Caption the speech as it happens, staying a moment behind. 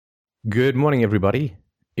Good morning, everybody.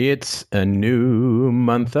 It's a new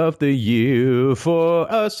month of the year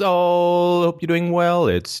for us all. Hope you're doing well.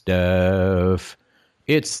 It's Steph.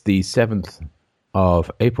 It's the 7th of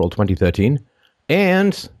April 2013,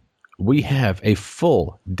 and we have a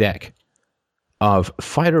full deck of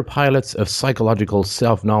fighter pilots of psychological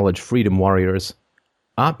self-knowledge freedom warriors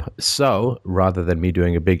up. So, rather than me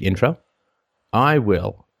doing a big intro, I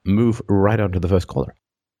will move right on to the first caller.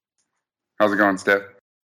 How's it going, Steph?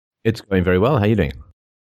 It's going very well. How are you doing?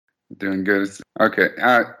 Doing good. Okay.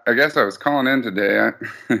 I guess I was calling in today.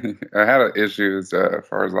 I had issues as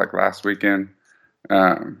far as like last weekend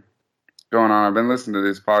going on. I've been listening to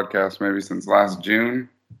these podcasts maybe since last June,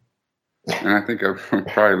 and I think I've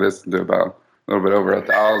probably listened to about a little bit over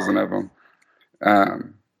 1,000 of them.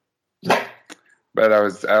 But I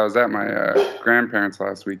was at my grandparents'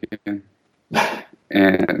 last weekend,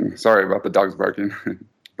 and sorry about the dogs barking,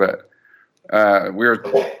 but we were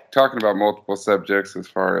talking about multiple subjects as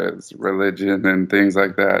far as religion and things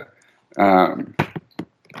like that. And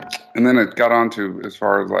then it got on to as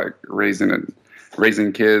far as like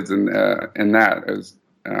raising kids and that as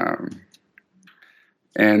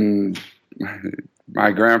and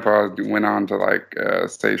my grandpa went on to like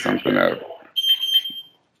say something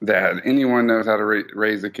that anyone knows how to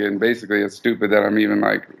raise a kid, and basically it's stupid that I'm even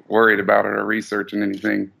like worried about it or researching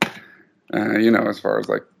anything, as far as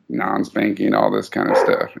like non-spanking, all this kind of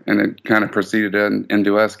stuff. And it kind of proceeded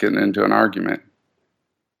into us getting into an argument,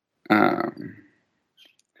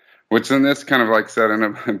 which then this kind of like set in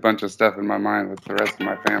a bunch of stuff in my mind with the rest of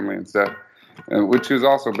my family and stuff, which has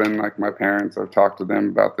also been like my parents. I've talked to them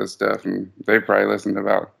about this stuff, and they probably listened to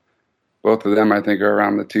about, both of them I think are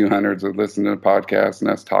around the 200s of listening to podcasts and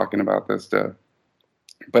us talking about this stuff.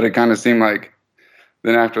 But it kind of seemed like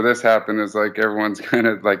then after this happened, it's like everyone's kind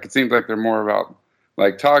of like, it seems like they're more about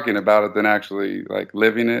like talking about it than actually like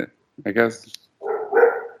living it, I guess.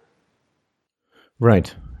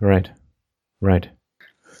 Right. Yeah,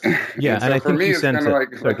 And and so I for think me, you it's kind sent of it.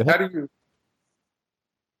 like Sorry, go how ahead. do you?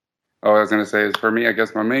 Oh, I was gonna say is for me. I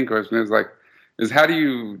guess my main question is like, is how do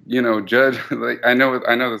you judge? Like I know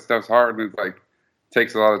this stuff's hard and it's like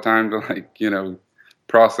takes a lot of time to like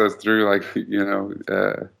process through like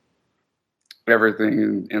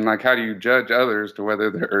everything, and like how do you judge others to whether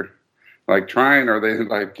they're like trying, or they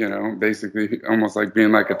like basically almost like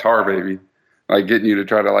being like a tar baby, like getting you to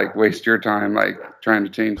try to like waste your time like trying to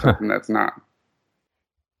change something that's not.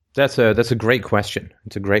 That's a great question.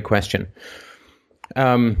 It's a great question.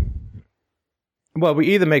 Well, we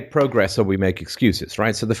either make progress or we make excuses,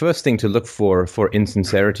 right? So the first thing to look for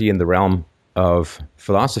insincerity in the realm of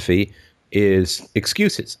philosophy is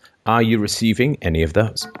excuses. Are you receiving any of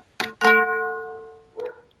those?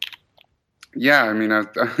 Yeah, I mean,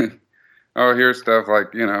 I'll hear stuff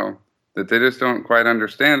like that they just don't quite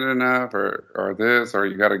understand it enough, or this, or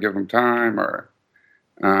you got to give them time, or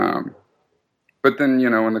but then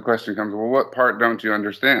when the question comes, well, what part don't you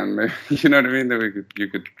understand? Maybe, you know what I mean? That you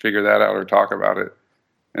could figure that out or talk about it.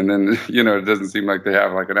 And then, it doesn't seem like they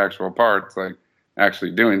have like an actual part. It's like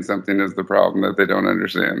actually doing something is the problem that they don't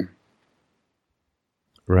understand.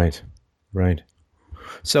 Right.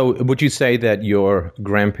 So would you say that your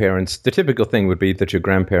grandparents, the typical thing would be that your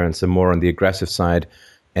grandparents are more on the aggressive side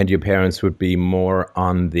and your parents would be more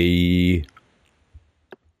on the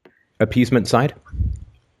appeasement side?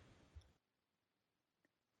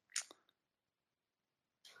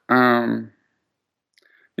 Um,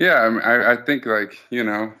 yeah, I think like,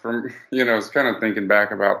 from, I was kind of thinking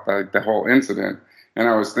back about like the whole incident, and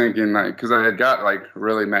I was thinking like, cause I had got like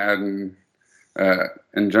really mad and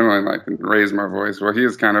generally like raised my voice. Well, he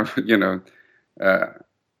is kind of, uh,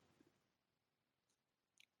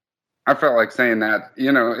 I felt like saying that,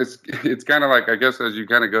 it's kind of like, I guess as you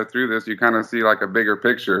kind of go through this, you kind of see like a bigger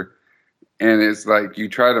picture, and it's like you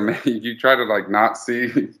try to make, you try to like not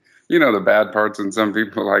see, the bad parts in some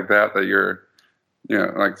people like that you're,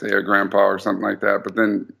 like say a grandpa or something like that. But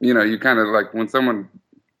then, you kind of like when someone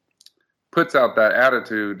puts out that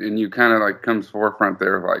attitude and you kind of like comes forefront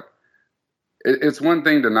there, like it's one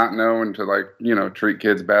thing to not know and to like, treat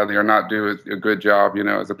kids badly or not do a good job,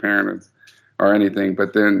 as a parent or anything.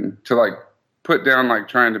 But then to like put down like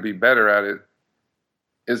trying to be better at it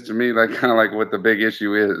is to me like kind of like what the big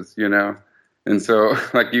issue is. And so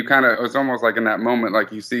like you kind of, it's almost like in that moment,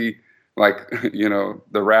 like you see like,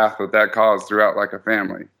 the wrath that caused throughout like a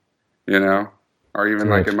family, you know, or even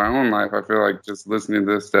like Right. in my own life. I feel like just listening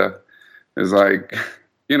to this stuff is like,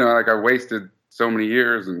 like I wasted so many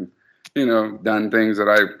years and, done things that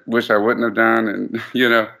I wish I wouldn't have done. And,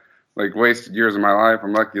 like wasted years of my life.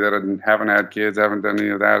 I'm lucky that I haven't had kids, haven't done any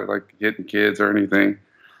of that, like getting kids or anything.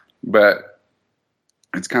 But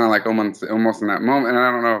it's kind of like almost in that moment. And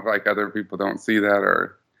I don't know if like other people don't see that,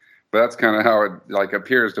 but that's kind of how it like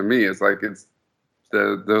appears to me. It's like it's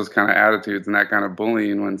those kind of attitudes and that kind of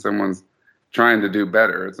bullying when someone's trying to do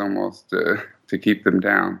better. It's almost to keep them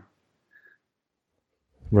down.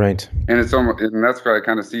 Right. And it's almost, and that's where I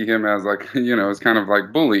kind of see him as like, it's kind of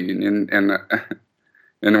like bullying,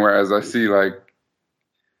 and whereas I see like,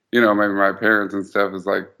 maybe my parents and stuff is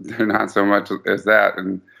like they're not so much as that,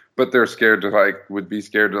 but they're scared to would be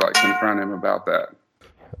scared to confront him about that.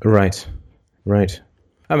 Right.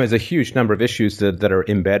 I mean, there's a huge number of issues that are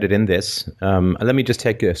embedded in this. Let me just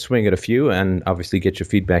take a swing at a few, and obviously get your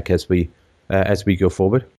feedback as we go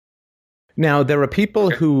forward. Now, there are people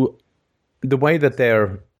who, the way that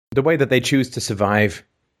they choose to survive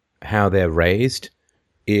how they're raised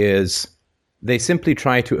is they simply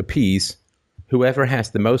try to appease whoever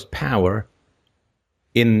has the most power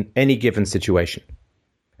in any given situation.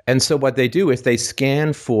 And so what they do is they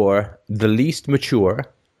scan for the least mature,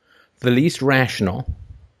 the least rational,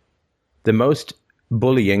 the most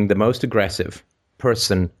bullying, the most aggressive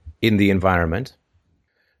person in the environment,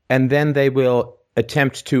 and then they will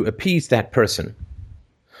attempt to appease that person.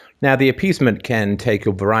 Now, the appeasement can take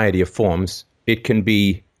a variety of forms. It can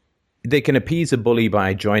be, they can appease a bully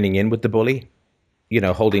by joining in with the bully,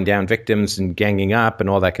 holding down victims and ganging up and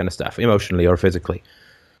all that kind of stuff, emotionally or physically.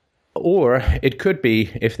 Or it could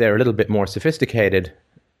be, if they're a little bit more sophisticated,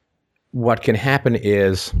 what can happen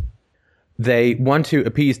is they want to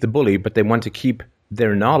appease the bully, but they want to keep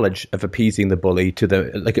their knowledge of appeasing the bully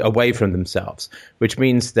away from themselves, which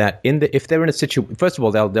means that if they're in a situation, first of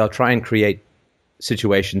all, they'll try and create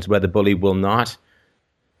situations where the bully will not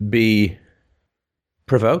be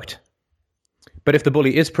provoked. But if the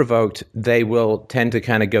bully is provoked, they will tend to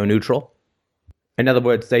kind of go neutral. In other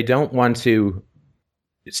words, they don't want to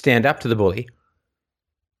stand up to the bully,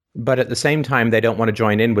 but at the same time, they don't want to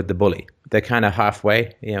join in with the bully. They're kind of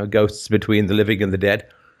halfway, ghosts between the living and the dead.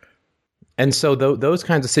 And so those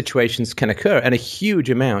kinds of situations can occur, and a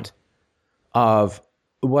huge amount of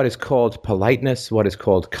what is called politeness, what is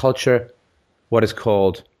called culture, what is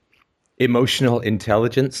called emotional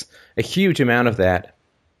intelligence, a huge amount of that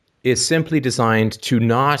is simply designed to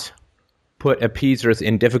not put appeasers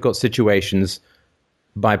in difficult situations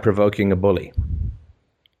by provoking a bully.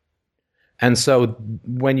 And so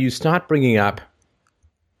when you start bringing up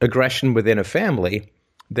aggression within a family,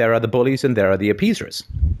 there are the bullies and there are the appeasers.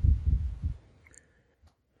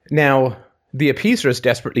 Now, the appeasers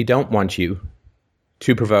desperately don't want you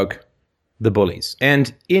to provoke the bullies.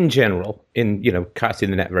 And in general, casting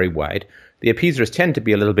the net very wide, the appeasers tend to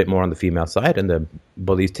be a little bit more on the female side, and the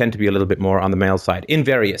bullies tend to be a little bit more on the male side in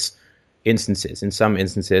various instances. In some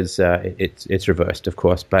instances, it's reversed, of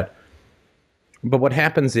course. But what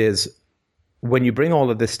happens is when you bring all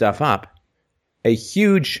of this stuff up, a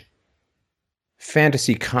huge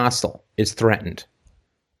fantasy castle is threatened.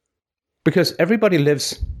 Because everybody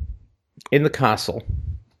lives in the castle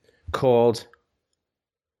called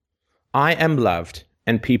I am loved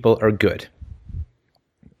and people are good,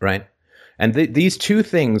 right? And these two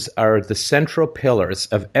things are the central pillars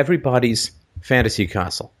of everybody's fantasy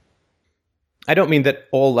castle. I don't mean that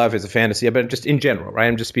all love is a fantasy, but just in general, right?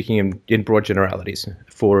 I'm just speaking in broad generalities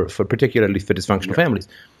for particularly for dysfunctional families.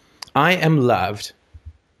 I am loved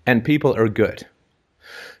and people are good.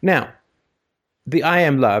 Now, the I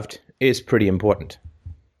am loved is pretty important.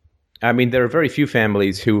 I mean, there are very few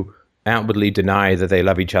families who outwardly deny that they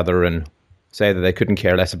love each other and say that they couldn't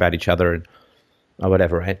care less about each other or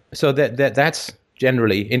whatever, right? So that's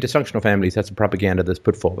generally, in dysfunctional families, that's a propaganda that's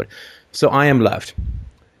put forward. So I am loved.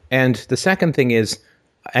 And the second thing is,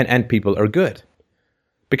 and people are good.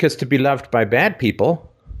 Because to be loved by bad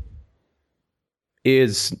people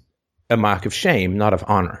is a mark of shame, not of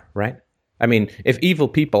honor, right? I mean, if evil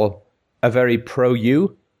people are very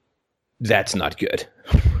pro-you, that's not good.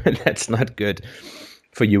 That's not good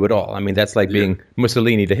for you at all. I mean, that's like being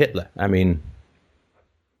Mussolini to Hitler. I mean,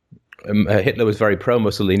 Hitler was very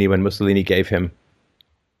pro-Mussolini when Mussolini gave him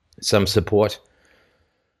some support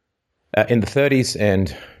in the 30s,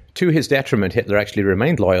 and to his detriment, Hitler actually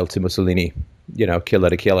remained loyal to Mussolini, killer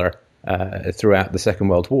to killer, throughout the Second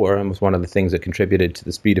World War, and was one of the things that contributed to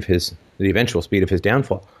the eventual speed of his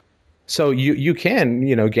downfall. So you can,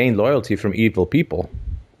 gain loyalty from evil people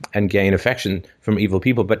and gain affection from evil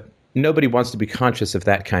people, but nobody wants to be conscious of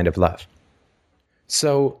that kind of love.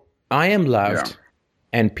 So I am loved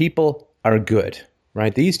and people are good,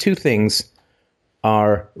 right? These two things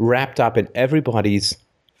are wrapped up in everybody's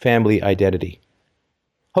family identity.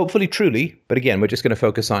 Hopefully truly, but again, we're just going to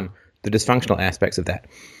focus on the dysfunctional aspects of that.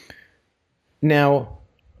 Now,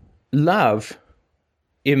 love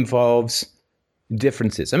involves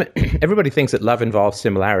differences. I mean, everybody thinks that love involves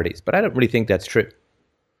similarities, but I don't really think that's true.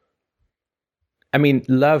 I mean,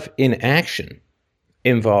 love in action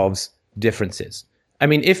involves differences. I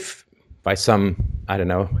mean, if by some, I don't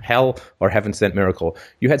know, hell or heaven sent miracle,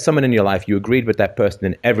 you had someone in your life, you agreed with that person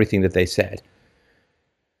in everything that they said,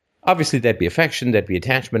 obviously there'd be affection, there'd be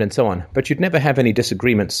attachment, and so on, but you'd never have any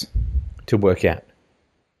disagreements to work out.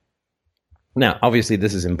 Now, obviously,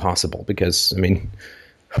 this is impossible because, I mean,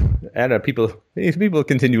 I don't know, people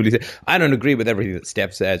continually say, I don't agree with everything that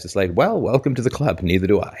Steph says. It's like, well, welcome to the club. Neither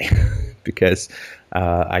do I. Because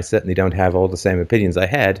I certainly don't have all the same opinions I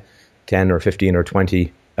had 10 or 15 or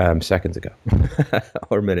 20 seconds ago,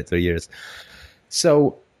 or minutes or years.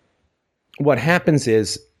 So what happens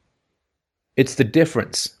is it's the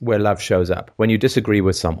difference where love shows up. When you disagree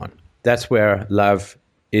with someone, that's where love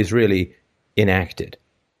is really enacted.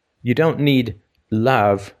 You don't need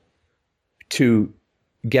love to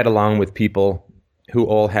get along with people who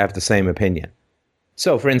all have the same opinion.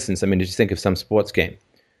 So, for instance, I mean, just think of some sports game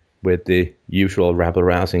with the usual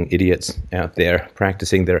rabble-rousing idiots out there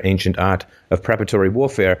practicing their ancient art of preparatory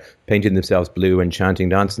warfare, painting themselves blue and chanting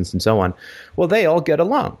nonsense and so on. Well, they all get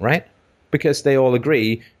along, right? Because they all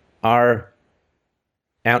agree our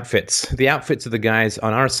outfits, the outfits of the guys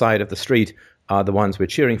on our side of the street are the ones we're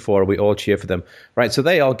cheering for. We all cheer for them, right? So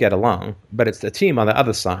they all get along, but it's the team on the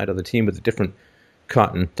other side, or the team with a different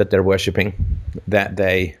cotton that they're worshiping, that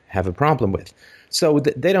they have a problem with. So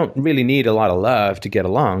they don't really need a lot of love to get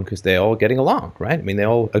along because they're all getting along, right? I mean, they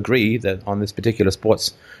all agree that on this particular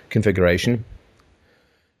sports configuration.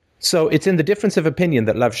 So it's in the difference of opinion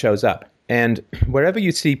that love shows up. And wherever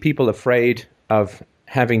you see people afraid of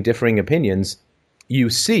having differing opinions, you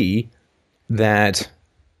see that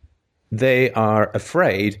they are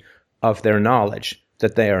afraid of their knowledge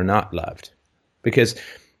that they are not loved. Because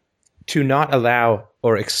to not allow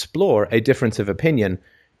or explore a difference of opinion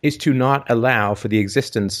is to not allow for the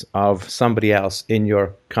existence of somebody else in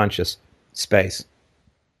your conscious space.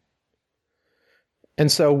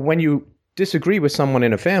 And so when you disagree with someone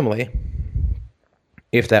in a family,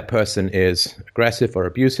 if that person is aggressive or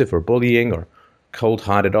abusive or bullying or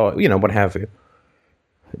cold-hearted or, what have you,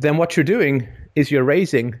 then what you're doing is you're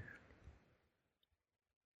raising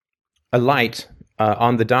a light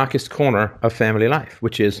on the darkest corner of family life,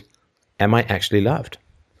 which is, am I actually loved?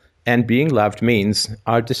 And being loved means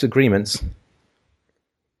our disagreements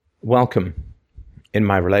welcome in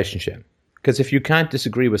my relationship. Because if you can't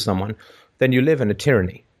disagree with someone, then you live in a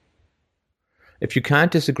tyranny. If you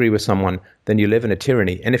can't disagree with someone, then you live in a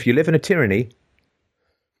tyranny. And if you live in a tyranny,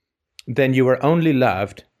 then you are only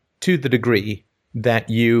loved to the degree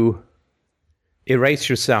that you erase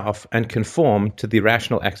yourself and conform to the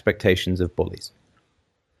rational expectations of bullies.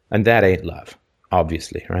 And that ain't love,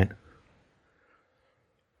 obviously, right?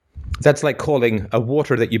 That's like calling a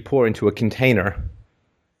water that you pour into a container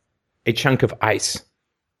a chunk of ice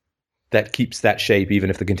that keeps that shape even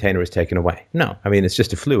if the container is taken away. No, I mean, it's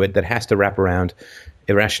just a fluid that has to wrap around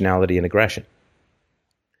irrationality and aggression.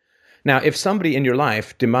 Now, if somebody in your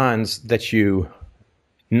life demands that you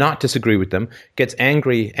not disagree with them, gets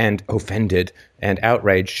angry and offended and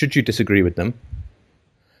outraged should you disagree with them,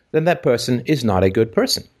 then that person is not a good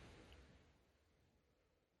person.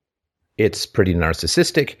 It's pretty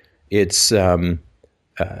narcissistic. It's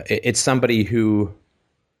somebody who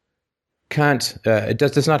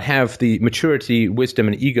does not have the maturity, wisdom,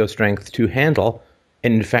 and ego strength to handle,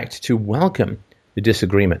 and in fact to welcome the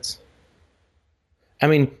disagreements. I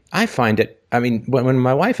mean, I find it. I mean, when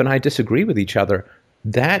my wife and I disagree with each other,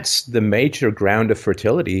 that's the major ground of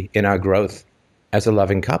fertility in our growth as a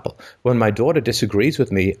loving couple. When my daughter disagrees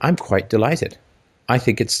with me, I'm quite delighted. I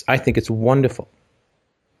think it's wonderful.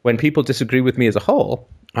 When people disagree with me as a whole,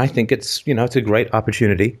 I think it's a great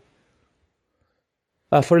opportunity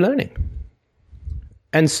for learning.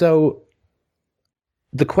 And so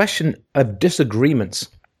the question of disagreements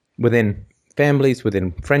within families,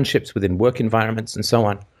 within friendships, within work environments, and so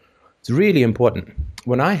on, is really important.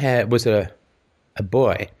 When I was a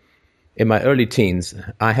boy in my early teens,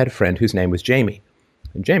 I had a friend whose name was Jamie.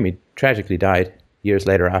 And Jamie tragically died years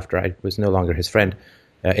later after I was no longer his friend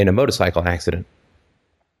in a motorcycle accident.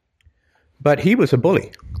 But he was a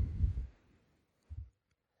bully.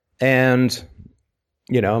 And,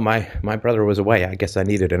 my brother was away. I guess I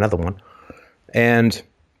needed another one. And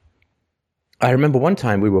I remember one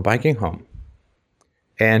time we were biking home.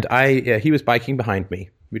 And he was biking behind me.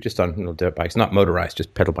 We were just on little dirt bikes, not motorized,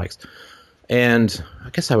 just pedal bikes. And I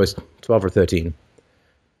guess I was 12 or 13.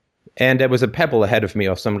 And there was a pebble ahead of me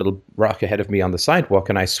or some little rock ahead of me on the sidewalk,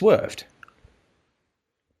 and I swerved.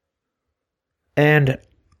 And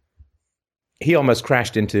he almost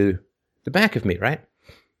crashed into the back of me, right?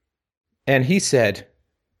 And he said,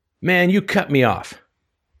 man, you cut me off,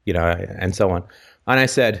 and so on. And I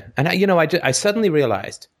said, I suddenly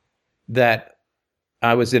realized that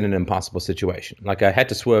I was in an impossible situation. Like, I had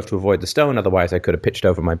to swerve to avoid the stone, otherwise I could have pitched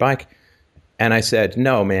over my bike. And I said,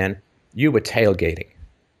 no, man, you were tailgating.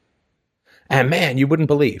 And man, you wouldn't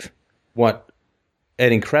believe what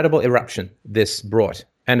an incredible eruption this brought.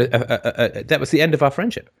 And that was the end of our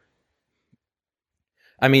friendship.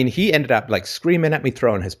 I mean, he ended up like screaming at me,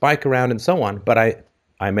 throwing his bike around and so on. But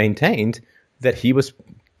I maintained that he was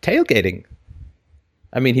tailgating.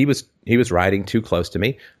 I mean, he was riding too close to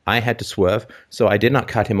me. I had to swerve, so I did not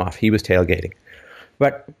cut him off. He was tailgating.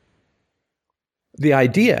 But the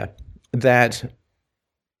idea that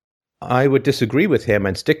I would disagree with him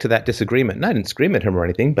and stick to that disagreement, and I didn't scream at him or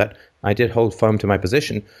anything, but I did hold firm to my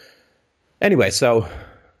position. Anyway, so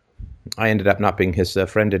I ended up not being his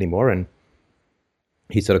friend anymore, and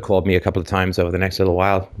he sort of called me a couple of times over the next little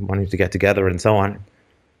while, wanting to get together and so on.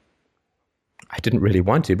 I didn't really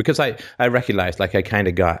want to, because I recognized, like, I kind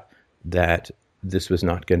of got that this was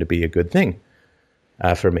not going to be a good thing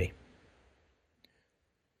for me.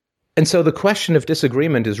 And so the question of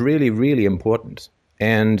disagreement is really, really important.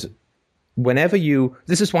 And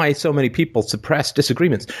this is why so many people suppress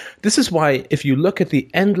disagreements. This is why, if you look at the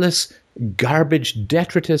endless garbage,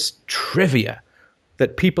 detritus trivia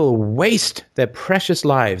that people waste their precious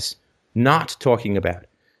lives not talking about.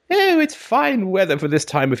 Oh, it's fine weather for this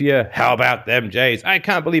time of year. How about them Jays? I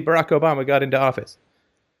can't believe Barack Obama got into office.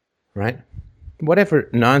 Right? Whatever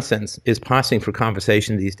nonsense is passing for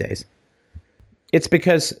conversation these days, it's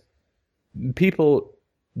because people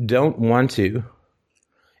don't want to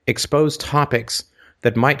expose topics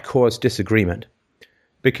that might cause disagreement.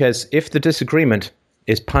 Because if the disagreement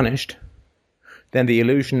is punished, then the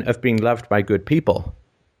illusion of being loved by good people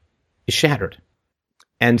is shattered.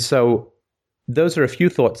 And so those are a few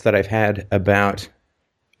thoughts that I've had about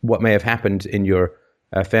what may have happened in your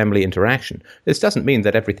family interaction. This doesn't mean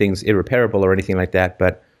that everything's irreparable or anything like that,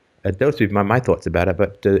 but those would be my thoughts about it.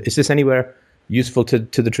 But is this anywhere useful to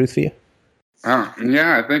the truth for you?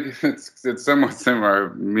 Yeah, I think it's somewhat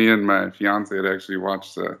similar. Me and my fiance had actually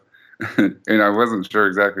watched, I wasn't sure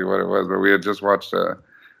exactly what it was, but we had just watched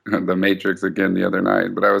The Matrix again the other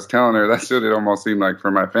night. But I was telling her that's what it almost seemed like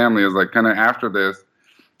for my family. Is like kind of after this,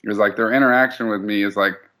 it was like their interaction with me is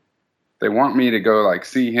like they want me to go like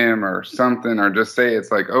see him or something, or just say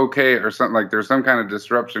it's like okay or something. Like there's some kind of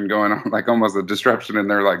disruption going on, like almost a disruption in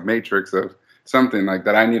their like matrix of something, like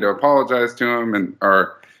that I need to apologize to him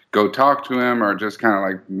or go talk to him or just kind of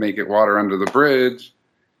like make it water under the bridge.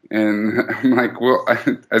 And I'm like, well,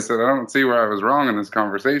 I said, I don't see where I was wrong in this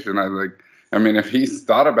conversation. I mean, if he's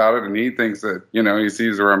thought about it and he thinks that, he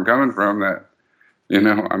sees where I'm coming from, that,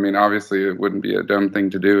 I mean, obviously it wouldn't be a dumb thing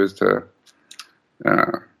to do is to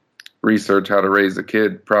research how to raise a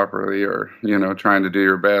kid properly or, trying to do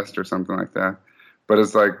your best or something like that. But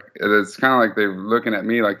it's like, it's kind of like they're looking at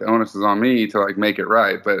me like the onus is on me to like make it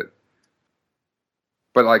right. But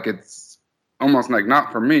like, it's almost like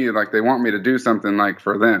not for me, like they want me to do something like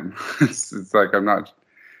for them. It's like, I'm not,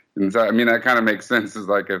 I mean, that kind of makes sense. Is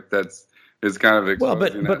like, if that's, is kind of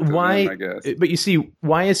exposing but why, them, I guess. But you see,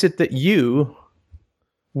 why is it that you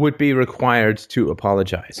would be required to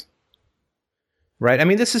apologize? Right? I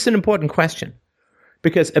mean, this is an important question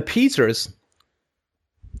because appeasers,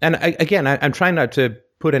 and I'm trying not to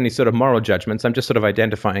put any sort of moral judgments. I'm just sort of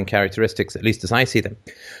identifying characteristics, at least as I see them.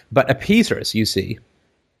 But appeasers, you see,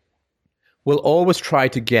 will always try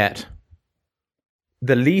to get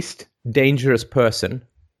the least dangerous person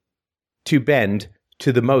to bend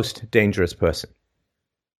to the most dangerous person.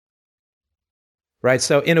 Right?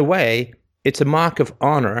 So in a way, it's a mark of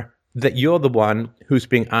honor that you're the one who's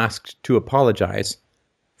being asked to apologize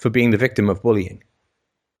for being the victim of bullying.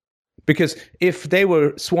 Because if they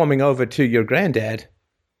were swarming over to your granddad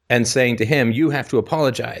and saying to him, you have to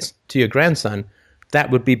apologize to your grandson, that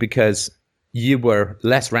would be because you were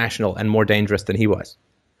less rational and more dangerous than he was.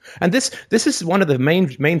 And this is one of the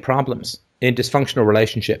main problems in dysfunctional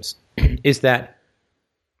relationships, is that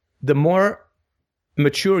the more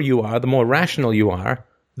mature you are, the more rational you are,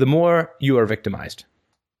 the more you are victimized.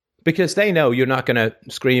 Because they know you're not going to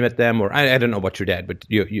scream at them, or I don't know what your dad would,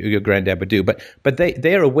 your granddad would do, but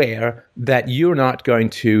they're aware that you're not going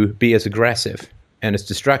to be as aggressive and as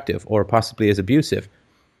destructive or possibly as abusive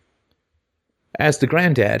as the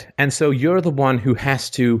granddad. And so you're the one who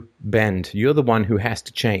has to bend. You're the one who has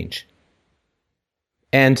to change.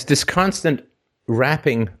 And this constant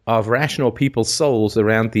wrapping of rational people's souls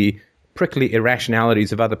around the prickly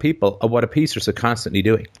irrationalities of other people are what appeasers are constantly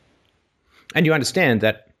doing. And you understand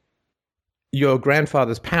that your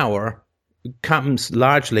grandfather's power comes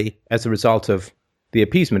largely as a result of the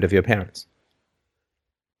appeasement of your parents.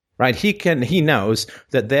 Right? He knows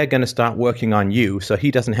that they're going to start working on you, so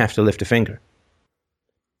he doesn't have to lift a finger.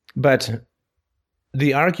 But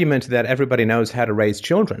the argument that everybody knows how to raise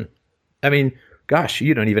children, I mean, gosh,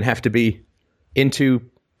 you don't even have to be into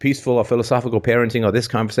peaceful or philosophical parenting or this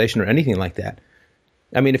conversation or anything like that.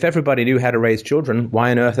 I mean, if everybody knew how to raise children,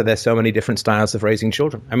 why on earth are there so many different styles of raising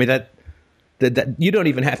children? I mean, that you don't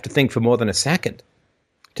even have to think for more than a second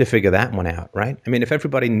to figure that one out, right? I mean, if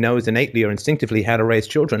everybody knows innately or instinctively how to raise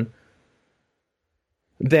children,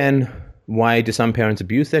 then why do some parents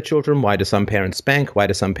abuse their children? Why do some parents spank? Why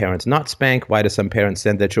do some parents not spank? Why do some parents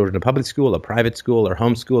send their children to public school or private school or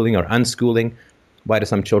homeschooling or unschooling? Why do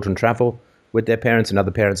some children travel with their parents and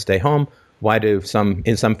other parents stay home? Why do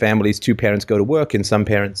in some families, two parents go to work? In some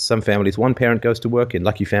families, one parent goes to work. In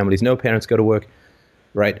lucky families, no parents go to work,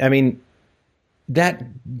 right? I mean, that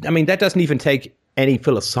doesn't even take any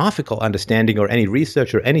philosophical understanding or any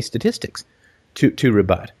research or any statistics to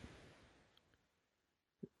rebut.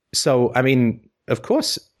 So, I mean, of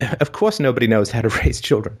course nobody knows how to raise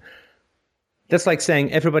children. That's like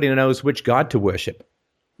saying everybody knows which god to worship.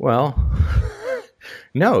 Well,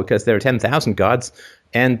 no, because there are 10,000 gods,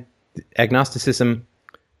 and agnosticism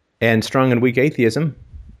and strong and weak atheism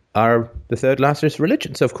are the third largest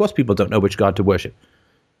religion. So, of course, people don't know which god to worship.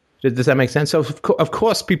 Does that make sense? So, of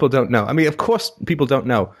course, people don't know. I mean, of course, people don't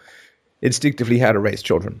know instinctively how to raise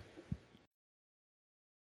children.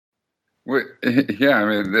 Yeah, I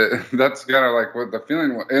mean, that's kind of like what the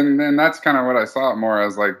feeling was. And then that's kind of what I saw it more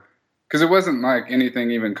as, like, because it wasn't like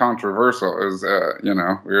anything even controversial. It was,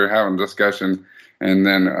 we were having a discussion, and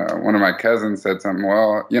then one of my cousins said something,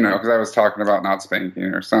 well, because I was talking about not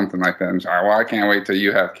spanking or something like that. And she's like, well, I can't wait till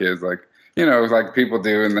you have kids. Like, it was like people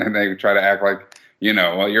do, and then they try to act like,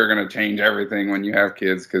 well, you're going to change everything when you have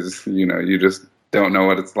kids because, you just don't know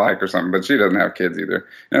what it's like or something. But she doesn't have kids either.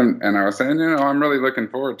 And I was saying, I'm really looking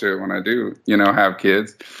forward to it when I do, have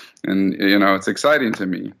kids. And, it's exciting to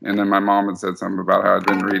me. And then my mom had said something about how I'd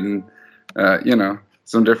been reading,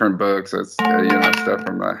 some different books. It's, stuff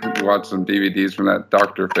from watch some DVDs from that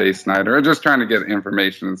Dr. Faye Snyder, or just trying to get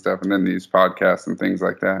information and stuff. And then these podcasts and things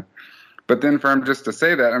like that. But then for him just to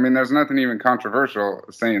say that, I mean, there's nothing even controversial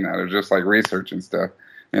saying that. It's just like research and stuff.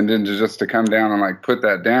 And then just to come down and like put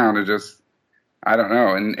that down, it just, I don't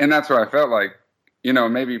know. And that's what I felt like,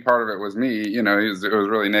 maybe part of it was me, it was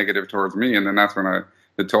really negative towards me. And then that's when I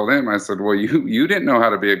had told him, I said, well, you didn't know how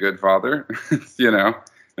to be a good father,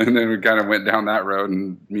 and then we kind of went down that road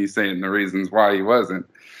and me saying the reasons why he wasn't.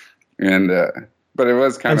 And, but it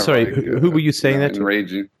was kind of, I'm sorry, like, who were you saying that to?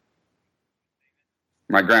 Enraging.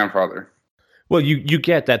 My grandfather. Well, you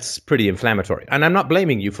get that's pretty inflammatory, and I'm not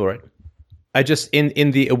blaming you for it. I just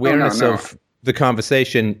in the awareness of the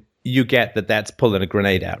conversation, you get that that's pulling a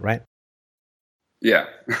grenade out, right? Yeah,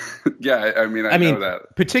 yeah. I mean, I know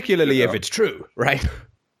that, particularly if it's true, right?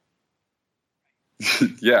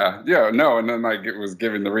 yeah, no, and then like it was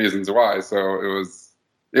giving the reasons why, so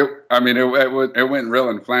it went real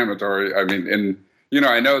inflammatory. I mean, and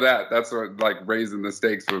I know that's what like raising the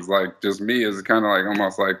stakes was like. Just me is kind of like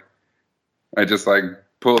almost like I just like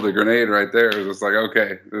pulled a grenade right there. It was just like,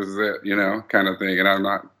 okay, this is it, kind of thing. And I'm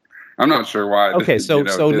not sure why. Okay, so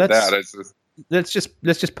did that. It's just,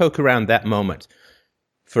 let's just poke around that moment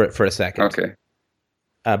for a second. Okay.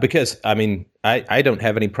 Because I mean, I don't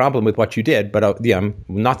have any problem with what you did, but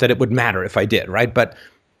not that it would matter if I did, right? But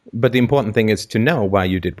the important thing is to know why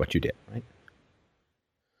you did what you did, right?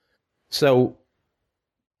 So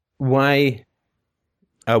why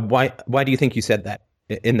do you think you said that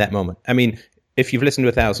in that moment? I mean, if you've listened to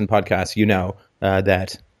 1,000 podcasts, you know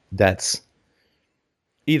that that's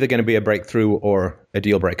either going to be a breakthrough or a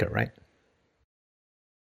deal breaker, right?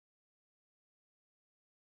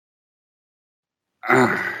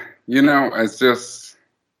 It's just,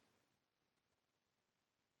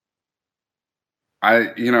 I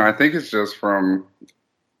think it's just from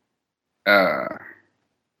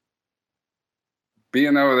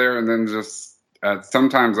being over there, and then just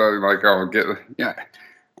sometimes I like, I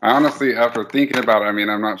honestly, after thinking about it, I mean,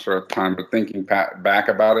 I'm not sure at the time, but thinking back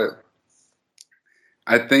about it,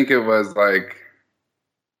 I think it was like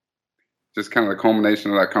just kind of the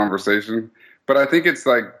culmination of that conversation. But I think it's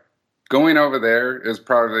like going over there is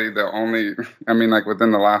probably the only, I mean, like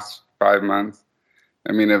within the last 5 months,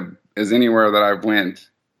 I mean, is anywhere that I went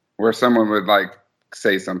where someone would like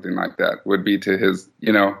say something like that would be to his,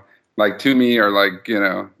 like to me, or like,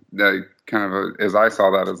 that kind of as I saw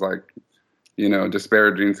that as like,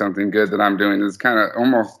 disparaging something good that I'm doing is kind of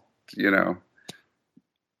almost,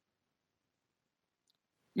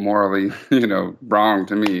 morally, wrong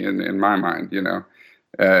to me in my mind, and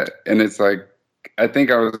it's like, I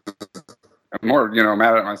think I was more,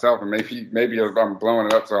 mad at myself, and maybe I'm blowing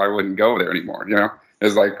it up so I wouldn't go there anymore.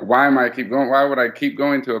 It's like, why am I keep going? Why would I keep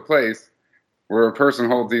going to a place where a person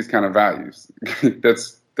holds these kind of values?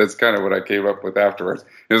 That's kind of what I came up with afterwards.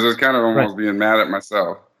 It was just kind of Right. almost being mad at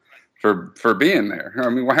myself for being there. I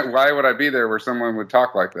mean, why would I be there where someone would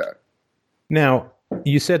talk like that? Now,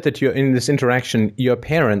 you said that in this interaction, your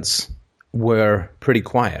parents were pretty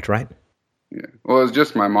quiet, right? Yeah. Well, it was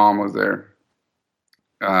just my mom was there.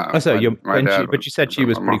 My dad But was you there, said she but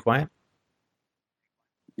was my pretty mom, quiet.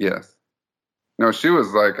 yes. No, she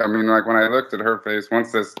was like, I mean, like when I looked at her face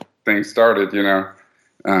once this thing started,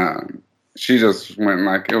 she just went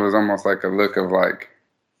like, it was almost like a look of like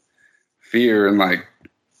fear and like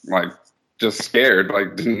just scared,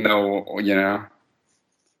 like didn't know,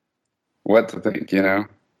 what to think. Do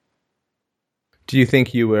you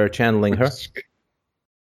think you were channeling her?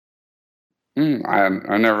 I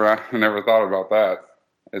never thought about that.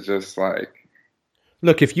 It's just like,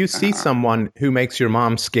 Look, if you see uh, someone who makes your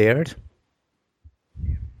mom scared,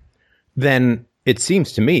 then it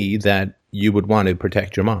seems to me that you would want to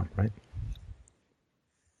protect your mom, right?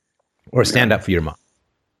 Or stand yeah, up for your mom.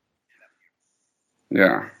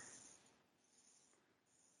 yeah,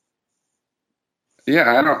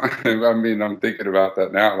 yeah. I don't. I mean, I'm thinking about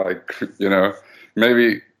that now. Like,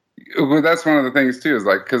 maybe. Well, that's one of the things too. Is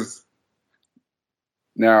like, because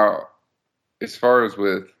now, as far as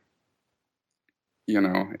with,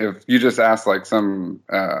 if you just ask like some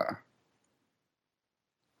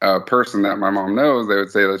person that my mom knows, they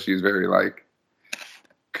would say that she's very like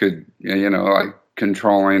like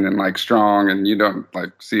controlling and like strong, and you don't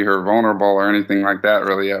like see her vulnerable or anything like that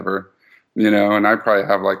really ever. And I probably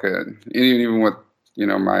have like even with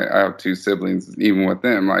I have two siblings, even with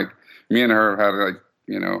them, like me and her have had like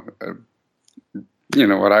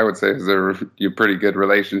what I would say is a pretty good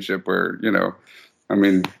relationship where I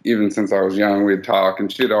mean, even since I was young, we'd talk,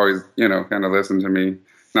 and she'd always kind of listen to me.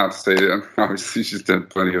 Not to say that obviously she's done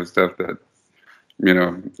plenty of stuff that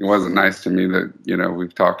it wasn't nice to me that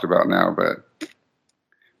we've talked about now,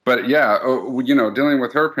 but yeah, dealing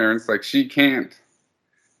with her parents, like she can't,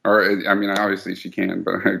 or I mean, obviously she can,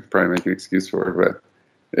 but I probably make an excuse for her. But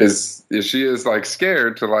is she is like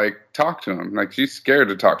scared to like talk to him? Like she's scared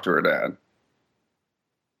to talk to her dad,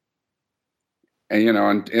 and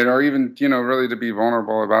or even really to be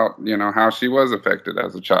vulnerable about how she was affected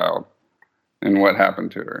as a child and what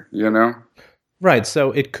happened to her. Right.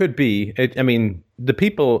 So it could be, I mean, the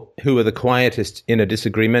people who are the quietest in a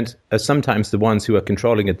disagreement are sometimes the ones who are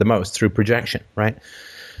controlling it the most through projection, right?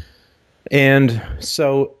 And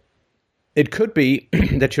so it could be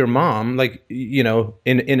that your mom, like,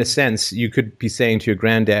 in a sense, you could be saying to your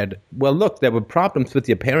granddad, well, look, there were problems with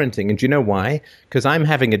your parenting. And do you know why? Because I'm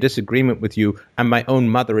having a disagreement with you, and my own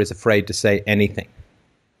mother is afraid to say anything,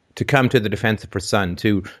 to come to the defense of her son,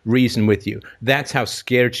 to reason with you. That's how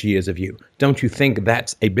scared she is of you. Don't you think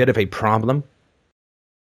that's a bit of a problem?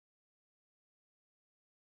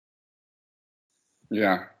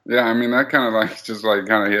 Yeah. Yeah. I mean, that kind of like just like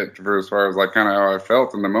kind of hit for as far as like kind of how I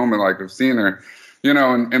felt in the moment, like of seeing her,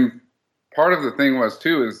 and part of the thing was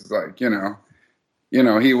too, is like, he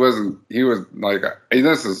was like,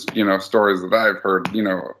 this is, stories that I've heard,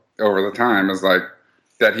 over the time is like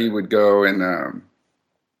that he would go and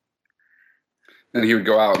he would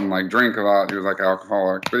go out and like drink a lot. He was like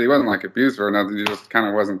alcoholic, but he wasn't like abusive or nothing. He just kind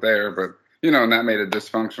of wasn't there. But, and that made it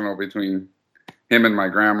dysfunctional between him and my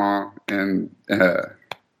grandma.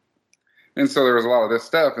 And so there was a lot of this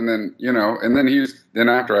stuff, and then and then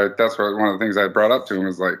that's what one of the things I brought up to him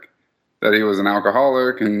is like that he was an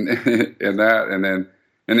alcoholic and and then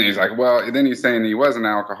he's like, well, then he's saying he was an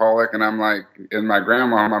alcoholic, and I'm like, and my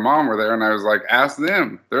grandma and my mom were there, and I was like, ask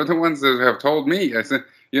them, they're the ones that have told me. I said,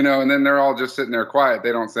 and then they're all just sitting there quiet,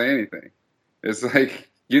 they don't say anything. It's like,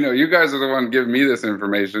 you guys are the one giving me this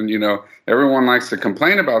information. Everyone likes to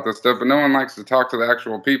complain about this stuff, but no one likes to talk to the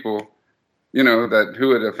actual people that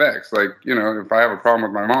who it affects. Like, if I have a problem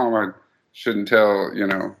with my mom, I shouldn't tell,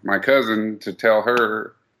 my cousin to tell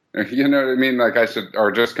her, you know what I mean? Like I should,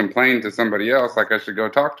 or just complain to somebody else. Like I should go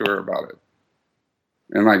talk to her about it.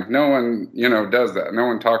 And like, no one, does that. No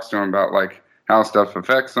one talks to them about like how stuff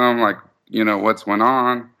affects them, like, what's went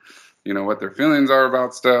on, what their feelings are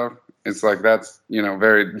about stuff. It's like, that's,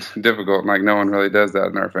 very difficult. Like no one really does that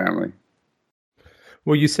in our family.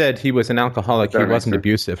 Well, you said he was an alcoholic. If He that makes wasn't sense.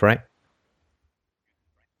 abusive, right?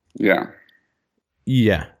 Yeah.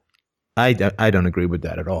 Yeah. I don't agree with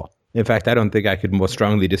that at all. In fact, I don't think I could more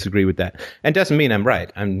strongly disagree with that. And doesn't mean I'm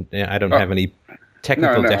right. I don't Oh, have any no,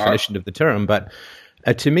 technical no. definition of the term, but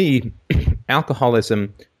To me,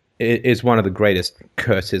 alcoholism is one of the greatest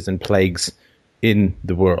curses and plagues in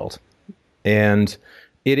the world. And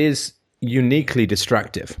it is uniquely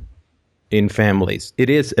destructive in families. It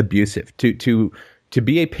is abusive. To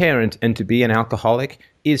be a parent and to be an alcoholic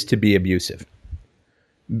is to be abusive.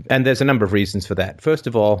 And there's a number of reasons for that. First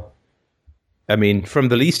of all, I mean, from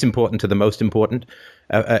the least important to the most important,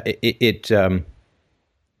 it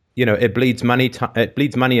bleeds money. It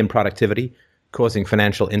bleeds money and productivity, causing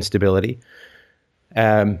financial instability.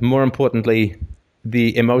 More importantly,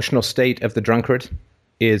 the emotional state of the drunkard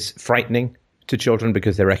is frightening to children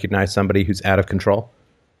because they recognize somebody who's out of control,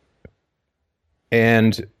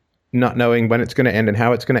 and not knowing when it's going to end and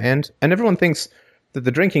how it's going to end. And everyone thinks that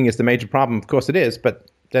the drinking is the major problem. Of course it is, but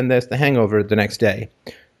then there's the hangover the next day.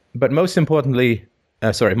 But more importantly,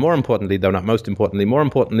 though not most importantly, more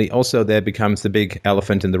importantly, also there becomes the big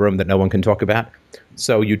elephant in the room that no one can talk about.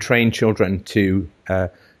 So you train children to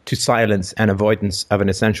silence and avoidance of an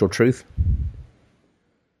essential truth.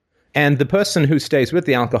 And the person who stays with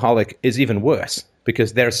the alcoholic is even worse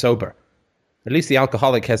because they're sober. At least the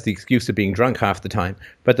alcoholic has the excuse of being drunk half the time.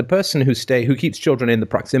 But the person who keeps children in the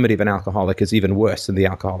proximity of an alcoholic is even worse than the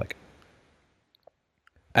alcoholic.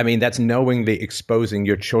 I mean, that's knowingly exposing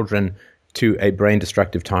your children to a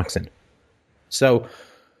brain-destructive toxin. So,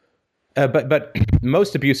 but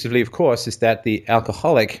most abusively, of course, is that the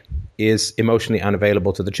alcoholic is emotionally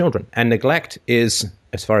unavailable to the children. And neglect is,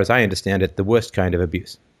 as far as I understand it, the worst kind of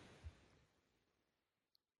abuse.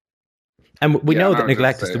 And we know that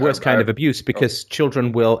neglect is the worst kind of abuse because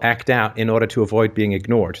children will act out in order to avoid being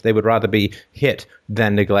ignored. They would rather be hit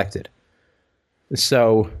than neglected.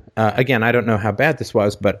 So, again, I don't know how bad this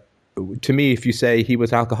was, but to me, if you say he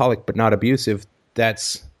was alcoholic but not abusive,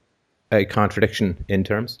 that's a contradiction in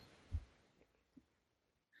terms.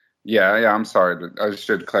 Yeah, I'm sorry. I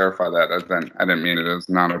should clarify that. I didn't mean it as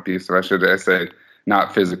non-abusive. I say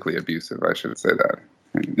not physically abusive. I should say that.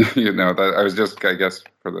 That I was just, I guess,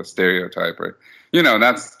 for the stereotype, right?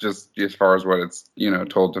 That's just as far as what it's,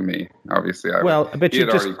 told to me. Obviously, but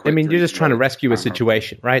you're just trying to rescue a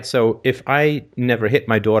situation, right? So if I never hit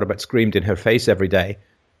my daughter but screamed in her face every day,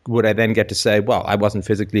 would I then get to say, well, I wasn't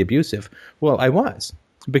physically abusive? Well, I was,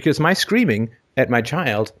 because my screaming at my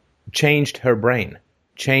child changed her brain,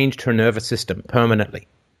 changed her nervous system permanently.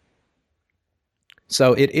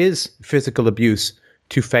 So it is physical abuse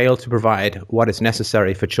to fail to provide what is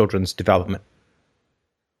necessary for children's development.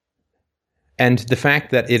 And the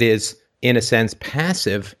fact that it is, in a sense,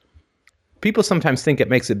 passive, people sometimes think it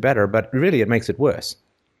makes it better, but really it makes it worse.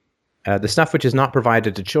 The stuff which is not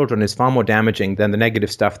provided to children is far more damaging than the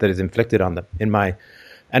negative stuff that is inflicted on them, in my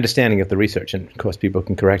understanding of the research. And of course, people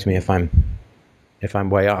can correct me if I'm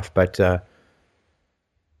way off. But I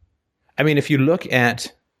mean, if you look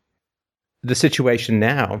at the situation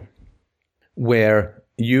now, where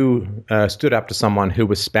you stood up to someone who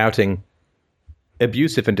was spouting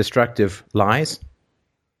abusive and destructive lies,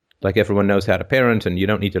 like everyone knows how to parent, and you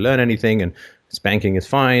don't need to learn anything, and spanking is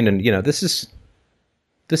fine, and this is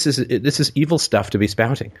evil stuff to be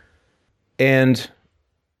spouting. And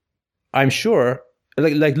I'm sure,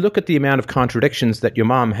 like look at the amount of contradictions that your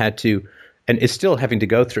mom had to, and is still having to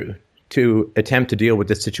go through, to attempt to deal with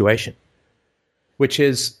this situation, which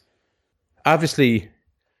is obviously,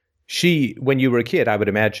 when you were a kid, I would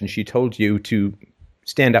imagine she told you to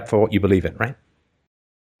stand up for what you believe in, right?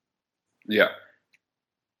 Yeah.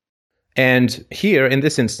 And here, in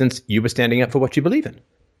this instance, you were standing up for what you believe in.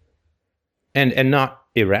 And not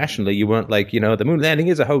irrationally. You weren't like, the moon landing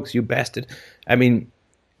is a hoax, you bastard. I mean,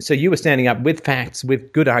 so you were standing up with facts,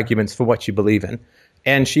 with good arguments for what you believe in,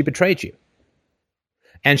 and she betrayed you.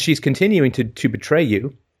 And she's continuing to betray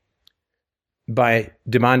you by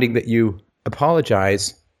demanding that you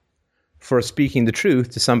apologize for speaking the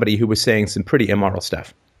truth to somebody who was saying some pretty immoral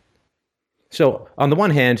stuff. So on the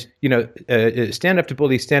one hand, stand up to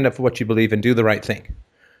bullies, stand up for what you believe in, do the right thing.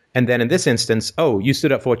 And then in this instance, you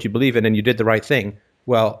stood up for what you believe in and you did the right thing.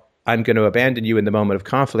 Well, I'm going to abandon you in the moment of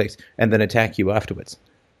conflict and then attack you afterwards.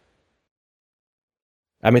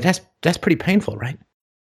 I mean, that's pretty painful, right?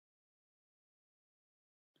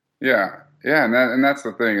 Yeah, and that's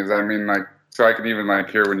the thing is, I mean, like, so I can even like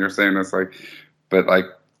hear when you're saying this, like, but like,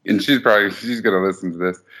 and she's gonna listen to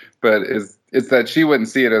this, but it's that she wouldn't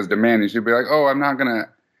see it as demanding. She'd be like, oh,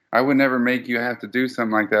 I would never make you have to do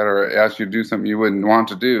something like that or ask you to do something you wouldn't want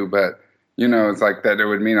to do, but it's like that. It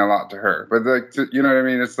would mean a lot to her, but like, you know what I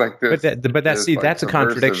mean? It's like this. That's a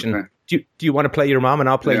contradiction. Do you want to play your mom and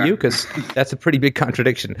I'll play you? Because that's a pretty big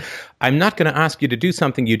contradiction. I'm not going to ask you to do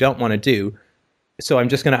something you don't want to do, so I'm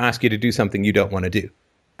just going to ask you to do something you don't want to do.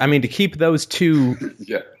 I mean, to keep those two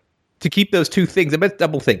to keep those two things. Let's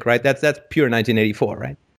double think, right? That's pure 1984,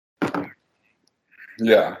 right?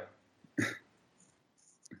 Yeah.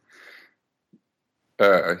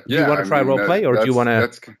 Do you want to try role play, or do you want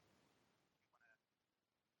to?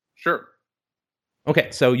 Sure. Okay,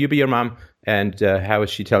 so you be your mom, and how is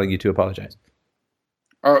she telling you to apologize?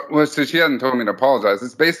 Well, so she hasn't told me to apologize.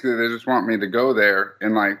 It's basically they just want me to go there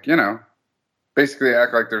and, like, basically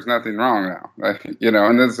act like there's nothing wrong now. Like,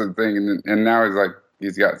 and this is the thing. And now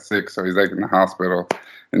he's got sick, so he's like in the hospital.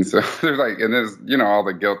 And so there's and there's, all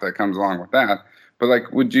the guilt that comes along with that. But like,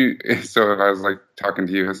 so if I was like talking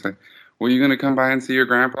to you, I said, were you going to come by and see your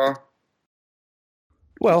grandpa?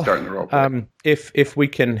 Well, if we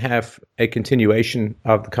can have a continuation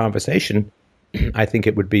of the conversation, I think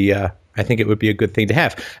it would be a good thing to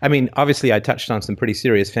have. I mean, obviously, I touched on some pretty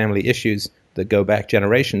serious family issues that go back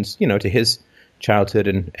generations, to his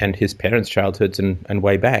childhood and his parents' childhoods and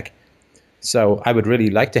way back. So I would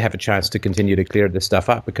really like to have a chance to continue to clear this stuff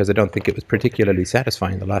up, because I don't think it was particularly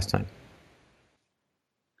satisfying the last time.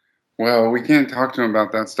 Well, we can't talk to him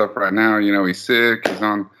about that stuff right now. He's sick. He's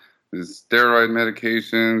on his steroid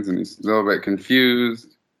medications, and he's a little bit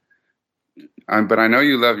confused. But I know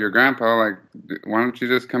you love your grandpa. Like, why don't you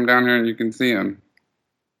just come down here and you can see him?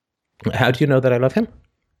 How do you know that I love him?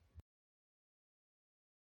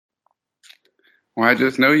 Well, I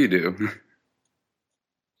just know you do.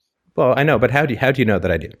 Well, I know, but how do you know that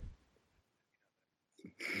I do?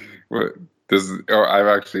 Well, I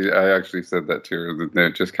actually said that to her. Then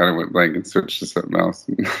it just kind of went blank and switched to something else.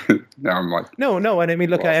 Now I'm like, no. And I mean,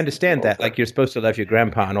 look, I understand that. Like, you're supposed to love your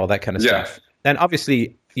grandpa and all that kind of stuff. And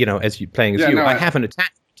obviously, as you playing as I have an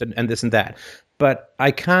attachment and this and that. But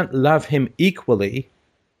I can't love him equally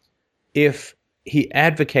if he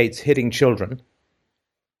advocates hitting children.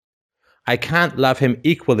 I can't love him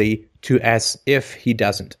equally to as if he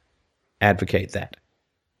doesn't advocate that.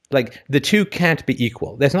 Like, the two can't be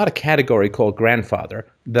equal. There's not a category called grandfather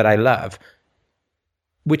that I love,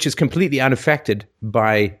 which is completely unaffected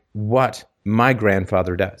by what my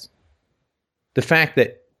grandfather does. The fact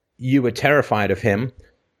that you were terrified of him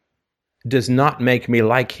does not make me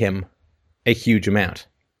like him a huge amount,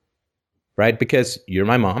 right? Because you're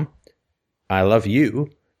my mom, I love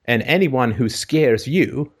you, and anyone who scares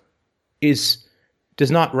you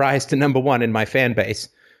does not rise to number one in my fan base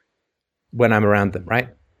when I'm around them, right?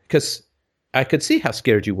 Because I could see how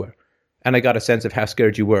scared you were, and I got a sense of how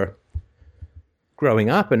scared you were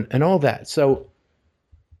growing up and all that. So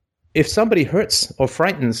if somebody hurts or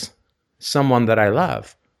frightens someone that I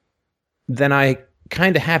love, then I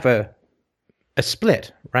kind of have a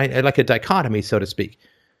split, right? Like a dichotomy, so to speak.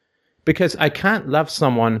 Because I can't love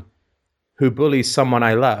someone who bullies someone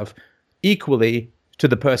I love equally to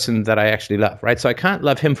the person that I actually love, right? So I can't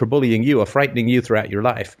love him for bullying you or frightening you throughout your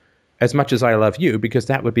life as much as I love you, because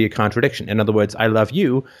that would be a contradiction. In other words, I love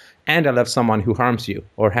you and I love someone who harms you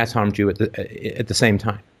or has harmed you at the same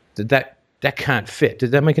time. That can't fit. Does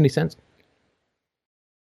that make any sense?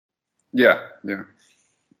 Yeah. It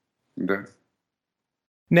does.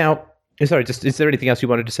 Now, sorry, is there anything else you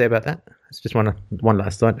wanted to say about that? It's just one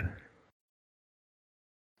last thought.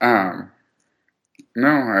 No,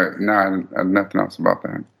 I have nothing else about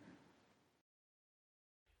that.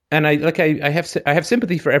 And I have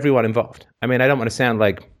sympathy for everyone involved. I mean, I don't want to sound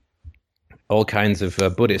like all kinds of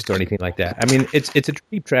Buddhist or anything like that. I mean, it's a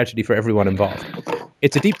deep tragedy for everyone involved.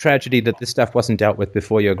 It's a deep tragedy that this stuff wasn't dealt with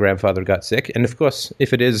before your grandfather got sick. And of course,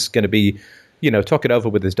 if it is going to be, talk it over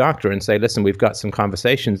with his doctor and say, listen, we've got some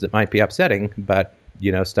conversations that might be upsetting, but,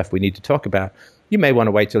 stuff we need to talk about. You may want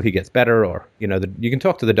to wait till he gets better, or, you can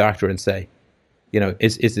talk to the doctor and say,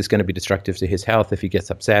 is this going to be destructive to his health if he gets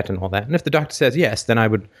upset and all that? And if the doctor says yes, then I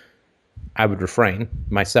would refrain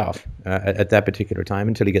myself at that particular time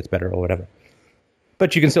until he gets better or whatever.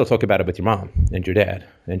 But you can still talk about it with your mom and your dad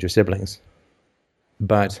and your siblings.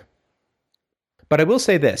 But I will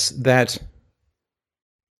say this, that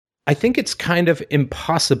I think it's kind of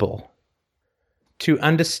impossible to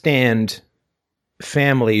understand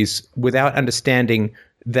families without understanding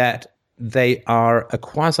that they are a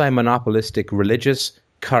quasi-monopolistic religious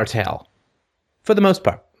cartel, for the most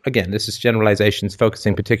part. Again, this is generalizations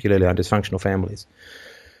focusing particularly on dysfunctional families.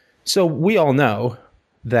 So we all know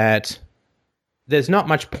that there's not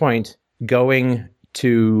much point going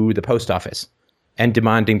to the post office and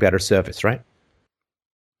demanding better service, right?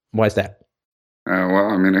 Why is that? Well,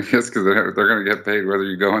 I mean, I guess because they're going to get paid whether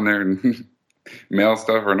you go in there and mail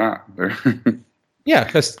stuff or not. Yeah,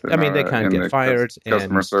 because, I mean, they can't get fired.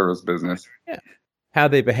 Customer service business. Yeah. How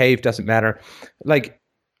they behave doesn't matter. Like,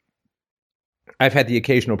 I've had the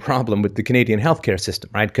occasional problem with the Canadian healthcare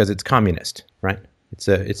system, right? Because it's communist, right? It's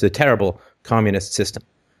a terrible communist system.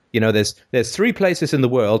 There's three places in the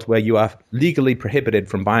world where you are legally prohibited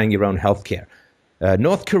from buying your own health care.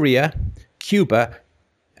 North Korea, Cuba,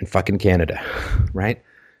 and fucking Canada, right?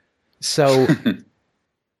 So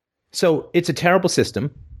it's a terrible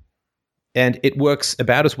system, and it works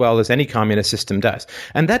about as well as any communist system does.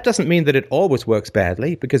 And that doesn't mean that it always works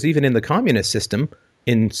badly, because even in the communist system,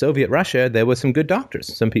 in Soviet Russia, there were some good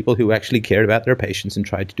doctors, some people who actually cared about their patients and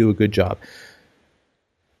tried to do a good job.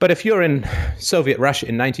 But if you're in Soviet Russia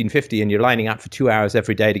in 1950 and you're lining up for 2 hours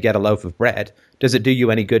every day to get a loaf of bread, does it do you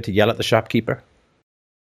any good to yell at the shopkeeper?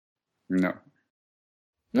 No.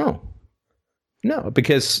 No,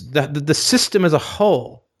 because the system as a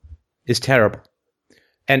whole is terrible.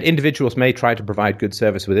 And individuals may try to provide good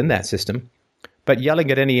service within that system, but yelling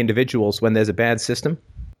at any individuals when there's a bad system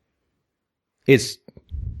it's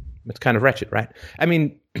kind of wretched, right? I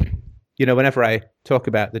mean, whenever I talk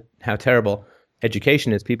about how terrible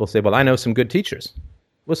education is, people say, well, I know some good teachers.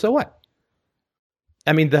 Well, so what?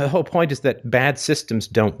 I mean, the whole point is that bad systems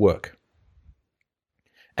don't work.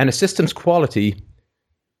 And a system's quality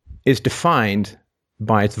is defined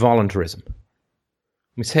by its voluntarism.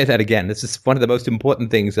 Let me say that again. This is one of the most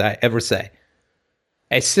important things I ever say.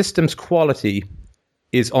 A system's quality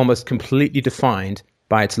is almost completely defined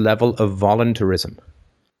by its level of voluntarism.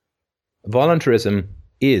 Voluntarism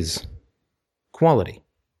is quality.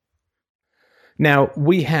 Now,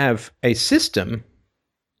 we have a system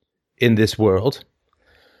in this world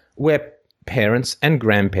where parents and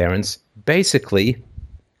grandparents basically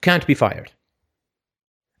can't be fired.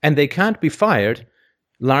 And they can't be fired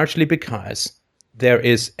largely because there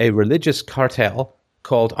is a religious cartel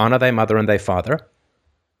called Honor Thy Mother and Thy Father,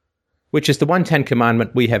 which is the one Ten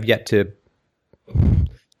Commandment we have yet to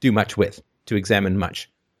do much with, to examine much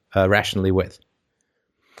rationally with.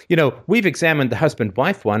 We've examined the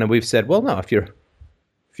husband-wife one, and we've said, well, no, if your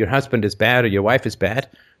husband is bad or your wife is bad,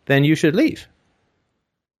 then you should leave.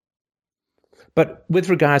 But with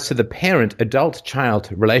regards to the parent-adult-child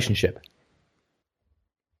relationship,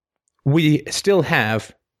 we still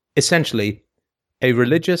have, essentially, a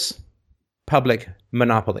religious public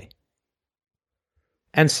monopoly.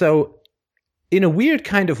 And so, in a weird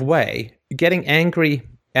kind of way, getting angry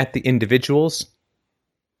at the individuals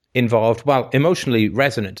involved, while emotionally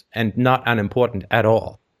resonant and not unimportant at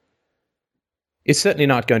all, is certainly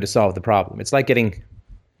not going to solve the problem. It's like getting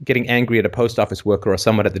angry at a post office worker or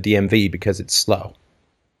someone at the DMV because it's slow.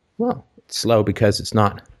 Well, it's slow because it's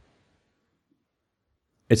not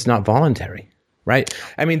voluntary, right?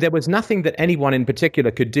 I mean, there was nothing that anyone in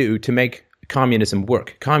particular could do to make communism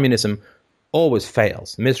work. Communism always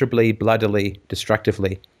fails, miserably, bloodily,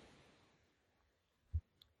 destructively.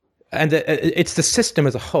 And it's the system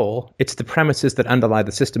as a whole, it's the premises that underlie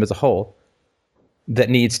the system as a whole that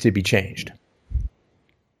needs to be changed.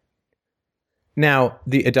 Now,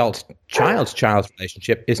 the adult-child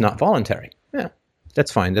relationship is not voluntary. Yeah,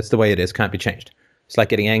 that's fine. That's the way it is. Can't be changed. It's like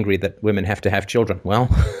getting angry that women have to have children. Well,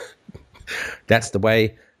 that's the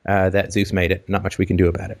way that Zeus made it. Not much we can do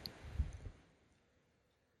about it.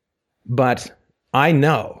 But I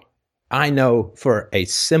know for a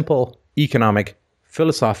simple economic,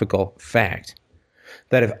 philosophical fact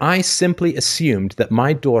that if I simply assumed that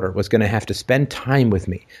my daughter was going to have to spend time with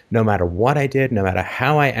me, no matter what I did, no matter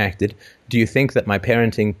how I acted, do you think that my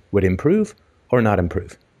parenting would improve or not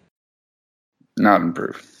improve? Not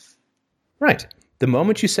improve. Right. The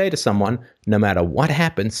moment you say to someone, no matter what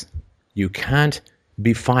happens, you can't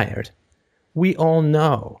be fired, we all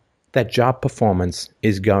know that job performance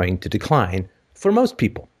is going to decline for most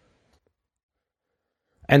people.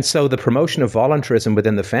 And so the promotion of voluntarism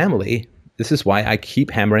within the family, this is why I keep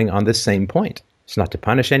hammering on this same point. It's not to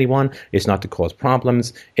punish anyone. It's not to cause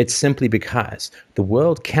problems. It's simply because the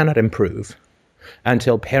world cannot improve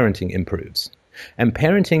until parenting improves. And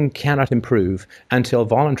parenting cannot improve until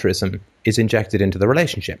voluntarism is injected into the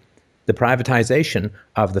relationship. The privatization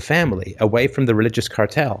of the family away from the religious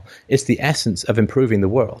cartel is the essence of improving the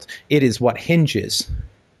world. It is what hinges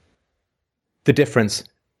the difference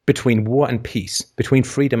between war and peace, between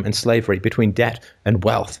freedom and slavery, between debt and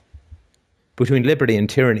wealth, between liberty and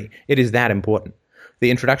tyranny. It is that important. The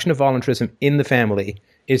introduction of voluntarism in the family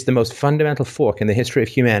is the most fundamental fork in the history of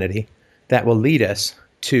humanity that will lead us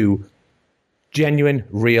to genuine,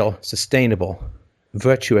 real, sustainable,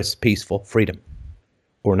 virtuous, peaceful freedom,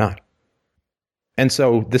 or not. And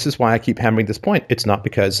so this is why I keep hammering this point. It's not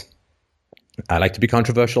because I like to be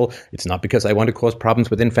controversial. It's not because I want to cause problems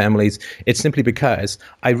within families. It's simply because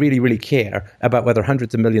I really, really care about whether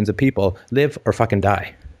hundreds of millions of people live or fucking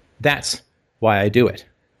die. That's why I do it.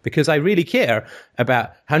 Because I really care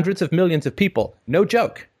about hundreds of millions of people, no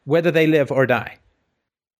joke, whether they live or die.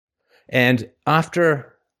 And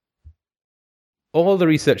after all the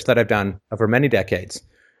research that I've done over many decades,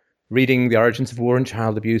 reading The Origins of War and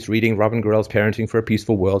Child Abuse, reading Robin Grell's Parenting for a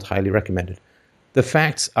Peaceful World, highly recommended. The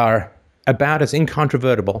facts are about as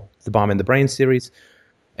incontrovertible, the Bomb in the Brain series,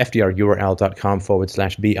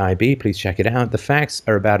 fdrurl.com/BIB, please check it out. The facts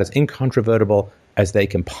are about as incontrovertible as they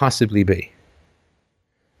can possibly be.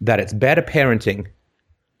 That it's better parenting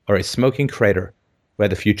or a smoking crater where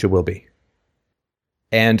the future will be.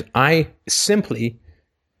 And I simply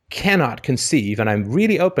cannot conceive, and I'm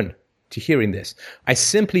really open to hearing this, I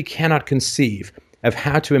simply cannot conceive of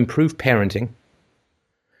how to improve parenting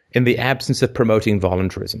in the absence of promoting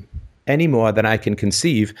voluntarism, any more than I can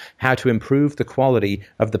conceive how to improve the quality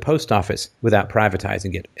of the post office without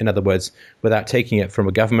privatizing it. In other words, without taking it from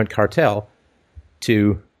a government cartel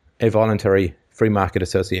to a voluntary free market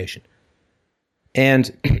association.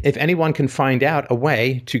 And if anyone can find out a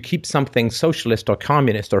way to keep something socialist or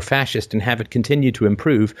communist or fascist and have it continue to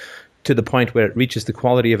improve to the point where it reaches the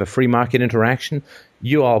quality of a free market interaction,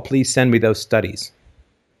 you all please send me those studies,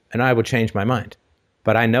 and I will change my mind.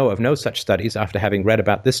 But I know of no such studies after having read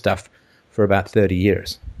about this stuff for about 30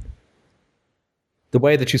 years. The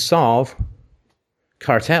way that you solve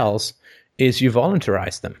cartels is you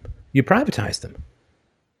voluntarize them. You privatize them.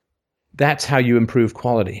 That's how you improve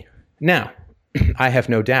quality. Now, I have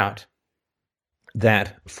no doubt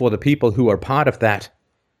that for the people who are part of that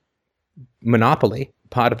monopoly,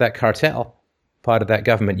 part of that cartel, part of that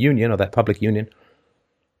government union or that public union,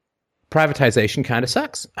 privatization kind of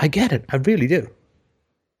sucks. I get it. I really do.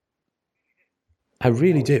 I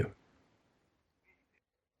really do.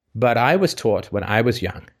 But I was taught when I was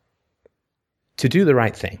young to do the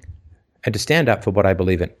right thing and to stand up for what I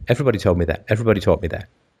believe in. Everybody told me that. Everybody taught me that.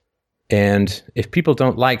 And if people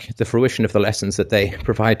don't like the fruition of the lessons that they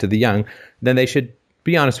provide to the young, then they should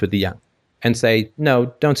be honest with the young and say, no,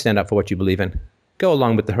 don't stand up for what you believe in. Go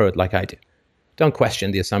along with the herd like I do. Don't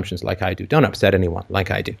question the assumptions like I do. Don't upset anyone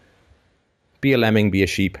like I do. Be a lemming, be a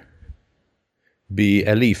sheep. Be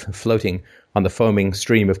a leaf floating on the foaming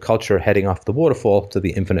stream of culture heading off the waterfall to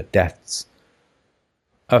the infinite depths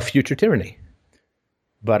of future tyranny.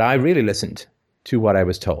 But I really listened to what I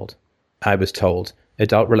was told. I was told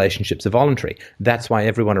adult relationships are voluntary. That's why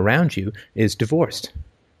everyone around you is divorced.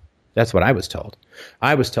 That's what I was told.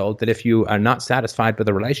 I was told that if you are not satisfied with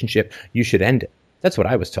a relationship, you should end it. That's what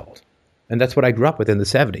I was told. And that's what I grew up with in the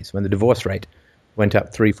 70s when the divorce rate went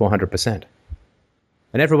up 300-400%.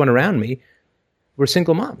 And everyone around me were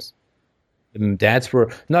single moms. And dads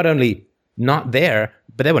were not only not there,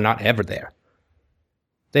 but they were not ever there.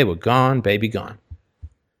 They were gone, baby, gone.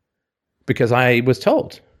 Because I was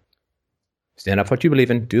told, stand up for what you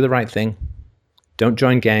believe in, do the right thing, don't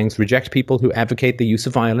join gangs, reject people who advocate the use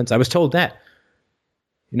of violence. I was told that.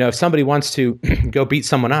 You know, if somebody wants to go beat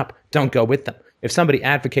someone up, don't go with them. If somebody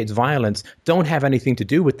advocates violence, don't have anything to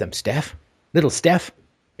do with them, Steph. Little Steph.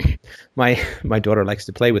 My daughter likes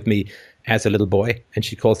to play with me as a little boy, and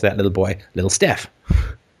she calls that little boy Little Steph.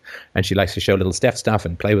 And she likes to show Little Steph stuff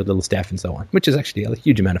and play with Little Steph and so on, which is actually a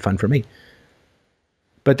huge amount of fun for me.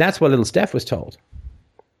 But that's what Little Steph was told.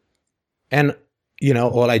 And, you know,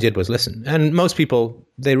 all I did was listen. And most people,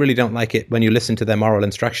 they really don't like it when you listen to their moral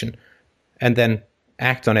instruction and then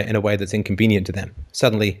act on it in a way that's inconvenient to them.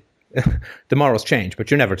 Suddenly, the morals change, but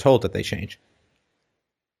you're never told that they change.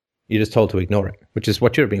 You're just told to ignore it, which is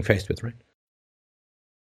what you're being faced with, right?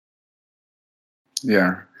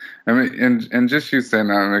 Yeah. I mean, and just you saying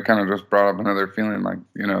that, and it kind of just brought up another feeling, like,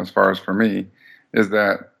 you know, as far as for me, is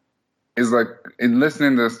like in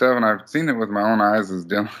listening to this stuff, and I've seen it with my own eyes, is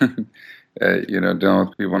dealing, dealing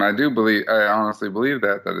with people, and I honestly believe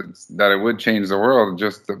that it would change the world,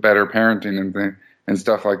 just the better parenting and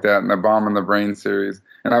stuff like that, and the Bomb in the Brain series,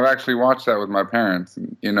 and I've actually watched that with my parents,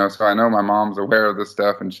 you know, so I know my mom's aware of this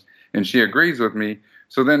stuff, and she agrees with me.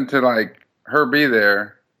 So then to like her be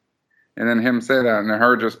there, and then him say that, and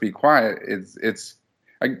her just be quiet, it's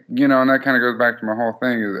you know, and that kind of goes back to my whole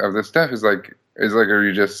thing of this stuff is like, are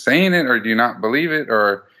you just saying it, or do you not believe it?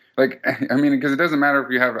 Or like, I mean, because it doesn't matter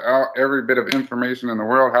if you have every bit of information in the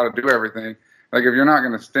world how to do everything. Like, if you're not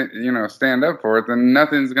going to stand up for it, then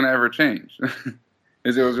nothing's going to ever change.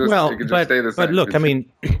 It could just stay the same. But look, I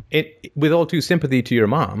mean, with all due sympathy to your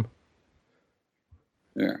mom,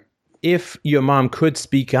 yeah, if your mom could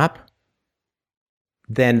speak up,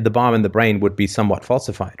 then the bomb in the brain would be somewhat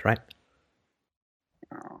falsified, right?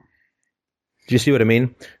 Oh. Do you see what I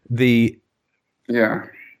mean? The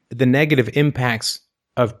negative impacts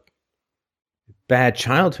of bad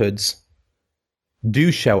childhoods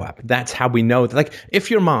do show up. That's how we know. Like, if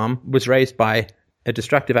your mom was raised by a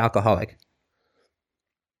destructive alcoholic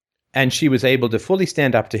And she was able to fully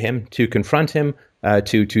stand up to him, to confront him,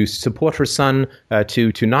 to support her son,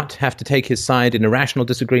 to not have to take his side in irrational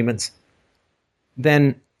disagreements.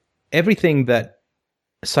 Then everything that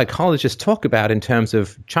psychologists talk about in terms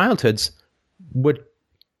of childhoods would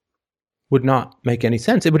not make any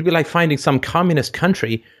sense. It would be like finding some communist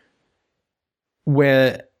country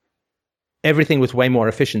where everything was way more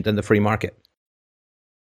efficient than the free market.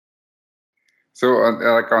 So,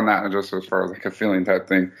 like on that, just as far as like a feeling type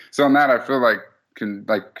thing. So on that, I feel like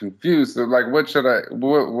confused. So like, what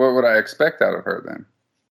would I expect out of her then?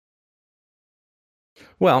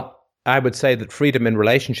 Well, I would say that freedom in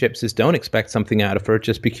relationships is don't expect something out of her.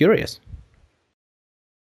 Just be curious.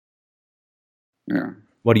 Yeah.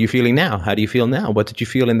 What are you feeling now? How do you feel now? What did you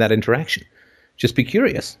feel in that interaction? Just be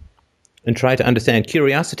curious and try to understand.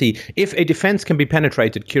 Curiosity, if a defense can be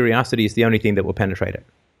penetrated, curiosity is the only thing that will penetrate it.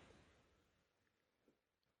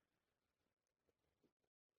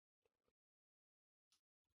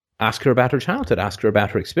 Ask her about her childhood. Ask her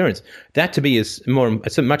about her experience. That to me is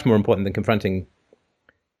much more important than confronting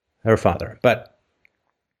her father. But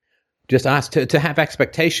just ask to have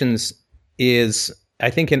expectations is,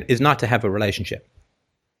 I think, is not to have a relationship.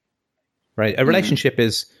 Right? A relationship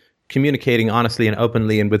is communicating honestly and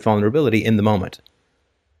openly and with vulnerability in the moment.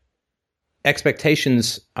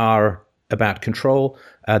 Expectations are about control.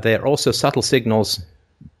 They're also subtle signals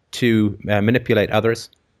to manipulate others.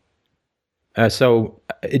 So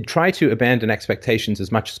try to abandon expectations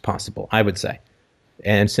as much as possible, I would say,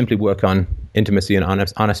 and simply work on intimacy and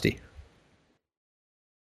honesty.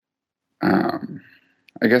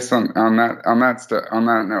 I guess on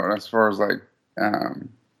that note, as far as like,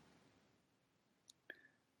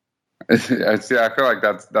 I feel like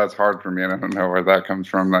that's hard for me, and I don't know where that comes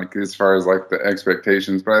from. Like as far as like the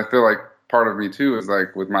expectations, but I feel like part of me too is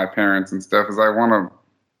like with my parents and stuff is I want to,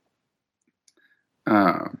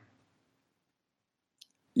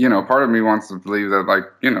 part of me wants to believe that like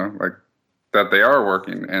that they are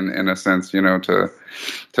working in a sense, to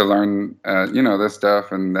learn, this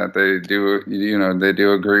stuff, and that they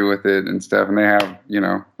do agree with it and stuff, and they have,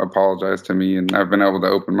 apologized to me, and I've been able to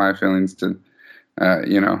open my feelings to,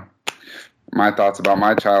 my thoughts about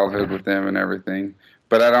my childhood with them and everything.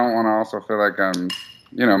 But I don't want to also feel like I'm,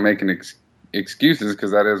 making excuses,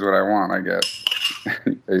 because that is what I want, I guess.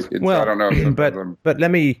 Well, I don't know. But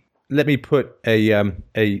let me put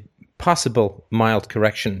a possible mild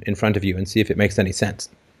correction in front of you and see if it makes any sense.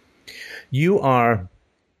 You are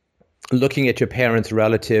looking at your parents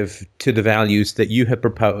relative to the values that you have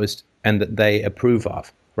proposed and that they approve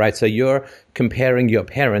of, right? So you're comparing your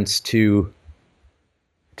parents to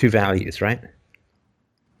values, right?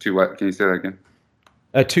 To what? Can you say that again?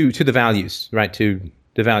 To the values, right? To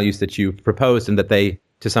the values that you proposed and that they,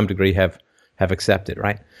 to some degree, have accepted,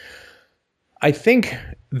 right? I think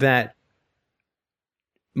that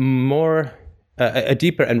a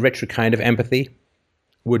deeper and richer kind of empathy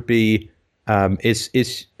would be is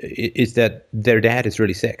that their dad is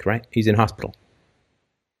really sick, right? He's in hospital,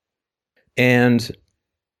 and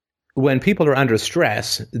when people are under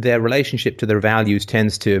stress, their relationship to their values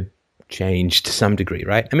tends to change to some degree,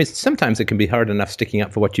 right? I mean, sometimes it can be hard enough sticking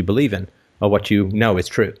up for what you believe in or what you know is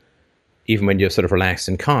true, even when you're sort of relaxed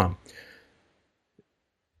and calm.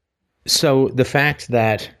 So the fact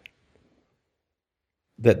that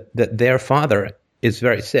their father is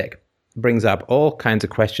very sick brings up all kinds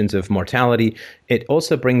of questions of mortality. It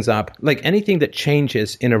also brings up, like anything that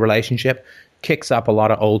changes in a relationship, kicks up a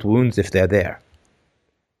lot of old wounds if they're there.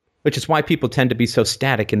 Which is why people tend to be so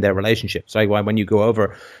static in their relationships. Right? Why when you go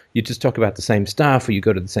over, you just talk about the same stuff, or you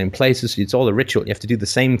go to the same places. It's all a ritual. You have to do the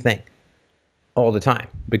same thing all the time.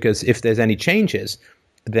 Because if there's any changes,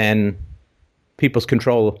 then people's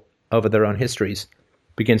control over their own histories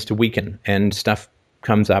begins to weaken, and stuff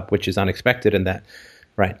comes up which is unexpected in that.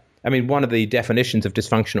 Right? I mean, one of the definitions of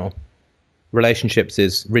dysfunctional relationships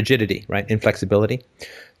is rigidity, right? Inflexibility.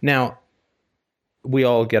 Now, we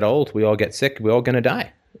all get old, we all get sick, we're all going to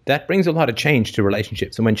die. That brings a lot of change to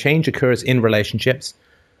relationships. And when change occurs in relationships,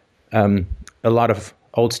 a lot of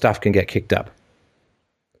old stuff can get kicked up.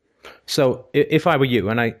 So if I were you,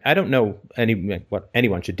 and I don't know what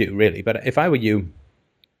anyone should do really, but if I were you,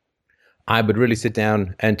 I would really sit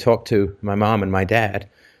down and talk to my mom and my dad.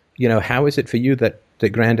 How is it for you that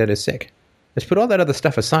granddad is sick? Let's put all that other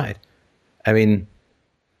stuff aside. I mean,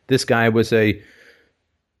 this guy was a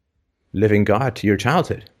living God to your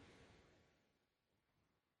childhood.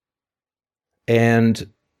 And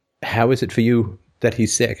how is it for you that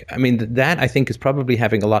he's sick? I mean, that I think is probably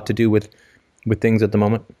having a lot to do with things at the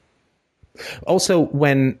moment. Also,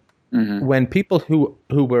 when people who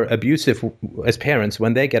were abusive as parents,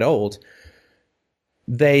 when they get old,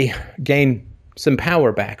 they gain some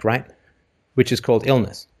power back, right? Which is called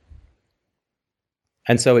illness.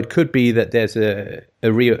 And so it could be that there's a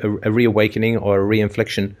reawakening or a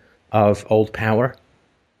reinfliction of old power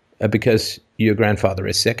because your grandfather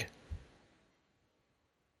is sick.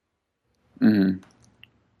 Mm-hmm.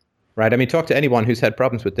 Right? I mean, talk to anyone who's had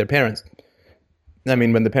problems with their parents. I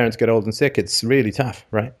mean, when the parents get old and sick, it's really tough,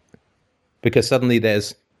 right? Because suddenly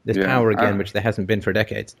there's power again, which there hasn't been for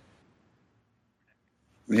decades.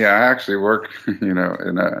 Yeah, I actually work, in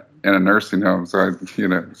a nursing home. So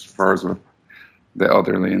as far as with the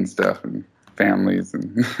elderly and stuff and families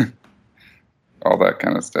and all that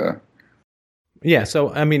kind of stuff. Yeah,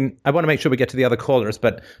 so, I mean, I want to make sure we get to the other callers,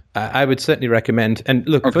 but I would certainly recommend, and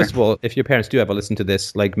look, okay. First of all, if your parents do ever listen to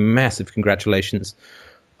this, like, massive congratulations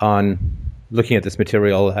on looking at this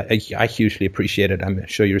material. I hugely appreciate it. I'm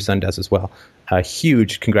sure your son does as well.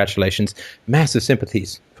 Huge congratulations. Massive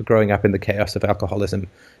sympathies for growing up in the chaos of alcoholism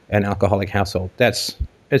and alcoholic household. It's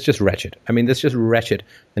just wretched. I mean, it's just wretched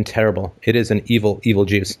and terrible. It is an evil, evil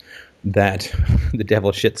juice that the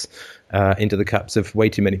devil shits into the cups of way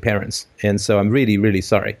too many parents. And so I'm really, really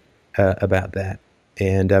sorry about that.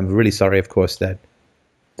 And I'm really sorry, of course, that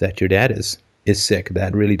your dad is sick.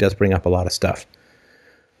 That really does bring up a lot of stuff.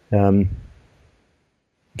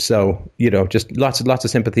 So, just lots of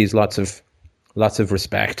sympathies, lots of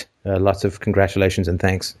respect, lots of congratulations and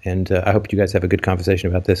thanks. And I hope you guys have a good conversation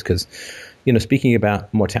about this because, speaking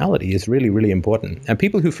about mortality is really, really important. And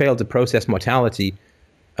people who fail to process mortality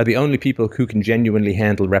are the only people who can genuinely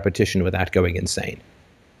handle repetition without going insane.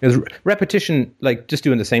 Because repetition, like just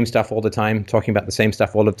doing the same stuff all the time, talking about the same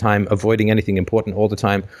stuff all the time, avoiding anything important all the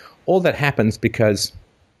time, all that happens because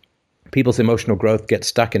people's emotional growth gets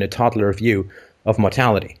stuck in a toddler view of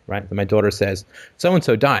mortality, right? My daughter says,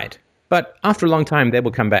 so-and-so died, but after a long time, they will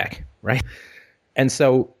come back, right? And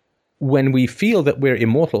so when we feel that we're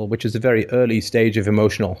immortal, which is a very early stage of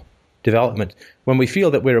emotional development, when we feel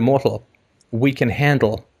that we're immortal, we can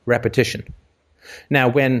handle repetition. Now,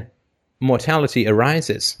 when mortality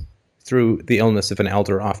arises through the illness of an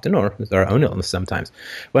elder often, or our own illness sometimes,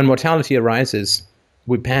 when mortality arises,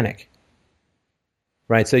 we panic,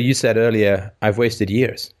 right? So you said earlier, I've wasted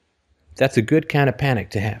years. That's a good kind of panic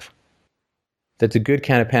to have. That's a good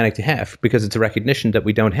kind of panic to have because it's a recognition that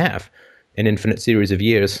we don't have an infinite series of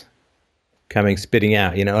years spitting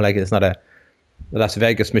out, like it's not a Las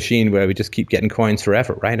Vegas machine where we just keep getting coins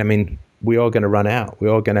forever, right? I mean, we're all going to run out.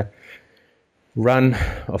 We're all going to run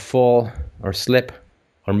or fall or slip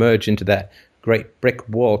or merge into that great brick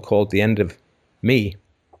wall called the end of me.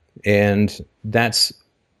 And that's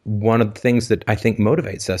one of the things that I think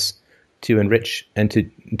motivates us to enrich and to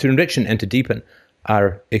deepen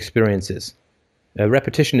our experiences.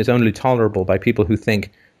 Repetition is only tolerable by people who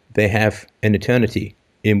think they have an eternity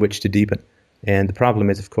in which to deepen. And the problem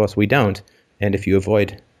is, of course, we don't. And if you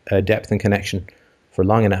avoid depth and connection for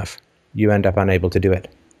long enough, you end up unable to do it.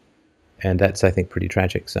 And that's, I think, pretty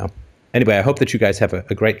tragic. So anyway, I hope that you guys have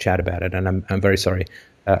a great chat about it. And I'm very sorry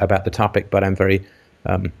about the topic, but I'm very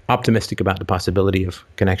optimistic about the possibility of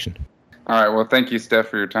connection. All right. Well, thank you, Steph,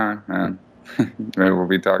 for your time. Maybe we'll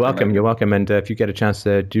be talking. Welcome. Later. You're welcome. And if you get a chance,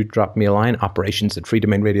 do drop me a line,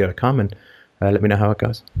 operations@freedomainradio.com, and let me know how it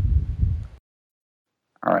goes.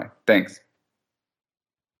 All right. Thanks.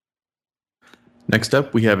 Next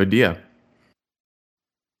up, we have Adia.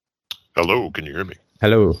 Hello. Can you hear me?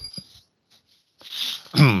 Hello.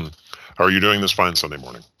 How are you doing this fine Sunday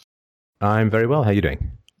morning? I'm very well. How are you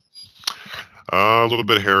doing? A little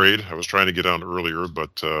bit harried. I was trying to get on earlier,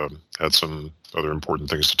 but had some other important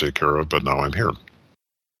things to take care of, but now I'm here.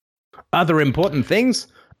 Other important things?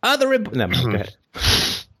 No, go ahead.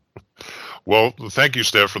 Well, thank you,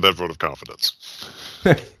 Steph, for that vote of confidence.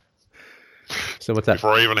 So what's that?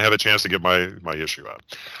 Before I even had a chance to get my issue out.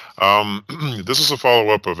 This is a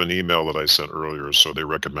follow-up of an email that I sent earlier, so they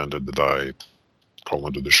recommended that I call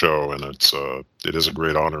into the show, and it is a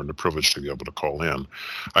great honor and a privilege to be able to call in.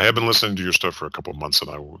 I have been listening to your stuff for a couple of months, and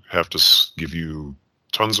I have to give you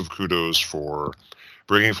tons of kudos for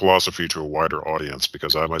bringing philosophy to a wider audience,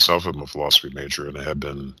 because I myself am a philosophy major and I have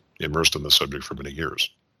been immersed in the subject for many years.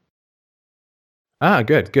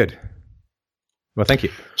 Good. Well, thank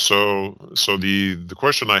you. So the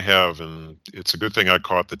question I have, and it's a good thing I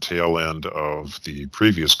caught the tail end of the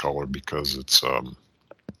previous caller, because it's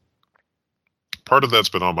part of that's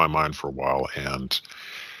been on my mind for a while, and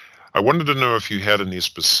I wanted to know if you had any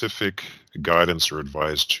specific guidance or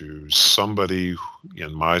advice to somebody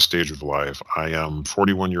in my stage of life. I am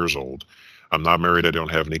 41 years old. I'm not married. I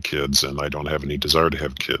don't have any kids, and I don't have any desire to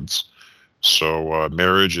have kids. So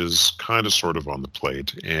marriage is kind of sort of on the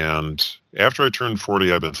plate, and after I turned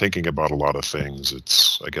 40, I've been thinking about a lot of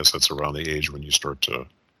things. I guess that's around the age when you start to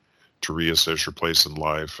reassess your place in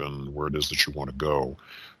life and where it is that you want to go.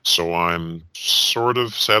 So I'm sort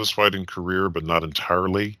of satisfied in career, but not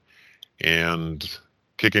entirely, and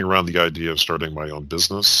kicking around the idea of starting my own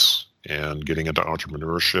business and getting into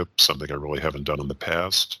entrepreneurship, something I really haven't done in the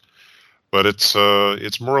past. But it's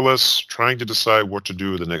more or less trying to decide what to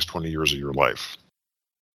do the next 20 years of your life.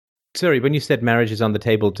 Sorry, when you said marriage is on the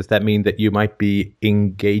table, does that mean that you might be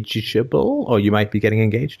engageable or you might be getting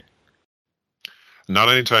engaged? Not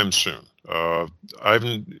anytime soon.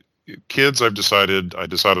 Kids, I decided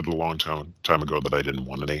a long time ago that I didn't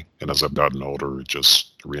want any, and as I've gotten older, it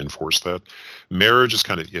just reinforced that. Marriage is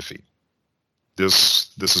kind of iffy. This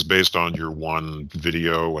is based on your one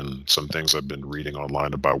video and some things I've been reading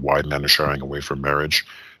online about why men are shying away from marriage,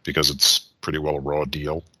 because it's pretty well a raw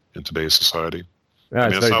deal in today's society. Oh,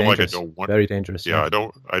 it's very dangerous. Like I don't want. Very dangerous. Yeah, I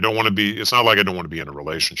don't want to be. It's not like I don't want to be in a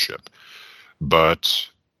relationship, but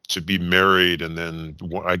to be married and then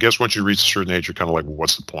I guess once you reach a certain age, you're kind of like, well,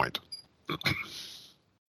 what's the point?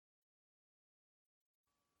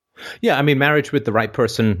 Yeah, I mean, marriage with the right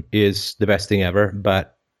person is the best thing ever.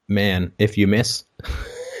 But man, if you miss,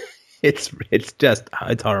 it's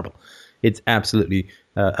horrible. It's absolutely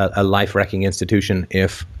a life-wrecking institution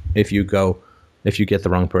if you get the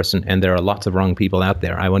wrong person. And there are lots of wrong people out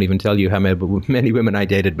there. I won't even tell you how many women I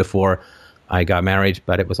dated before I got married,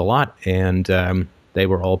 but it was a lot, and they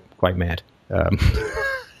were all quite mad.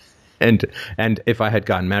 And if I had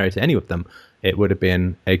gotten married to any of them, it would have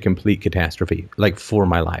been a complete catastrophe, like for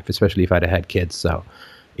my life, especially if I'd have had kids. So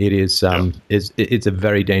it is it's a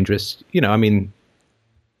very dangerous, I mean,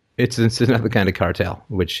 it's another kind of cartel,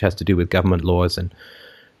 which has to do with government laws and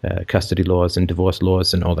custody laws and divorce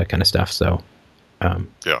laws and all that kind of stuff. So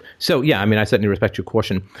So I mean, I certainly respect your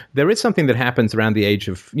caution. There is something that happens around the age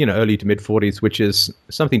of, early to mid 40s, which is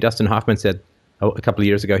something Dustin Hoffman said a couple of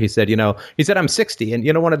years ago. He said, I'm 60,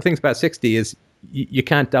 and one of the things about 60 is you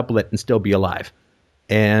can't double it and still be alive.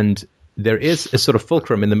 And there is a sort of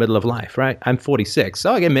fulcrum in the middle of life, right? I'm 46,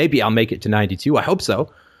 so again, maybe I'll make it to 92. I hope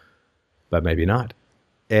so, but maybe not.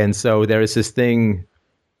 And so there is this thing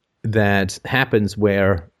that happens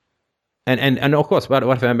where, and of course, what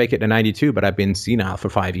if I make it to 92, but I've been senile for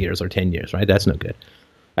 5 years or 10 years, right? That's no good.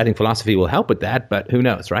 I think philosophy will help with that, but who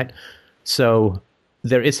knows, right? So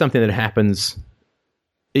there is something that happens.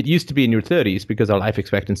 It used to be in your 30s because our life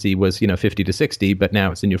expectancy was, 50 to 60, but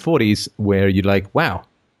now it's in your 40s where you're like, wow,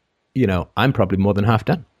 I'm probably more than half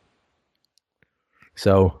done.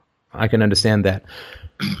 So I can understand that.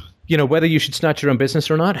 Whether you should start your own business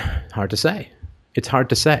or not, hard to say. It's hard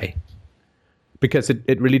to say because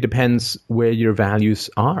it really depends where your values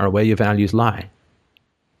are, where your values lie.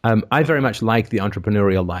 I very much like the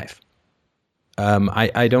entrepreneurial life.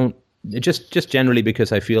 I don't, just generally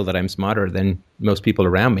because I feel that I'm smarter than most people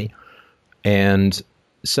around me. And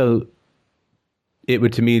so it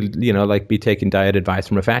would, to me, like be taking diet advice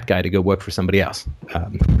from a fat guy to go work for somebody else.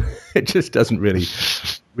 It just doesn't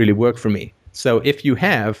really work for me. So if you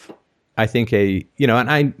have, I think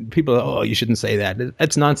people, you shouldn't say that.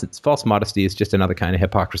 That's nonsense. False modesty is just another kind of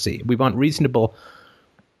hypocrisy. We want reasonable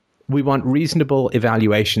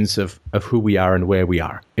evaluations of who we are and where we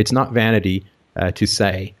are. It's not vanity to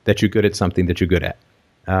say that you're good at something that you're good at.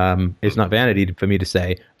 It's not vanity for me to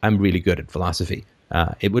say I'm really good at philosophy.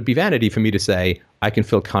 It would be vanity for me to say I can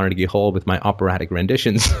fill Carnegie Hall with my operatic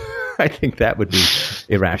renditions. I think that would be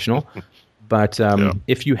irrational. But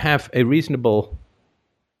if you have a reasonable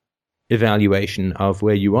evaluation of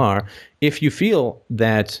where you are, if you feel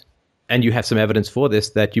that, and you have some evidence for this,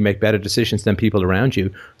 that you make better decisions than people around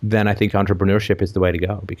you, then I think entrepreneurship is the way to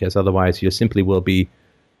go, because otherwise you simply will be,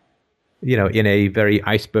 in a very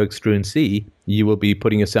iceberg-strewn sea, you will be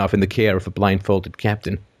putting yourself in the care of a blindfolded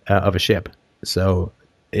captain of a ship. So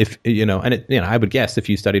if, I would guess if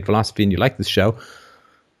you studied philosophy and you like this show,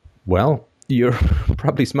 well, you're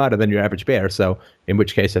probably smarter than your average bear. So in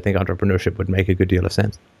which case, I think entrepreneurship would make a good deal of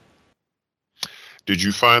sense. Did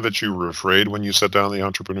you find that you were afraid when you set down the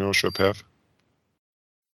entrepreneurship path?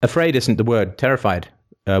 Afraid isn't the word. Terrified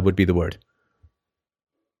would be the word.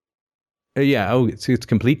 It's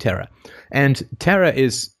complete terror. And terror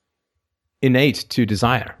is innate to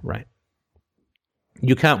desire, right?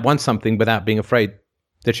 You can't want something without being afraid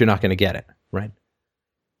that you're not going to get it, right?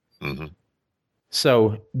 Mm-hmm.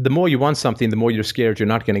 So the more you want something, the more you're scared you're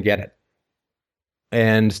not going to get it.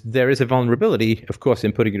 And there is a vulnerability, of course,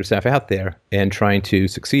 in putting yourself out there and trying to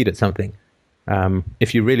succeed at something.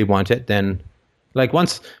 If you really want it, then, like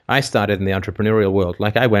once I started in the entrepreneurial world,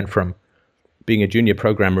 like I went from being a junior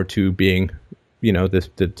programmer to being,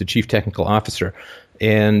 the chief technical officer.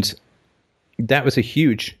 And that was a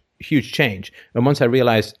huge change. And once I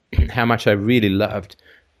realized how much I really loved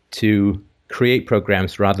to create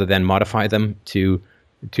programs rather than modify them, to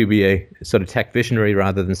be a sort of tech visionary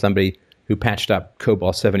rather than somebody who patched up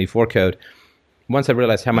COBOL 74 code, once I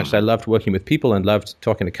realized how much I loved working with people and loved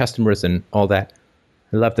talking to customers and all that,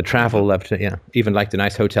 I loved the travel, loved to, even liked a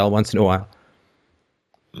nice hotel once in a while,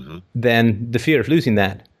 then the fear of losing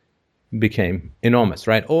that became enormous,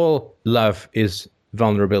 right? All love is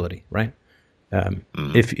vulnerability, right?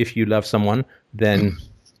 If you love someone, then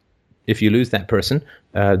if you lose that person,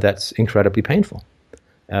 that's incredibly painful.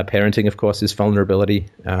 Parenting, of course, is vulnerability.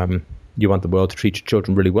 You want the world to treat your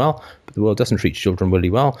children really well, but the world doesn't treat children really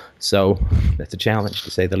well, so that's a challenge,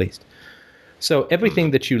 to say the least. So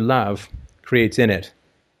everything that you love creates in it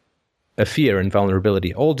a fear and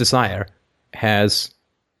vulnerability. All desire has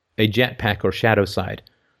a jetpack or shadow side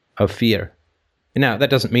of fear. Now, that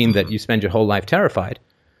doesn't mean that you spend your whole life terrified.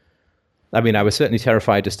 I mean, I was certainly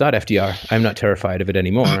terrified to start FDR. I'm not terrified of it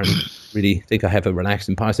anymore, and really think I have a relaxed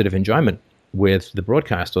and positive enjoyment with the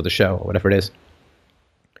broadcast or the show or whatever it is.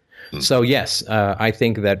 So yes, I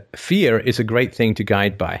think that fear is a great thing to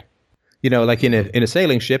guide by. Like in a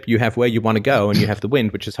sailing ship, you have where you want to go, and you have the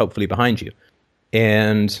wind, which is hopefully behind you.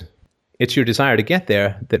 And it's your desire to get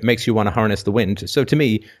there that makes you want to harness the wind. So to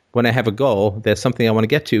me, when I have a goal, there's something I want to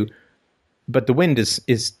get to, but the wind is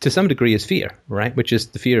to some degree is fear, right? Which is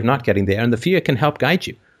the fear of not getting there, and the fear can help guide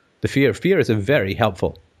you. The fear is a very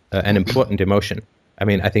helpful and important emotion. I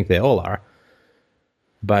mean, I think they all are.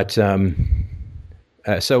 But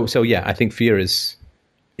so yeah, I think fear is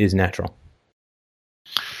natural.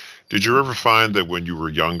 Did you ever find that when you were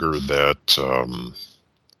younger that,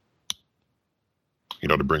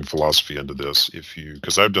 to bring philosophy into this,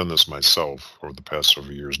 because I've done this myself over the past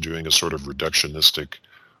several years, doing a sort of reductionistic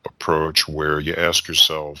approach where you ask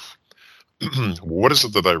yourself, what is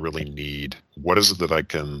it that I really need? What is it that I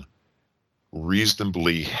can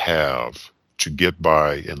reasonably have to get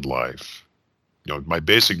by in life? My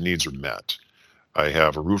basic needs are met. I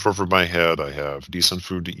have a roof over my head. I have decent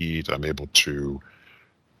food to eat. I'm able to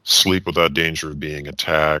sleep without danger of being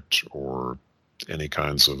attacked or any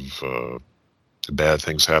kinds of bad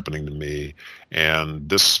things happening to me. And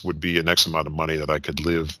this would be an X amount of money that I could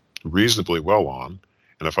live reasonably well on.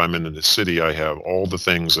 And if I'm in the city, I have all the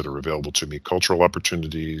things that are available to me, cultural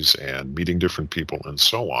opportunities and meeting different people and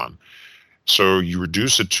so on. So you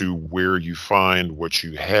reduce it to where you find what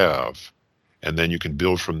you have, and then you can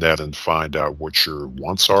build from that and find out what your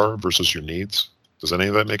wants are versus your needs. Does any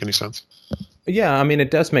of that make any sense? Yeah, I mean,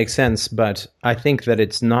 it does make sense, but I think that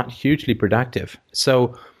it's not hugely productive.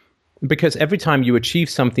 So, because every time you achieve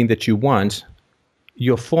something that you want,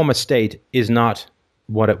 your former state is not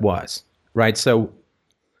what it was, right? So,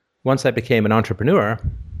 once I became an entrepreneur,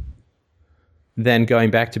 then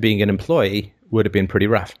going back to being an employee would have been pretty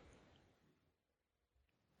rough,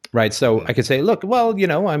 right? So I could say, look, well,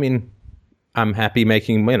 I mean, I'm happy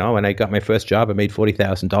making, when I got my first job, I made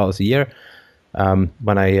 $40,000 a year.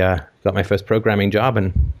 When I got my first programming job,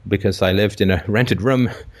 and because I lived in a rented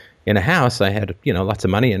room in a house, I had, lots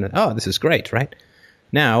of money, and this is great, right?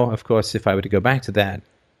 Now, of course, if I were to go back to that,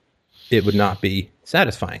 it would not be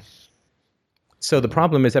satisfying. So the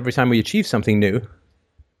problem is every time we achieve something new,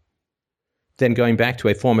 then going back to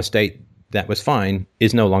a former state that was fine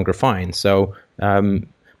is no longer fine. So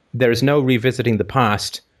there is no revisiting the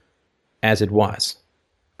past as it was,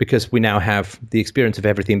 because we now have the experience of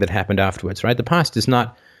everything that happened afterwards, right? The past is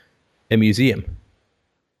not a museum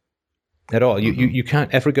at all. You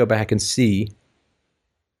can't ever go back and see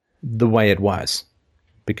the way it was,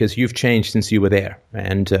 because you've changed since you were there.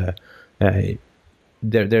 And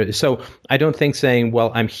so I don't think saying,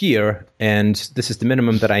 well, I'm here and this is the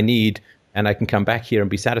minimum that I need and I can come back here and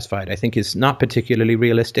be satisfied, I think is not particularly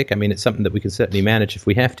realistic. I mean, it's something that we can certainly manage if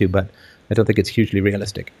we have to, but I don't think it's hugely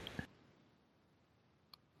realistic.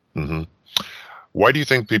 Mm-hmm. Why do you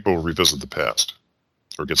think people revisit the past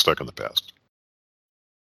or get stuck in the past?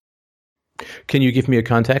 Can you give me a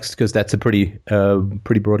context? Because that's a pretty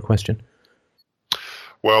broad question.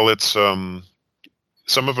 Well, it's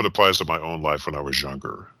some of it applies to my own life when I was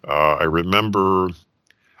younger. I remember,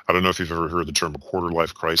 I don't know if you've ever heard the term a quarter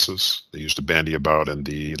life crisis. They used to bandy about in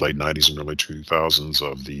the late 90s and early 2000s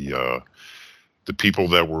of the people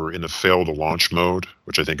that were in a fail to launch mode,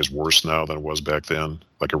 which I think is worse now than it was back then,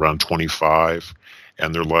 like around 25.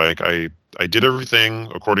 And they're like, I did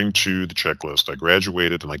everything according to the checklist. I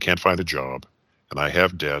graduated and I can't find a job and I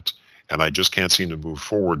have debt and I just can't seem to move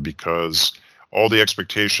forward because all the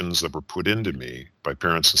expectations that were put into me by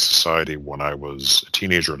parents and society when I was a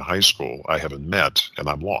teenager in high school, I haven't met and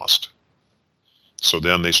I'm lost. So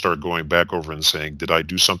then they start going back over and saying, did I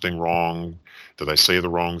do something wrong? Did I say the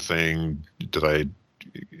wrong thing? Did I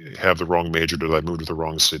have the wrong major? Did I move to the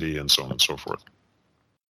wrong city? And so on and so forth.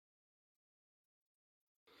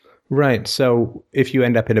 Right. So if you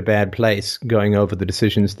end up in a bad place, going over the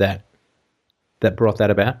decisions that brought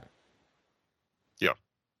that about. Yeah.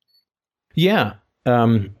 Yeah.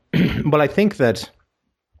 Well, I think that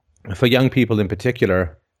for young people in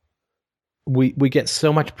particular, we get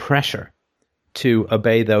so much pressure to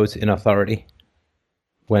obey those in authority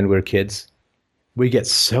when we're kids. We get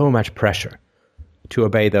so much pressure to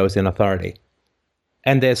obey those in authority.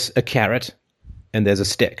 And there's a carrot and there's a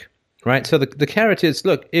stick, right? So the carrot is,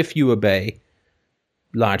 look, if you obey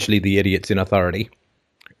largely the idiots in authority,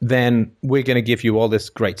 then we're going to give you all this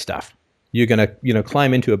great stuff. You're going to,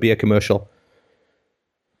 climb into a beer commercial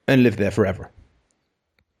and live there forever.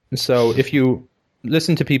 And so if you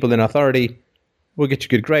listen to people in authority, we'll get you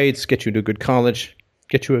good grades, get you to a good college,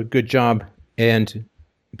 get you a good job, and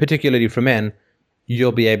particularly for men,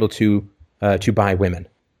 you'll be able to buy women.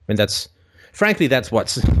 And that's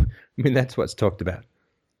what's talked about.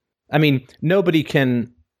 I mean, nobody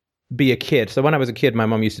can be a kid. So when I was a kid, my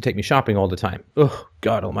mom used to take me shopping all the time. Oh,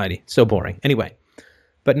 God almighty, so boring. Anyway,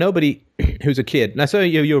 but nobody who's a kid, now so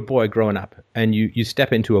you're a boy growing up, and you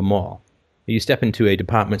step into a mall, you step into a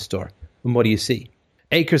department store, and what do you see?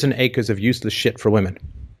 Acres and acres of useless shit for women.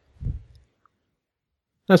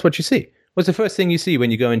 That's what you see. What's the first thing you see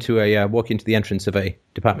when you go into walk into the entrance of a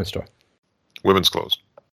department store? Women's clothes.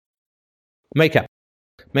 Makeup,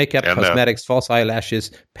 And cosmetics, false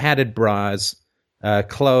eyelashes, padded bras,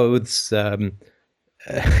 clothes,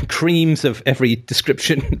 creams of every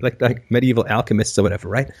description, like medieval alchemists or whatever,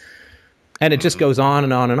 right? And it just goes on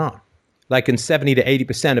and on and on. Like in 70 to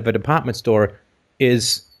 80% of a department store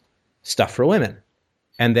is stuff for women.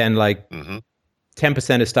 And then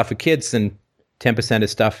 10% is stuff for kids and 10%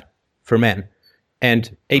 is stuff for men.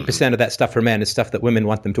 And 8% of that stuff for men is stuff that women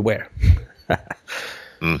want them to wear.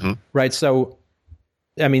 Right? So,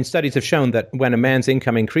 I mean, studies have shown that when a man's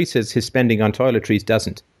income increases, his spending on toiletries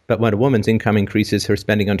doesn't. But when a woman's income increases, her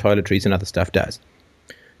spending on toiletries and other stuff does.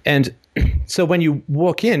 And so when you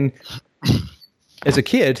walk in as a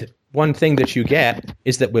kid, one thing that you get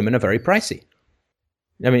is that women are very pricey.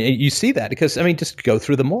 I mean, you see that because, I mean, just go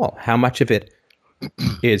through the mall. How much of it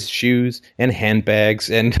is shoes and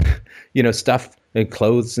handbags and, stuff and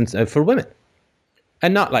clothes and for women?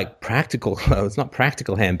 And not like practical clothes, not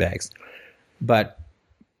practical handbags, but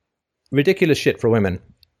ridiculous shit for women,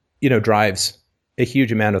 drives a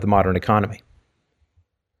huge amount of the modern economy.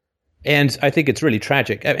 And I think it's really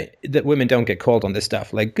tragic that women don't get called on this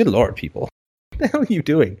stuff. Like, good Lord, people, what the hell are you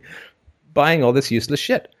doing? Buying all this useless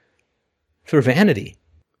shit for vanity.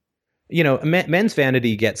 Men's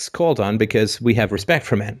vanity gets called on because we have respect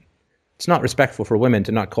for men. It's not respectful for women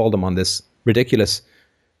to not call them on this ridiculous,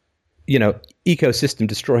 ecosystem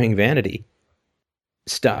destroying vanity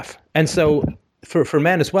stuff. And so for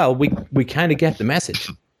men as well, we kind of get the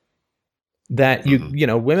message that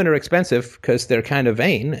women are expensive because they're kind of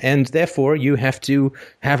vain, and therefore you have to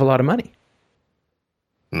have a lot of money.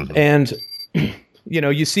 And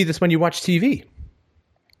you see this when you watch TV.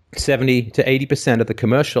 70 to 80% of the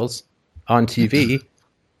commercials on TV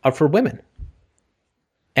are for women.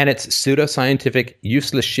 And it's pseudoscientific,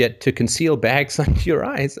 useless shit to conceal bags under your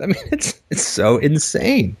eyes. I mean, it's so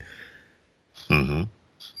insane.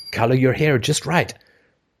 Color your hair just right.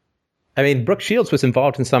 I mean, Brooke Shields was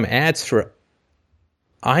involved in some ads for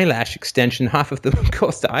eyelash extension. Half of them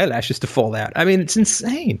caused the eyelashes to fall out. I mean, it's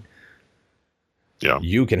insane. Yeah.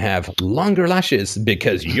 You can have longer lashes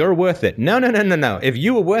because you're worth it. No. If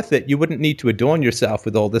you were worth it, you wouldn't need to adorn yourself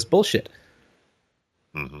with all this bullshit.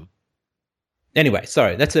 Anyway,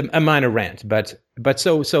 sorry, that's a minor rant, but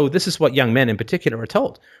so this is what young men in particular are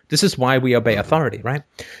told. This is why we obey authority, right?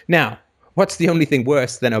 Now, what's the only thing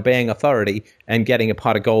worse than obeying authority and getting a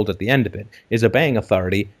pot of gold at the end of it is obeying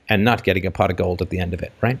authority and not getting a pot of gold at the end of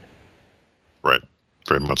it, right? Right.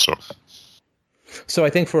 Very much so. So I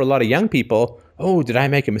think for a lot of young people, oh, did I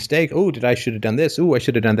make a mistake? Oh, I should have done this? Oh, I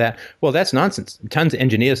should have done that. Well, that's nonsense. Tons of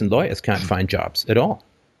engineers and lawyers can't find jobs at all.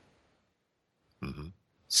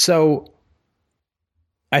 So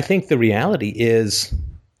I think the reality is,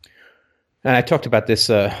 and I talked about this,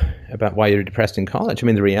 about why you're depressed in college. I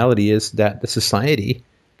mean, the reality is that the society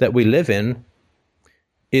that we live in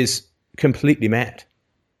is completely mad.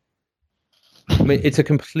 I mean, it's a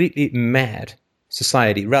completely mad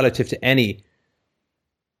society relative to any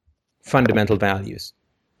fundamental values.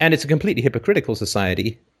 And it's a completely hypocritical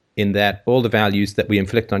society in that all the values that we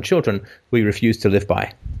inflict on children, we refuse to live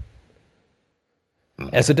by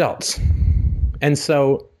as adults. And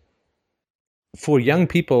so for young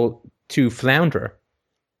people to flounder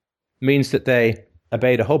means that they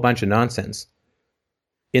obeyed a whole bunch of nonsense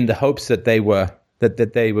in the hopes that they were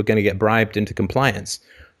going to get bribed into compliance.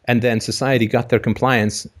 And then society got their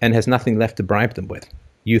compliance and has nothing left to bribe them with.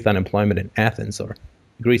 Youth unemployment in Athens or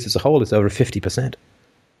Greece as a whole is over 50%.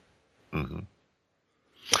 Mm-hmm. Well,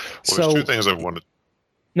 So, there's two things I wanted.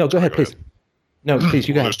 No, go ahead, please. No, please,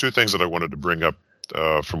 you go ahead. There's two things that I wanted to bring up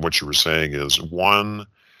from what you were saying. Is one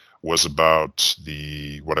was about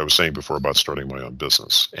what I was saying before about starting my own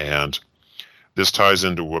business, and this ties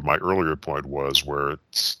into what my earlier point was, where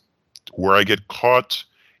I get caught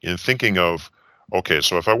in thinking of, okay,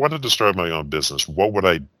 so if I wanted to start my own business, what would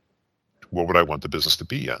I want the business to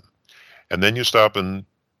be in? And then you stop and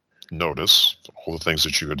notice all the things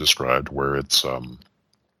that you had described, where it's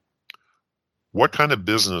what kind of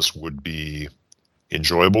business would be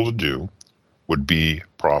enjoyable to do, would be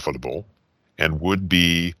profitable, and would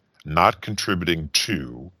be not contributing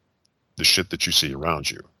to the shit that you see around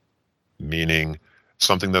you. Meaning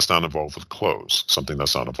something that's not involved with clothes, something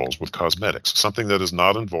that's not involved with cosmetics, something that is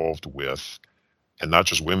not involved with, and not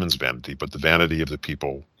just women's vanity, but the vanity of the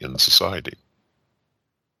people in the society.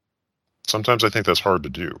 Sometimes I think that's hard to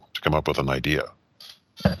do, to come up with an idea.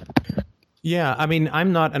 Yeah, I mean,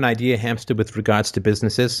 I'm not an idea hamster with regards to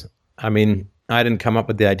businesses. I mean, I didn't come up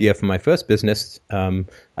with the idea for my first business.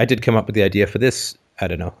 I did come up with the idea for this. I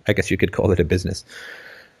don't know. I guess you could call it a business.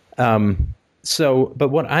 But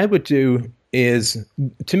what I would do is,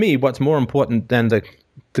 to me, what's more important than the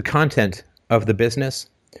content of the business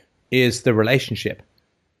is the relationship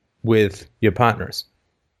with your partners.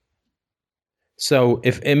 So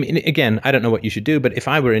again, I don't know what you should do, but if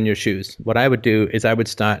I were in your shoes, what I would do is I would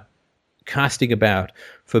start casting about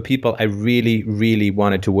for people I really, really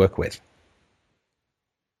wanted to work with.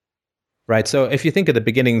 Right? So if you think of the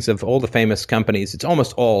beginnings of all the famous companies, it's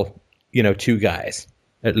almost all, two guys,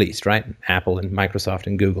 at least, right? Apple and Microsoft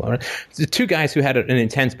and Google. Right? So two guys who had an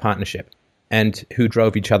intense partnership and who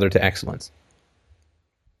drove each other to excellence.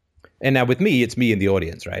 And now with me, it's me in the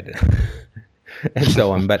audience, right? And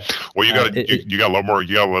so on. But well, you got a lot more.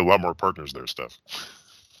 You got a lot more partners there, Steph.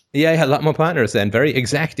 Yeah, I had a lot more partners, and very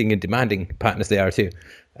exacting and demanding partners they are too.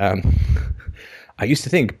 I used to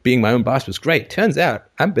think being my own boss was great. Turns out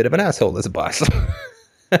I'm a bit of an asshole as a boss.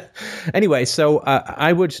 Anyway, so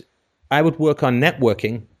I would work on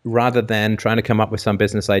networking rather than trying to come up with some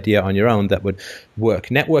business idea on your own that would work.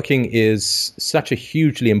 Networking is such a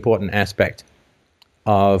hugely important aspect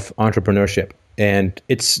of entrepreneurship, and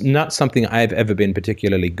it's not something I've ever been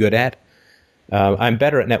particularly good at. I'm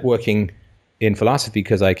better at networking in philosophy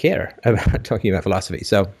because I care about talking about philosophy.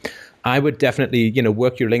 So I would definitely,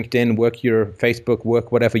 work your LinkedIn, work your Facebook,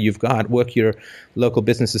 work whatever you've got, work your local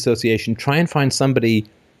business association. Try and find somebody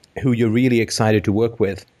who you're really excited to work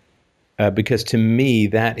with, because to me,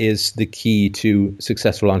 that is the key to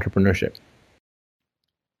successful entrepreneurship.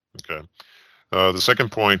 Okay. The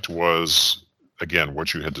second point was, again,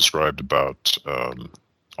 what you had described about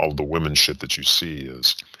all the women shit that you see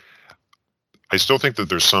is, I still think that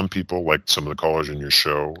there's some people, like some of the callers in your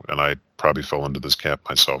show, and I probably fell into this camp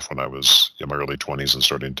myself when I was in my early 20s and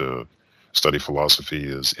starting to study philosophy,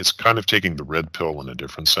 is it's kind of taking the red pill in a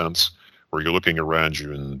different sense, where you're looking around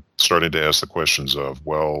you and starting to ask the questions of,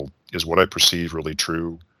 well, is what I perceive really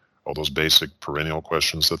true? All those basic perennial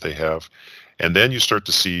questions that they have. And then you start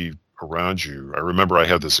to see around you. I remember I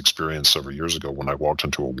had this experience several years ago when I walked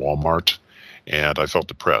into a Walmart and I felt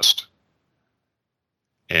depressed.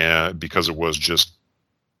 And because it was just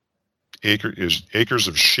acres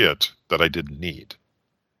of shit that I didn't need.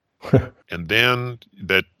 And then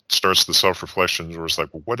that starts the self-reflection where it's like,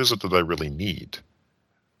 well, what is it that I really need?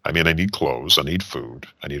 I mean, I need clothes, I need food,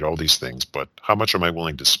 I need all these things, but how much am I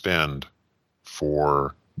willing to spend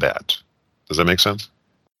for that? Does that make sense?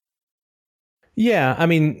 Yeah, I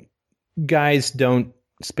mean, guys don't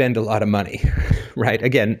spend a lot of money, right?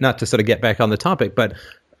 Again, not to sort of get back on the topic, but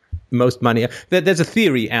most money. There's a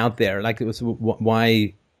theory out there, like it was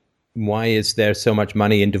why is there so much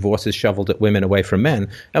money in divorces shoveled at women away from men?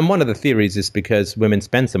 And one of the theories is because women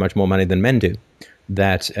spend so much more money than men do,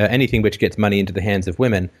 that anything which gets money into the hands of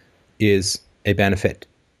women is a benefit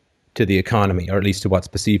to the economy, or at least to what's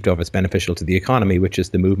perceived of as beneficial to the economy, which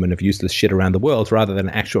is the movement of useless shit around the world rather than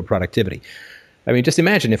actual productivity. I mean, just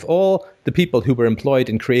imagine if all the people who were employed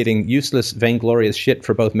in creating useless, vainglorious shit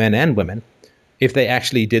for both men and women, if they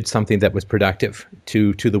actually did something that was productive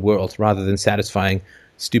to the world rather than satisfying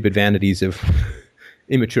stupid vanities of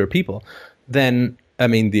immature people, then, I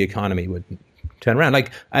mean, the economy would turn around.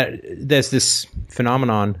 Like, there's this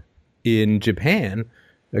phenomenon in Japan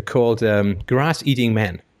called grass-eating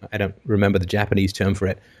men. I don't remember the Japanese term for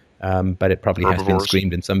it. but it probably has been Herbivores?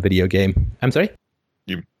 screamed in some video game. I'm sorry?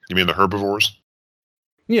 You mean the herbivores?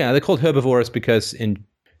 Yeah, they're called herbivores because in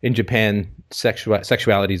Japan,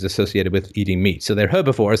 sexuality is associated with eating meat. So they're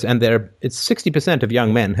herbivores, and it's 60% of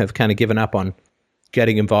young men have kind of given up on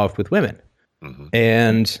getting involved with women. Mm-hmm.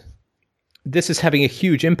 And this is having a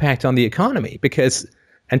huge impact on the economy because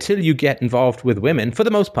until you get involved with women, for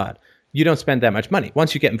the most part, you don't spend that much money.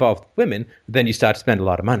 Once you get involved with women, then you start to spend a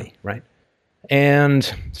lot of money, right?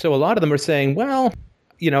 And so a lot of them are saying, well,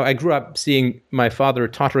 I grew up seeing my father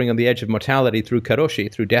tottering on the edge of mortality through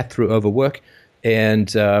karoshi, through death, through overwork,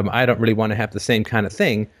 and I don't really want to have the same kind of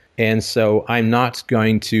thing. And so I'm not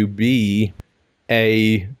going to be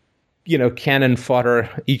a, cannon fodder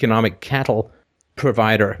economic cattle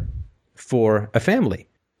provider for a family.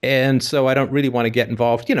 And so I don't really want to get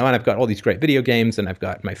involved, and I've got all these great video games, and I've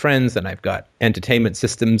got my friends, and I've got entertainment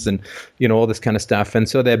systems, and, all this kind of stuff. And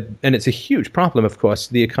so and it's a huge problem, of course.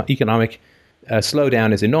 The economic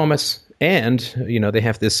slowdown is enormous, and, they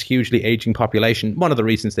have this hugely aging population. One of the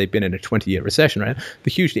reasons they've been in a 20-year recession, right?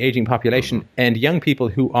 The hugely aging population and young people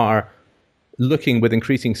who are looking with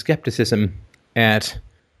increasing skepticism at,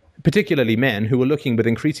 particularly men, who are looking with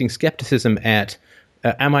increasing skepticism at,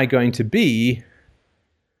 am I going to be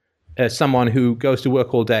someone who goes to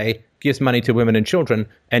work all day, gives money to women and children,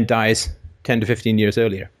 and dies 10 to 15 years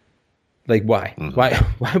earlier? Like, why? Mm-hmm.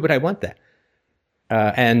 Why would I want that?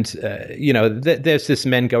 There's this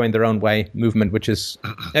men going their own way movement, which is,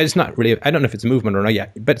 it's not really, I don't know if it's a movement or not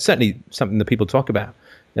yet, but certainly something that people talk about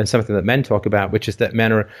and something that men talk about, which is that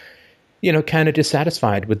men are, kind of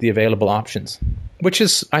dissatisfied with the available options, which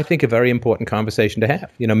is, I think, a very important conversation to have.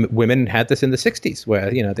 Women had this in the 60s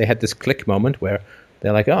where, they had this click moment where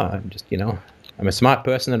they're like, oh, I'm just, I'm a smart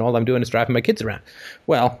person and all I'm doing is driving my kids around.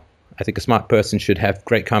 Well, I think a smart person should have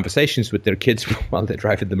great conversations with their kids while they're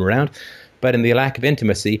driving them around. But in the lack of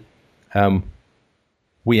intimacy,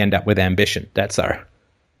 we end up with ambition. That's our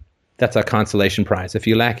consolation prize. If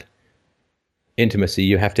you lack intimacy,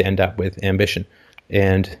 you have to end up with ambition.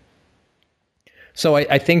 And so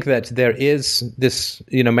I think that there is this,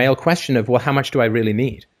 male question of, well, how much do I really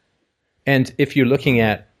need? And if you're looking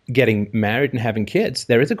at getting married and having kids,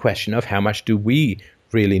 there is a question of how much do we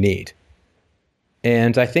really need?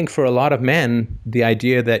 And I think for a lot of men, the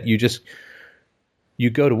idea that you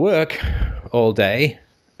go to work all day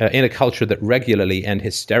in a culture that regularly and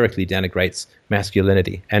hysterically denigrates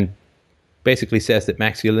masculinity and basically says that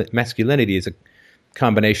masculinity is a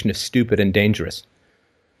combination of stupid and dangerous.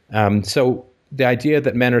 So the idea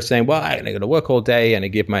that men are saying, well, I'm going to go to work all day and I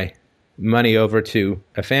give my money over to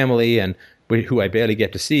a family and who I barely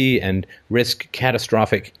get to see and risk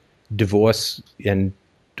catastrophic divorce and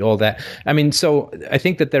all that. I mean, so I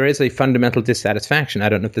think that there is a fundamental dissatisfaction. I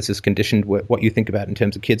don't know if this is conditioned with what you think about in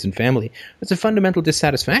terms of kids and family. It's a fundamental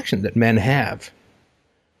dissatisfaction that men have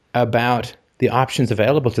about the options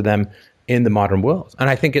available to them in the modern world. And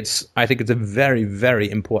I think it's a very, very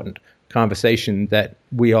important conversation that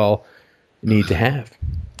we all need to have.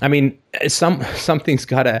 I mean, something's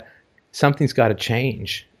got to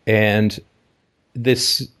change. And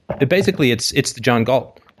this basically it's the John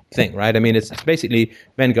Galt thing, right? I mean, it's basically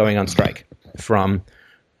men going on strike from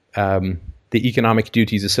the economic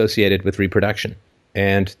duties associated with reproduction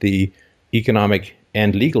and the economic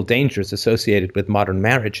and legal dangers associated with modern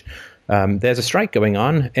marriage. There's a strike going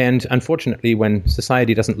on, and unfortunately, when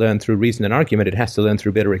society doesn't learn through reason and argument, it has to learn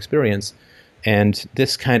through bitter experience. And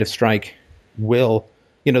this kind of strike will,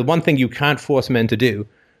 the one thing you can't force men to do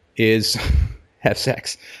is have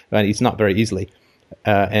sex, right? It's not very easily.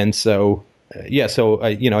 I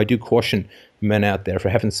do caution men out there, for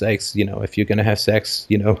heaven's sakes, if you're going to have sex,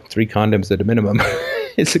 3 condoms at a minimum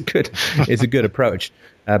is a good approach.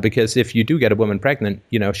 Because if you do get a woman pregnant,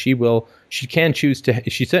 she can choose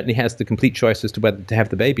she certainly has the complete choice as to whether to have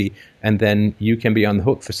the baby, and then you can be on the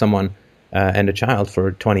hook for someone and a child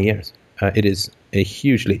for 20 years. It is a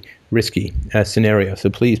hugely risky scenario.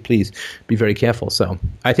 So please be very careful. So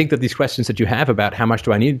I think that these questions that you have about how much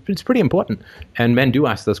do I need, it's pretty important. And men do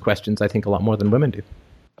ask those questions, I think, a lot more than women do.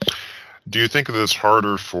 Do you think that it's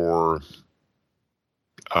harder for...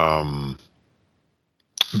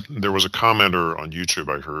 there was a commenter on YouTube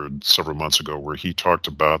I heard several months ago where he talked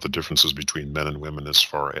about the differences between men and women as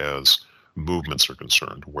far as movements are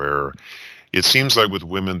concerned, where it seems like with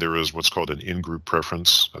women there is what's called an in-group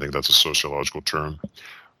preference. I think that's a sociological term,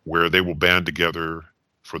 where they will band together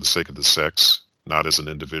for the sake of the sex, not as an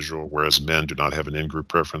individual, whereas men do not have an in-group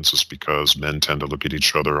preference. It's because men tend to look at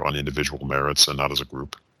each other on individual merits and not as a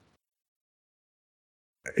group.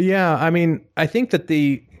 Yeah, I mean, I think that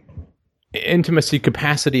the intimacy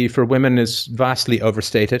capacity for women is vastly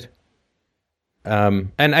overstated.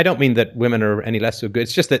 And I don't mean that women are any less so good.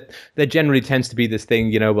 It's just that there generally tends to be this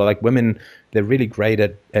thing, well, like women, they're really great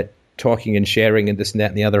at talking and sharing and this and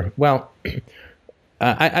that and the other. Well,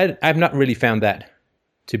 I've not really found that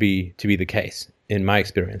to be the case in my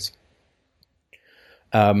experience.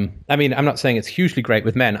 I mean, I'm not saying it's hugely great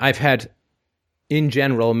with men. I've had, in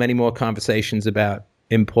general, many more conversations about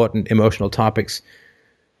important emotional topics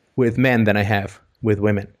with men than I have with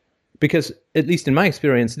women. Because, at least in my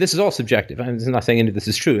experience, this is all subjective. I'm not saying any of this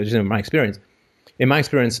is true. It's just in my experience. In my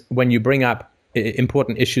experience, when you bring up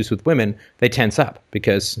important issues with women, they tense up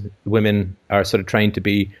because women are sort of trained to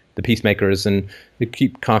be the peacemakers and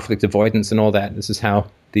keep conflict avoidance and all that. This is how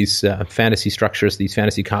these fantasy structures, these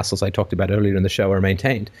fantasy castles I talked about earlier in the show are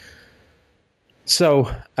maintained.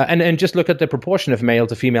 So, and just look at the proportion of male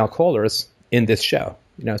to female callers in this show.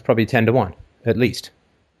 It's probably 10-1, at least.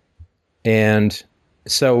 And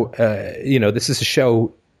so, this is a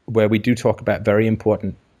show where we do talk about very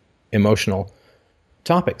important emotional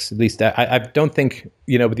topics. At least I don't think,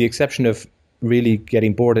 with the exception of really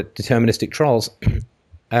getting bored at deterministic trolls,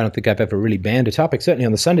 I don't think I've ever really banned a topic. Certainly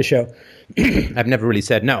on the Sunday show, I've never really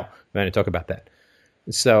said, no, I'm going to talk about that.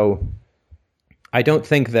 So I don't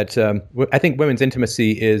think that, I think women's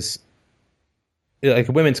intimacy is, like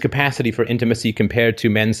women's capacity for intimacy compared to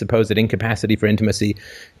men's supposed incapacity for intimacy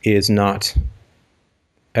is not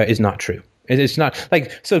true. It's not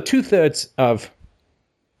like, so 2/3 of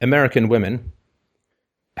American women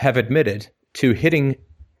have admitted to hitting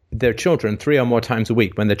their children 3 or more times a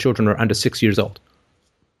week when their children are under 6 years old,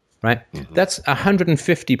 right? Mm-hmm. That's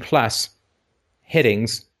 150 plus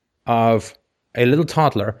hittings of a little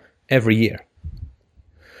toddler every year.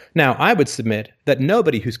 Now, I would submit that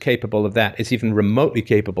nobody who's capable of that is even remotely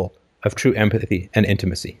capable of true empathy and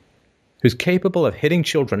intimacy. Who's capable of hitting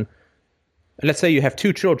children. Let's say you have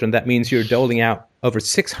 2 children, that means you're doling out over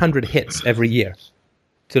 600 hits every year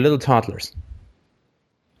to little toddlers.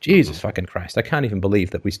 Jesus fucking Christ. I can't even believe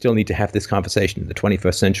that we still need to have this conversation in the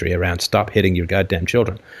 21st century around stop hitting your goddamn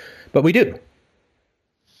children. But we do.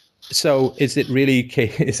 So is it really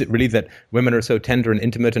that women are so tender and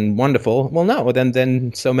intimate and wonderful? Well, no.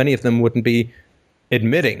 Then so many of them wouldn't be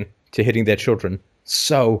admitting to hitting their children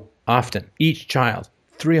so often. Each child,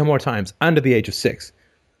 3 or more times under the age of 6.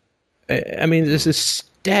 I mean, this is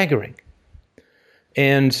staggering.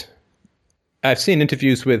 And I've seen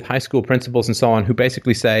interviews with high school principals and so on who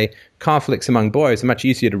basically say conflicts among boys are much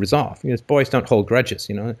easier to resolve. Boys don't hold grudges.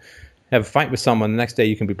 Have a fight with someone, the next day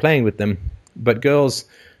you can be playing with them. But girls'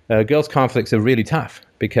 conflicts are really tough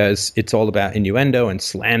because it's all about innuendo and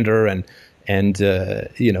slander and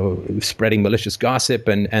spreading malicious gossip,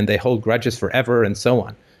 and they hold grudges forever and so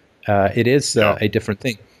on. It is a different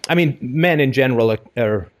thing. I mean, men in general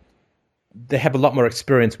they have a lot more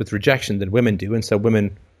experience with rejection than women do, and so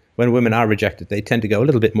when women are rejected, they tend to go a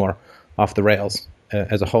little bit more off the rails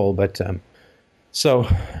as a whole. But I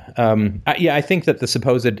think that the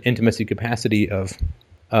supposed intimacy capacity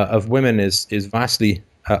of women is vastly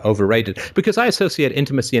overrated, because I associate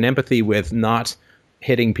intimacy and empathy with not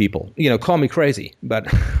hitting people. Call me crazy, but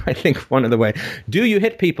I think one of the way. Do you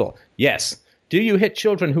hit people? Yes. Do you hit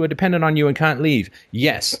children who are dependent on you and can't leave?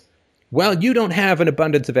 Yes. Well, you don't have an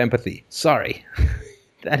abundance of empathy. Sorry.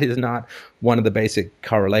 That is not one of the basic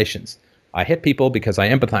correlations. I hit people because I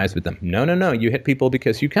empathize with them. No. You hit people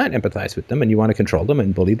because you can't empathize with them and you want to control them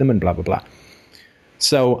and bully them and blah, blah, blah.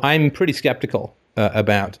 So I'm pretty skeptical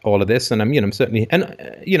about all of this. And I'm certainly,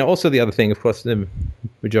 and also the other thing, of course, the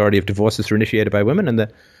majority of divorces are initiated by women, and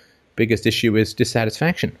the biggest issue is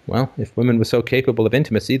dissatisfaction. Well, if women were so capable of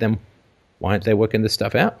intimacy, then why aren't they working this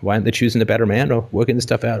stuff out? Why aren't they choosing a better man or working this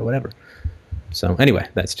stuff out or whatever? So anyway,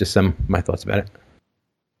 that's just my thoughts about it.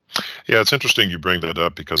 Yeah, it's interesting you bring that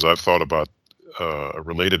up, because I've thought about a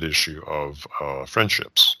related issue of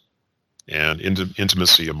friendships and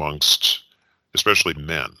intimacy amongst especially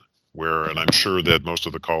men, and I'm sure that most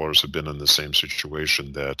of the callers have been in the same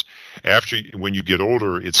situation, that when you get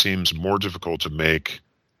older, it seems more difficult to make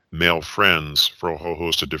male friends for a whole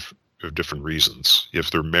host of different reasons.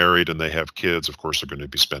 If they're married and they have kids, of course, they're going to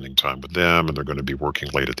be spending time with them, and they're going to be working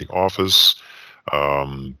late at the office.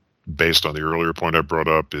 Based on the earlier point I brought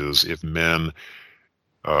up, is if men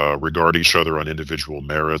regard each other on individual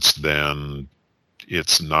merits, then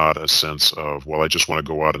it's not a sense of, well, I just want to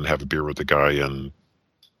go out and have a beer with the guy and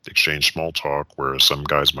exchange small talk, whereas some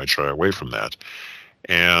guys might shy away from that.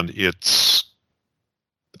 And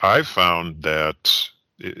I've found that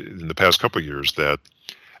in the past couple of years that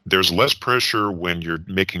there's less pressure when you're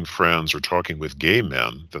making friends or talking with gay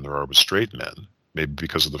men than there are with straight men, maybe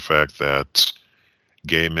because of the fact that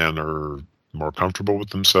gay men are more comfortable with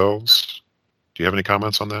themselves. Do you have any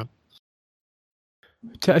comments on that?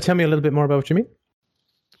 Tell me a little bit more about what you mean.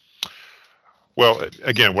 Well,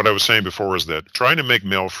 again, what I was saying before is that trying to make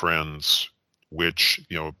male friends, which,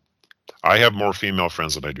 I have more female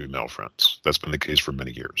friends than I do male friends. That's been the case for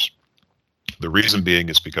many years. The reason being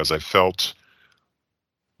is because I felt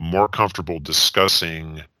more comfortable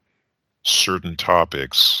discussing certain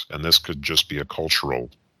topics, and this could just be a cultural,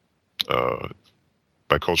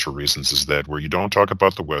 by cultural reasons, is that where you don't talk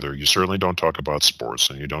about the weather, you certainly don't talk about sports,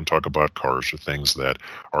 and you don't talk about cars or things that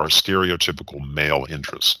are stereotypical male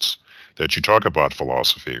interests. That you talk about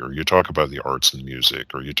philosophy, or you talk about the arts and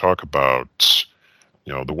music, or you talk about,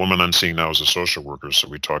 the woman I'm seeing now is a social worker, so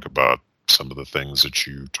we talk about some of the things that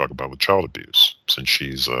you talk about with child abuse, since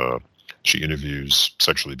she interviews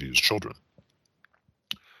sexually abused children.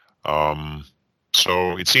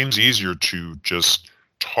 So it seems easier to just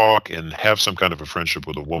talk and have some kind of a friendship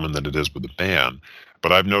with a woman than it is with a man.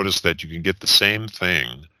 But I've noticed that you can get the same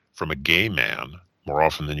thing from a gay man more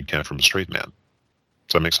often than you can from a straight man.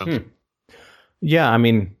 Does that make sense? Yeah, I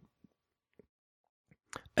mean,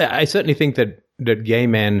 I certainly think that gay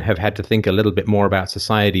men have had to think a little bit more about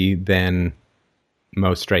society than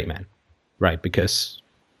most straight men, right? Because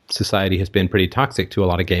society has been pretty toxic to a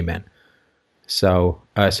lot of gay men. So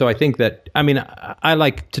I think that, I mean, I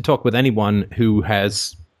like to talk with anyone who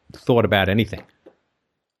has thought about anything.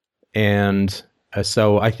 And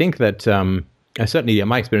so I think that certainly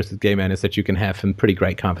my experience with gay men is that you can have some pretty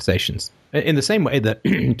great conversations. In the same way that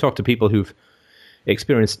talk to people who've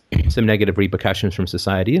experienced some negative repercussions from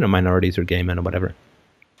society, minorities or gay men or whatever,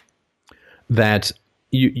 that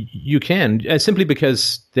you can, simply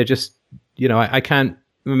because they're just, I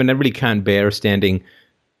really can't bear standing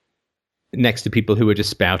next to people who are just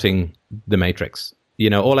spouting the Matrix.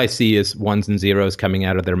 All I see is ones and zeros coming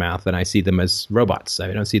out of their mouth, and I see them as robots.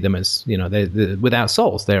 I don't see them as, they're without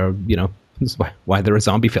souls. They're, that's why there are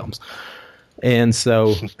zombie films. And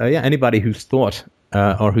so, anybody who's thought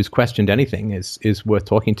or who's questioned anything is worth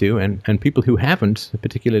talking to. And people who haven't,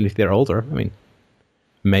 particularly if they're older, I mean,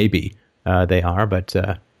 maybe they are, but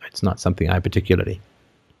it's not something I particularly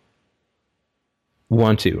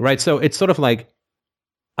want to. Right? So it's sort of like,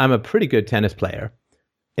 I'm a pretty good tennis player,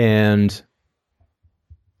 and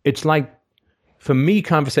it's like, for me,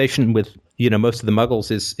 conversation with, most of the muggles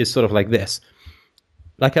is sort of like this.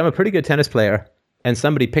 Like, I'm a pretty good tennis player, and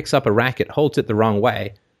somebody picks up a racket, holds it the wrong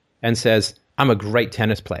way, and says, I'm a great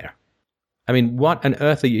tennis player. I mean, what on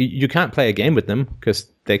earth are you can't play a game with them because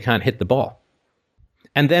they can't hit the ball.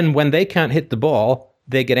 And then when they can't hit the ball,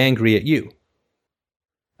 they get angry at you.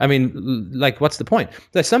 I mean, like, what's the point?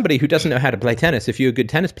 There's somebody who doesn't know how to play tennis. If you're a good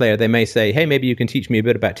tennis player, they may say, hey, maybe you can teach me a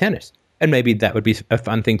bit about tennis. And maybe that would be a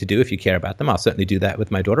fun thing to do if you care about them. I'll certainly do that with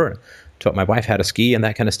my daughter, and taught my wife how to ski and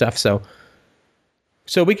that kind of stuff. So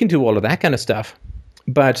we can do all of that kind of stuff.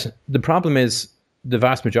 But the problem is, the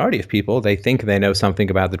vast majority of people, they think they know something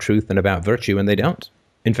about the truth and about virtue, and they don't.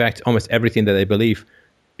 In fact, almost everything that they believe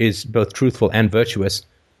is both truthful and virtuous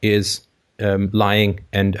is lying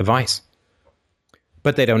and a vice.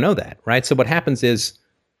 But they don't know that, right? So what happens is,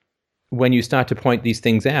 when you start to point these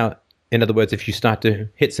things out, in other words, if you start to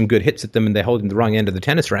hit some good hits at them and they're holding the wrong end of the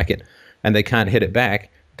tennis racket and they can't hit it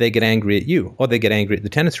back, they get angry at you, or they get angry at the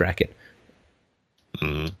tennis racket.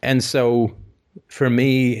 Mm-hmm. And so, for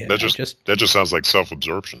me, that just sounds like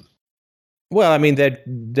self-absorption. Well, I mean,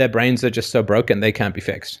 their brains are just so broken they can't be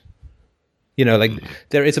fixed.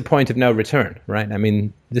 There is a point of no return, right? I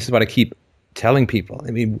mean, this is what I keep telling people.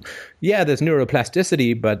 I mean, yeah, there's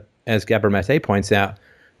neuroplasticity, but as Gabor Mate points out,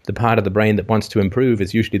 the part of the brain that wants to improve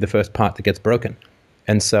is usually the first part that gets broken.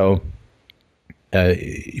 And so,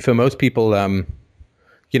 for most people,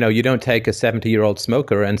 you don't take a 70-year-old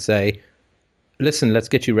smoker and say, listen, let's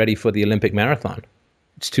get you ready for the Olympic marathon.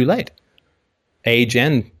 It's too late. Age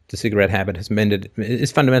and the cigarette habit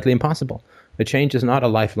is fundamentally impossible. The change is not a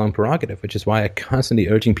lifelong prerogative, which is why I'm constantly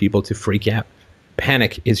urging people to freak out.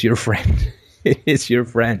 Panic is your friend. It is your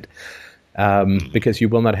friend, because you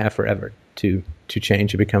will not have forever to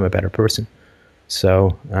change and become a better person.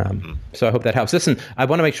 So I hope that helps. Listen, I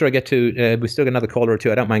want to make sure I get to. We still got another caller or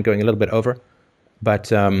two. I don't mind going a little bit over, but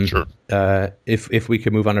sure. If we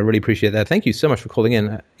could move on, I really appreciate that. Thank you so much for calling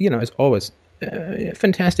in. As always,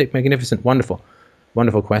 fantastic, magnificent, wonderful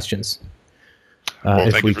questions.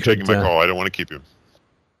 Well, thank you for taking my call. I don't want to keep you.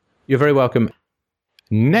 You're very welcome.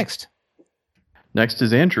 Next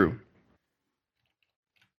is Andrew.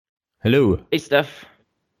 Hello. Hey, Steph.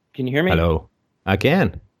 Can you hear me? Hello. I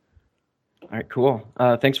can. All right, cool.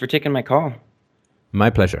 Thanks for taking my call. My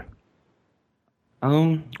pleasure.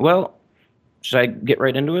 Well, should I get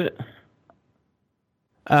right into it?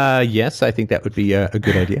 Yes, I think that would be a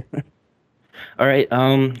good idea. All right.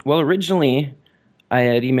 Well, originally, I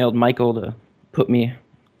had emailed Michael to put me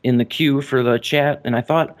in the queue for the chat, and I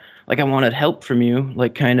thought, like, I wanted help from you,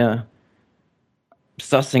 like, kind of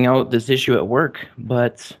sussing out this issue at work,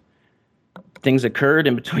 but things occurred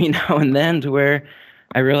in between now and then to where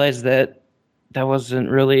I realized that wasn't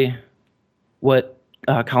really what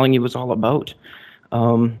calling you was all about.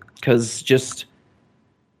 Because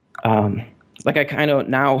like, I kind of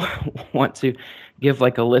now want to give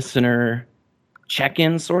like a listener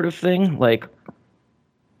check-in sort of thing. Like,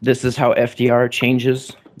 this is how FDR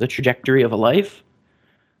changes the trajectory of a life.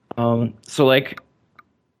 So like,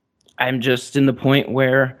 I'm just in the point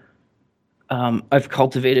where I've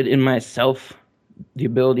cultivated in myself the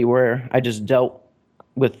ability where I just dealt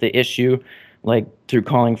with the issue, like through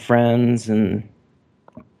calling friends and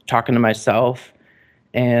talking to myself.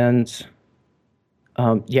 And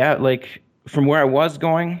yeah, like from where I was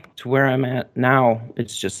going to where I'm at now,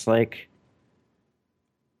 it's just like,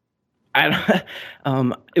 it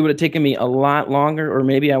would have taken me a lot longer, or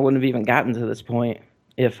maybe I wouldn't have even gotten to this point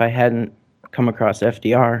if I hadn't come across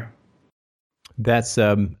FDR. That's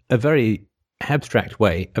a very abstract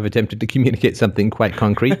way of attempting to communicate something quite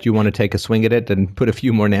concrete. Do you want to take a swing at it and put a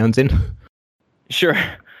few more nouns in? Sure.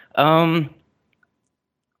 So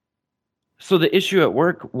the issue at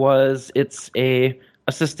work was it's a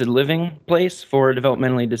assisted living place for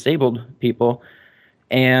developmentally disabled people.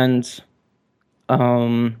 And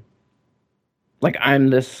like, I'm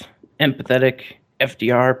this empathetic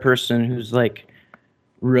FDR person who's like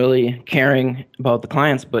really caring about the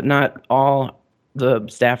clients, but not all the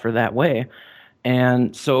staff are that way.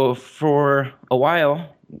 And so for a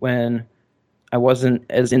while, when I wasn't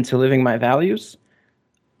as into living my values,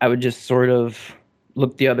 I would just sort of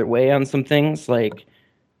look the other way on some things. Like,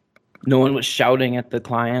 no one was shouting at the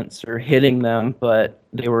clients or hitting them, but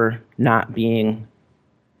they were not being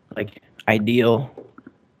like ideal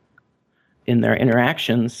in their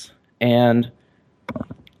interactions. And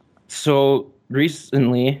so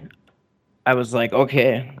recently I was like,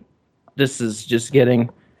 okay, this is just getting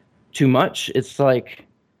too much. It's like,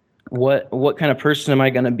 what kind of person am I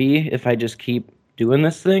going to be if I just keep doing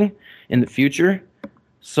this thing in the future?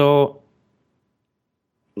 So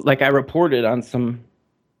like, I reported on some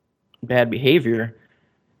bad behavior,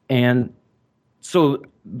 and so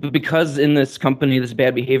because in this company this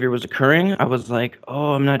bad behavior was occurring, I was like,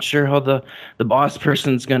 oh, I'm not sure how the boss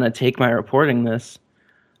person's going to take my reporting this.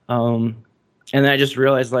 And then I just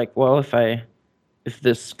realized, like, well, if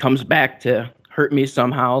this comes back to hurt me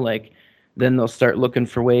somehow, like, then they'll start looking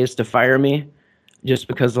for ways to fire me, just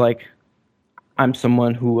because like I'm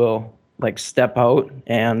someone who will like step out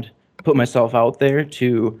and put myself out there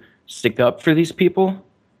to stick up for these people.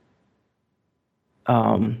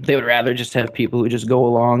 They would rather just have people who just go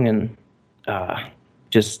along and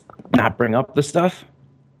just not bring up the stuff.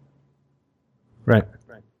 Right.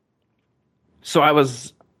 So I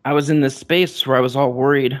was in this space where I was all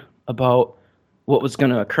worried about what was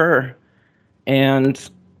going to occur. And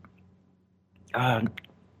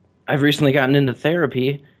I've recently gotten into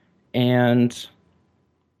therapy, and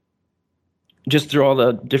just through all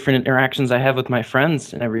the different interactions I have with my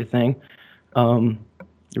friends and everything,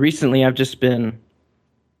 recently I've just been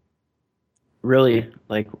really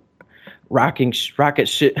like rocket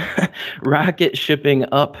shipping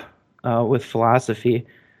up with philosophy.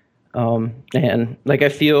 And like, I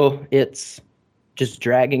feel it's just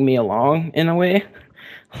dragging me along in a way.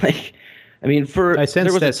 Like, I mean, I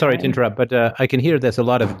sense that, sorry to interrupt, but I can hear there's a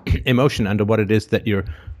lot of emotion under what it is that you're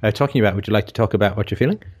talking about. Would you like to talk about what you're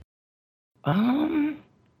feeling?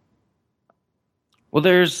 Well,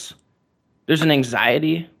 there's an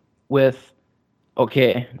anxiety with,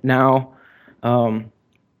 okay, now,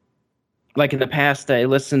 like in the past, I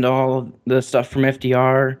listened to all the stuff from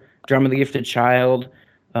FDR, Drama of the Gifted Child.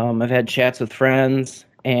 I've had chats with friends,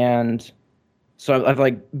 and so I've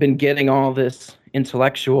like been getting all this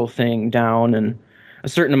intellectual thing down and a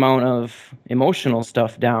certain amount of emotional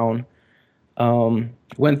stuff down.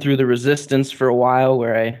 Went through the resistance for a while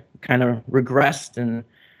where I kind of regressed and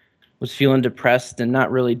was feeling depressed and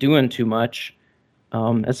not really doing too much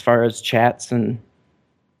as far as chats and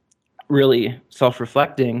really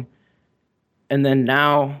self-reflecting. And then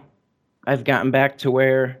now I've gotten back to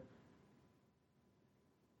where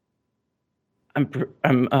I'm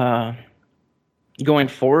going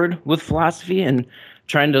forward with philosophy and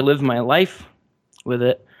trying to live my life with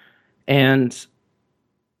it. And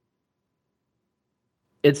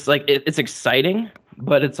it's like, it's exciting,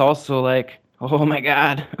 but it's also like, oh my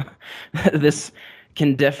God, this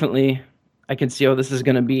can definitely, I can see how this is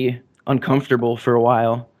going to be uncomfortable for a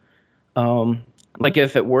while. Like,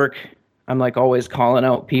 if at work, I'm like always calling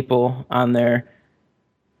out people on their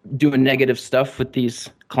doing negative stuff with these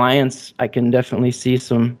clients, I can definitely see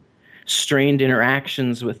some strained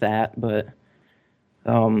interactions with that. But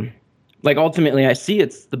like ultimately, I see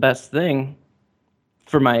it's the best thing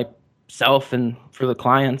for myself and for the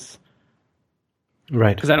clients.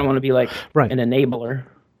 Right. Because I don't want to be like Right. an enabler.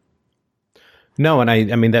 No, and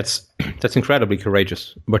I mean that's incredibly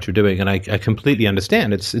courageous what you're doing, and I completely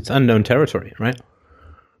understand. It's unknown territory, right?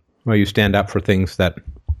 Where you stand up for things that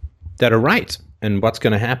are right and what's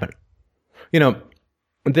going to happen. You know,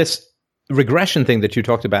 this regression thing that you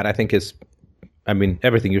talked about, I think is, I mean,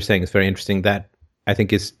 everything you're saying is very interesting. That I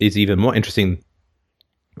think is even more interesting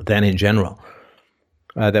than in general.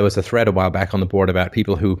 There was a thread a while back on the board about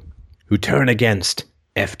people who turn against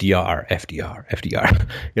FDR.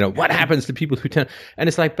 You know, what happens to people who turn? And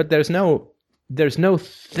it's like, but there's no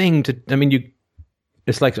thing to. I mean,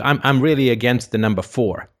 it's like I'm really against the number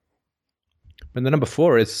 4, but the number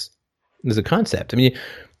 4 is a concept. I mean,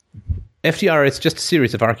 FDR is just a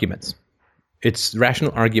series of arguments. It's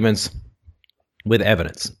rational arguments with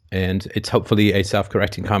evidence, and it's hopefully a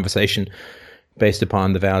self-correcting conversation based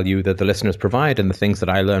upon the value that the listeners provide and the things that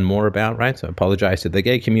I learn more about, right? So I apologize to the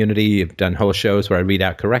gay community. I've done whole shows where I read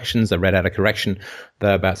out corrections. I read out a correction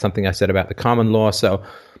about something I said about the common law. So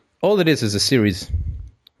all it is a series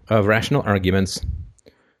of rational arguments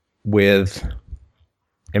with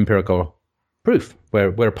empirical proof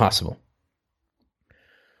where possible.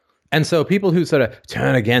 And so people who sort of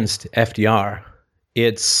turn against FDR,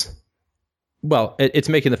 it's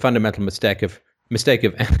making the fundamental mistake of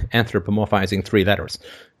anthropomorphizing 3 letters.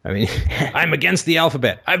 I mean, I'm against the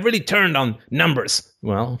alphabet. I've really turned on numbers.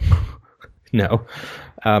 Well, no.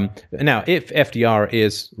 Now, if FDR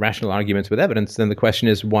is rational arguments with evidence, then the question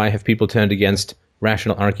is, why have people turned against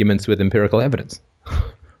rational arguments with empirical evidence?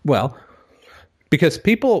 Well, because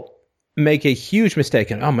people make a huge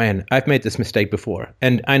mistake, and oh man, I've made this mistake before,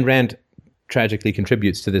 and Ayn Rand tragically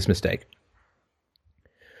contributes to this mistake.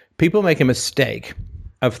 People make a mistake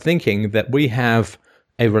of thinking that we have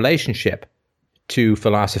a relationship to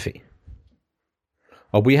philosophy,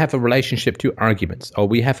 or we have a relationship to arguments, or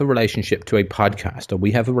we have a relationship to a podcast, or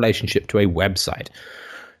we have a relationship to a website.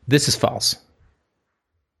 This is false.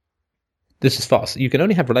 This is false. You can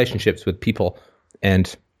only have relationships with people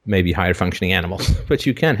and maybe higher functioning animals, but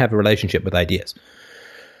you can have a relationship with ideas.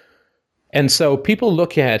 And so people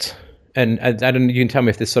look at, and I don't, you can tell me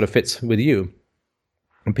if this sort of fits with you.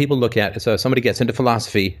 And people look at, so somebody gets into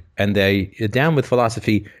philosophy and they're down with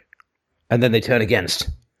philosophy and then they turn against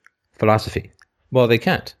philosophy. Well, they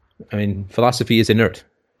can't. I mean, philosophy is inert,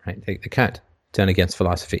 right? They can't turn against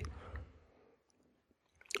philosophy.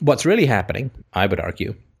 What's really happening, I would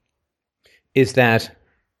argue, is that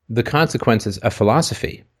the consequences of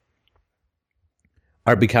philosophy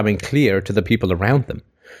are becoming clear to the people around them.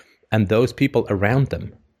 And those people around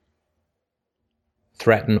them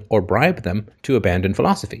threaten or bribe them to abandon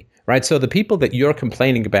philosophy, right? So the people that you're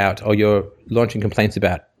complaining about or you're launching complaints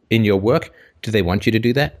about in your work, do they want you to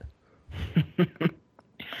do that?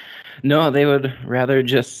 No, they would rather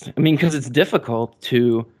just, I mean, because it's difficult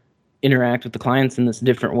to interact with the clients in this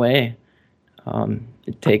different way.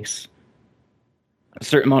 It takes a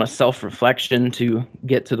certain amount of self-reflection to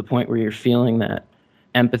get to the point where you're feeling that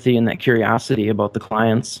empathy and that curiosity about the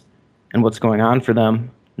clients and what's going on for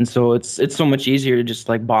them. And so it's so much easier to just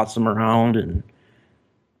like boss them around and,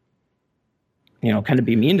 you know, kind of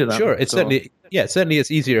be mean to them. Sure, it certainly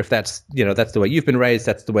is easier if that's the way you've been raised,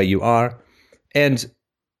 that's the way you are. And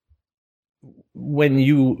when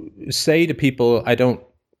you say to people,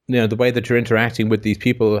 the way that you're interacting with these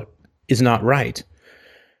people is not right,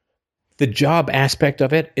 the job aspect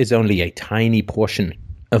of it is only a tiny portion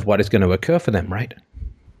of what is going to occur for them, right?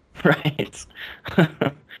 Right.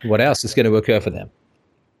 What else is going to occur for them?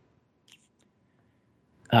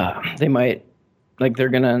 They might, like, they're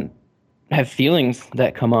going to have feelings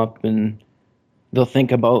that come up and they'll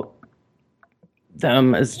think about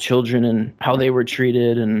them as children and how they were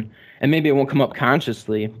treated, and maybe it won't come up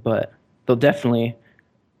consciously, but they'll definitely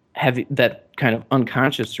have that kind of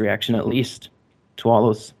unconscious reaction, at least, to all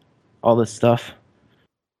this stuff.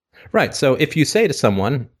 Right. So if you say to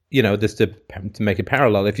someone, just to make a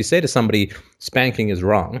parallel, if you say to somebody spanking is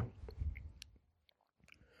wrong,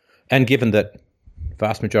 and given that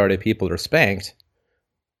vast majority of people are spanked,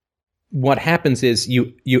 what happens is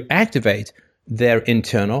you activate their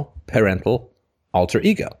internal parental alter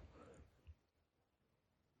ego.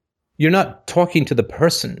 You're not talking to the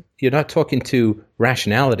person. You're not talking to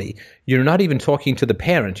rationality. You're not even talking to the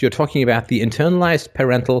parent. You're talking about the internalized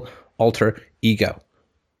parental alter ego.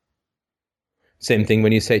 Same thing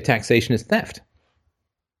when you say taxation is theft.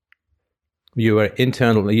 You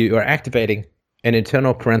are activating an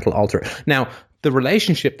internal parental alter. Now, the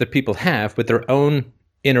relationship that people have with their own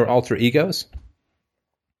inner alter egos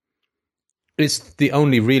is the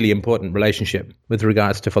only really important relationship with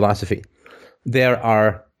regards to philosophy. There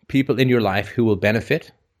are people in your life who will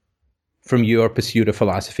benefit from your pursuit of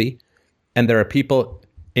philosophy, and there are people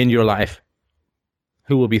in your life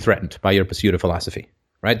who will be threatened by your pursuit of philosophy,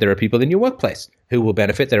 right? There are people in your workplace who will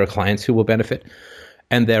benefit. There are clients who will benefit.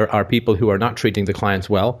 And there are people who are not treating the clients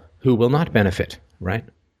well who will not benefit, right?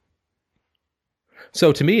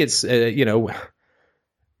 So to me, it's,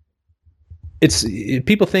 it's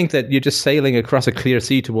people think that you're just sailing across a clear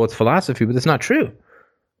sea towards philosophy, but it's not true.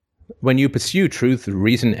 When you pursue truth,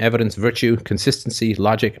 reason, evidence, virtue, consistency,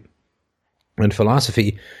 logic, and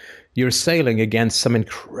philosophy, you're sailing against some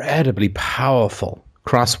incredibly powerful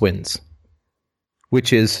crosswinds,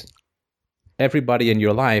 which is everybody in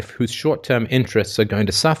your life whose short-term interests are going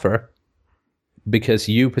to suffer because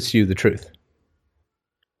you pursue the truth.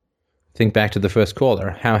 Think back to the first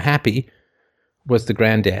caller. How happy was the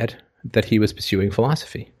granddad that he was pursuing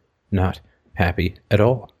philosophy? Not happy at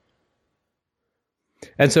all.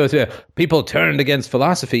 And so people turned against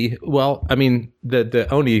philosophy. Well, I mean, the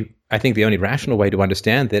only rational way to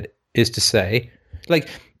understand that is to say, like,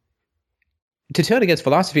 to turn against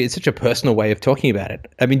philosophy is such a personal way of talking about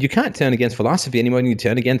it. I mean, you can't turn against philosophy any more than you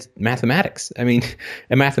turn against mathematics. I mean,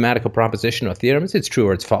 a mathematical proposition or theorem, it's true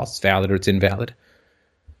or it's false, it's valid or it's invalid.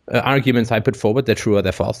 Arguments I put forward, they're true or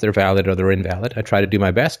they're false, they're valid or they're invalid. I try to do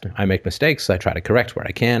my best. I make mistakes. I try to correct where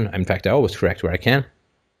I can. In fact, I always correct where I can.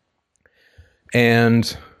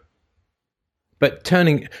 But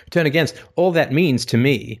turn against, all that means to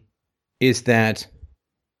me is that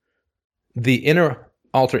the inner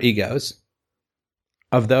alter egos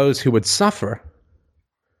of those who would suffer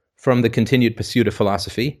from the continued pursuit of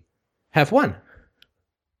philosophy have won.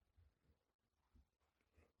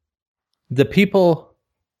 The people,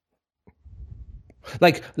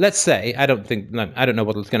 like, let's say, I don't know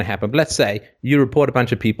what's going to happen, but let's say you report a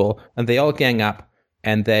bunch of people and they all gang up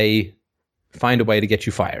and they find a way to get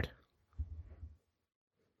you fired.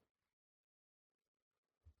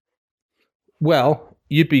 Well,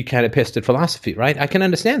 you'd be kind of pissed at philosophy, right? I can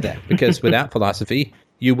understand that, because without philosophy,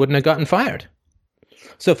 you wouldn't have gotten fired.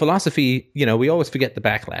 So philosophy, we always forget the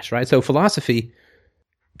backlash, right? So philosophy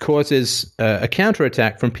causes a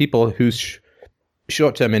counterattack from people whose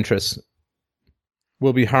short-term interests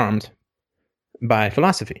will be harmed by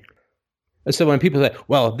philosophy. So when people say,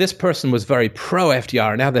 well, this person was very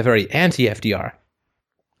pro-FDR, now they're very anti-FDR,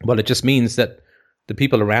 well, it just means that the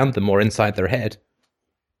people around them or inside their head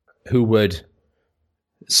who would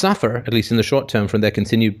suffer, at least in the short term, from their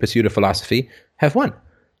continued pursuit of philosophy, have won.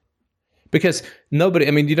 Because you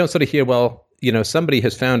don't sort of hear, well, somebody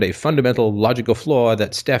has found a fundamental logical flaw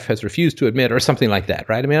that Steph has refused to admit, or something like that,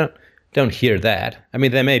 right? I mean, I don't hear that. I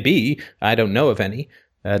mean, there may be. I don't know of any.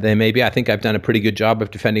 There may be. I think I've done a pretty good job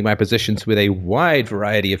of defending my positions with a wide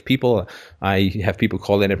variety of people. I have people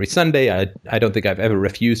call in every Sunday. I don't think I've ever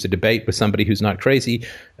refused a debate with somebody who's not crazy.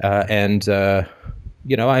 I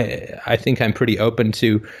think I'm pretty open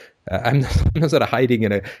to. I'm not sort of hiding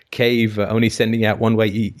in a cave, only sending out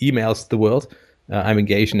one-way emails to the world. I'm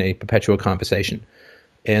engaged in a perpetual conversation,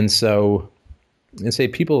 and so,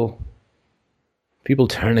 people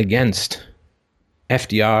turn against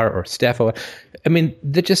FDR or Steph.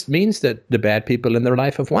 That just means that the bad people in their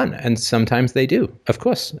life have won, and sometimes they do. Of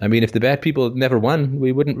course, I mean, if the bad people never won,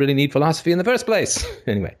 we wouldn't really need philosophy in the first place.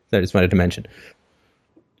 Anyway, I just wanted to mention.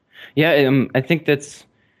 Yeah, I think that's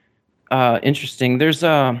interesting. There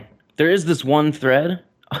is this one thread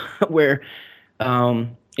where,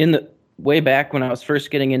 in the way back when I was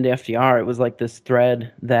first getting into FDR, it was like this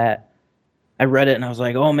thread that I read it and I was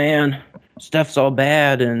like, oh man, Steph's all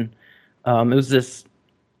bad, and it was this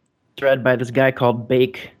thread by this guy called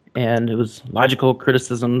Bake, and it was logical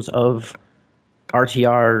criticisms of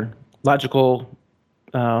RTR, logical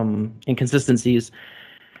inconsistencies,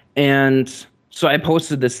 and so I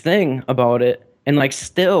posted this thing about it, and like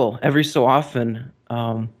still every so often,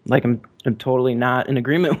 I'm totally not in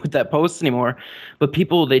agreement with that post anymore, but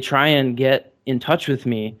people, they try and get in touch with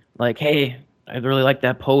me like, hey, I really like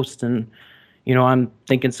that post, and I'm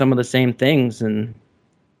thinking some of the same things, and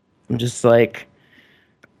I'm just like,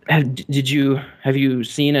 have you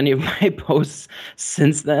seen any of my posts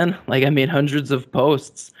since then? Like, I made hundreds of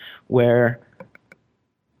posts where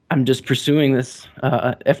I'm just pursuing this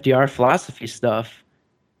FDR philosophy stuff.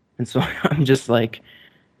 And so I'm just like,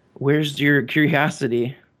 where's your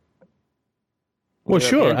curiosity? Well,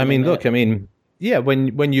 sure. I mean, look, yeah,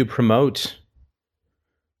 when you promote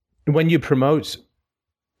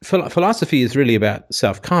philosophy is really about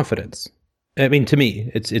self-confidence. I mean, to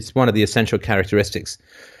me, it's one of the essential characteristics.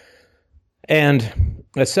 And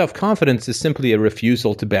self-confidence is simply a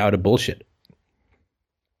refusal to bow to bullshit.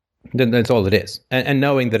 That's all it is. And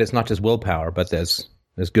knowing that it's not just willpower, but there's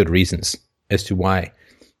good reasons as to why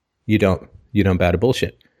you don't bow to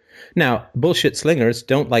bullshit. Now, bullshit slingers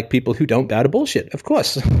don't like people who don't bow to bullshit. Of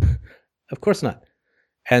course. Of course not.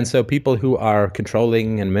 And so people who are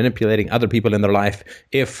controlling and manipulating other people in their life,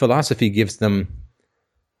 if philosophy gives them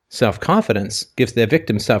self-confidence, gives their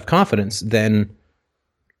victims self-confidence, then,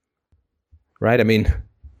 right? I mean,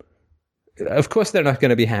 of course they're not going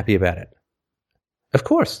to be happy about it. Of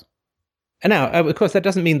course. And now, of course, that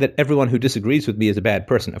doesn't mean that everyone who disagrees with me is a bad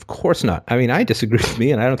person. Of course not. I mean, I disagree with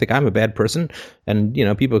me, and I don't think I'm a bad person. And,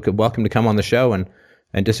 people could welcome to come on the show and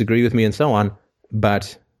disagree with me and so on.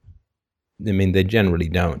 But, I mean, they generally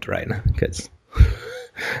don't, right?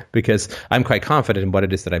 Because I'm quite confident in what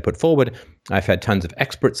it is that I put forward. I've had tons of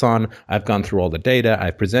experts on. I've gone through all the data.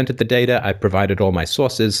 I've presented the data. I've provided all my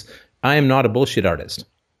sources. I am not a bullshit artist.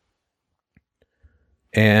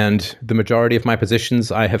 And the majority of my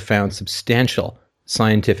positions, I have found substantial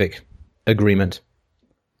scientific agreement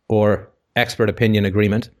or expert opinion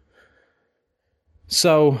agreement.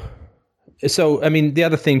 So, I mean, the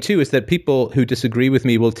other thing, too, is that people who disagree with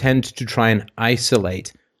me will tend to try and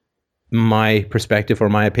isolate my perspective or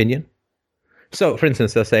my opinion. So, for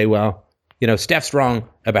instance, they'll say, well, Steph's wrong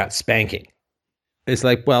about spanking. It's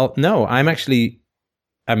like, well, no, I'm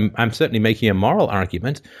certainly making a moral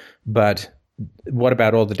argument, but what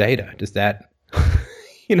about all the data? Does that,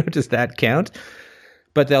 does that count?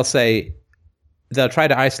 But they'll try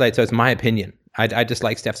to isolate. So it's my opinion. I just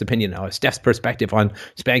like Steph's opinion. Or Steph's perspective on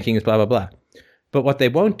spanking is blah, blah, blah. But what they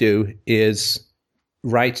won't do is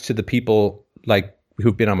write to the people like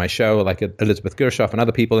who've been on my show, like Elizabeth Gershoff and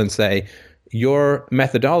other people, and say, your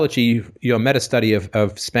methodology, your meta-study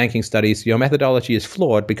of spanking studies, your methodology is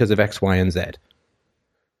flawed because of X, Y, and Z.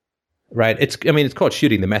 Right? It's called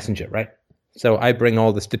shooting the messenger, right? So I bring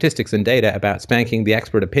all the statistics and data about spanking, the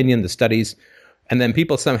expert opinion, the studies, and then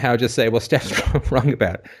people somehow just say, well, Steph's wrong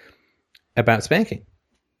about spanking.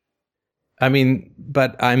 I mean,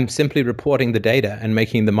 but I'm simply reporting the data and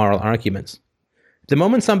making the moral arguments. The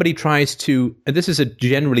moment somebody tries to, and this is a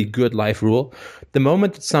generally good life rule, the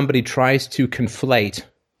moment that somebody tries to conflate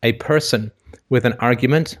a person with an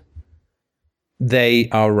argument, they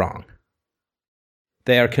are wrong.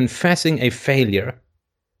 They are confessing a failure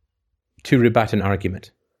to rebut an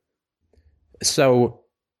argument. So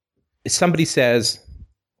somebody says,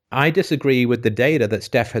 I disagree with the data that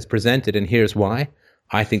Steph has presented, and here's why.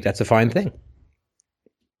 I think that's a fine thing.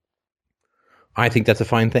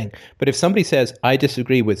 But if somebody says, I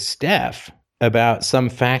disagree with Steph about some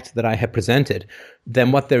fact that I have presented,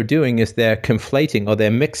 then what they're doing is they're conflating or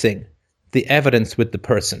they're mixing the evidence with the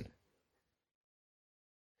person.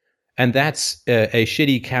 And that's a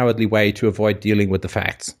shitty, cowardly way to avoid dealing with the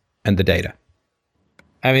facts and the data.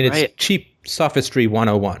 I mean, it's cheap sophistry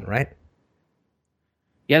 101, right?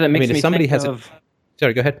 Yeah, that makes me think of...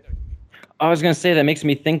 Sorry, go ahead. I was going to say that makes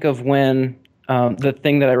me think of when the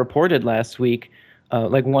thing that I reported last week,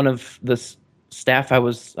 like one of the staff, I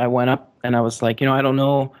went up and I was like, I don't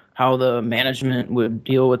know how the management would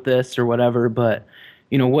deal with this or whatever, but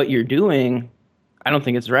what you're doing, I don't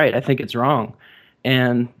think it's right. I think it's wrong.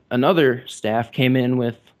 And another staff came in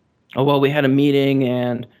with, oh, well, we had a meeting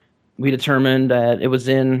and we determined that it was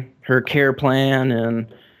in her care plan, and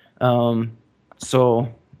so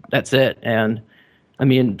that's it. And I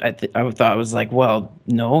mean, I thought I was like, well,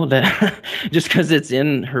 no, that just because it's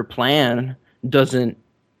in her plan doesn't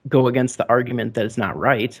go against the argument that it's not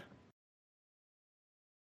right.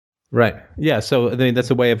 Right. Yeah. So I mean, that's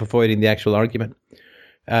a way of avoiding the actual argument.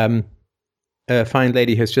 A fine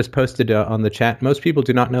lady has just posted on the chat, most people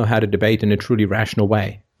do not know how to debate in a truly rational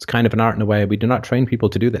way. It's kind of an art in a way. We do not train people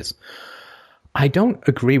to do this. I don't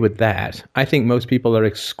agree with that. I think most people are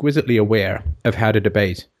exquisitely aware of how to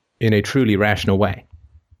debate in a truly rational way,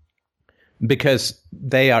 because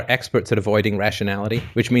they are experts at avoiding rationality,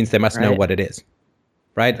 which means they must know what it is,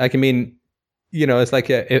 right? Like, I mean, it's like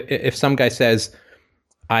if some guy says,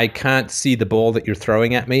 I can't see the ball that you're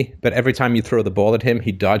throwing at me, but every time you throw the ball at him,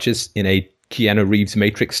 he dodges in a Keanu Reeves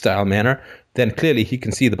Matrix style manner, then clearly he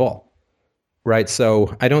can see the ball, right?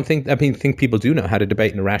 So I think people do know how to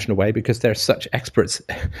debate in a rational way because they're such experts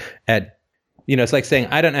at, it's like saying,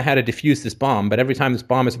 I don't know how to defuse this bomb, but every time this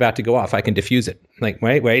bomb is about to go off, I can defuse it. Like,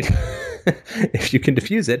 wait, if you can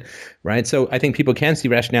defuse it, right? So I think people can see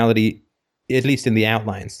rationality, at least in the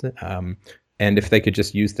outlines. And if they could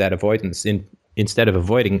just use that avoidance instead of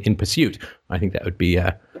avoiding in pursuit, I think that would be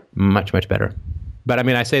much, much better. But I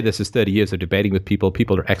mean, I say this is 30 years of debating with people.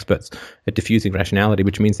 People are experts at diffusing rationality,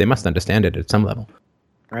 which means they must understand it at some level.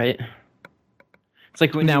 Right. It's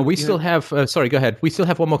like when Now, we still have, sorry, go ahead. We still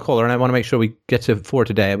have one more caller, and I want to make sure we get to 4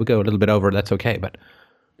 today. We'll go a little bit over. That's okay. But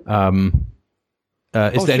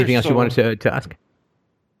is there anything else you wanted to ask?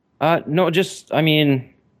 No, just, I mean,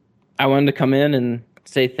 I wanted to come in and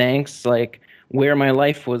say thanks, like where my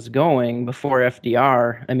life was going before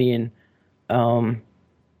FDR. I mean,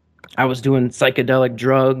 I was doing psychedelic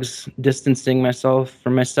drugs, distancing myself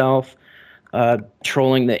from myself,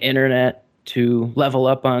 trolling the internet to level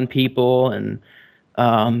up on people, and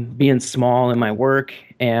being small in my work.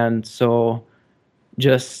 And so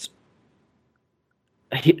just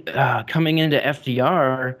coming into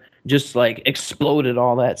FDR just like exploded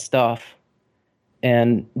all that stuff,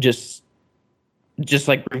 and just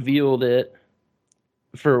like revealed it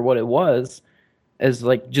for what it was, as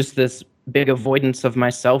like just this big avoidance of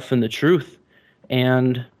myself and the truth.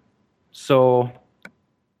 And so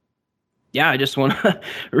yeah, I just want to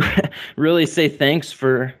really say thanks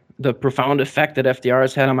for the profound effect that FDR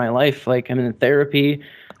has had on my life. Like, I'm in therapy,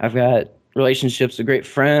 I've got relationships with great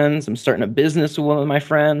friends, I'm starting a business with one of my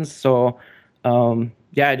friends. So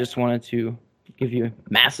yeah, I just wanted to give you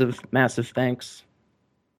massive thanks.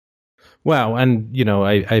 Wow, and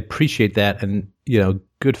I appreciate that, and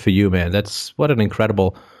good for you, man. That's what an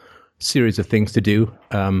incredible series of things to do.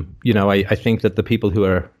 I think that the people who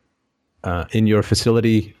are in your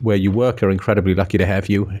facility where you work are incredibly lucky to have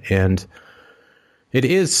you, and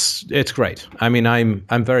it's great. I mean,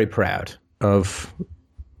 I'm very proud of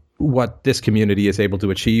what this community is able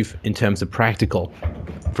to achieve in terms of practical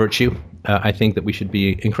virtue. I think that we should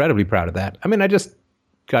be incredibly proud of that. I mean, I just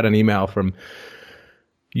got an email from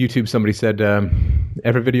YouTube. Somebody said,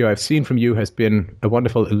 every video I've seen from you has been a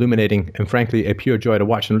wonderful, illuminating, and frankly, a pure joy to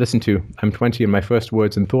watch and listen to. I'm 20 and my first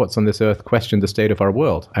words and thoughts on this earth question the state of our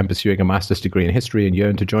world. I'm pursuing a master's degree in history and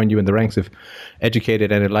yearn to join you in the ranks of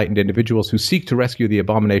educated and enlightened individuals who seek to rescue the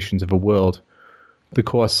abominations of a world the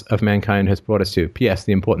course of mankind has brought us to. P.S.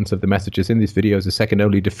 The importance of the messages in these videos is second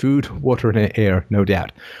only to food, water, and air, no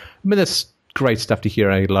doubt. I mean, that's great stuff to hear.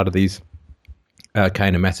 I get a lot of these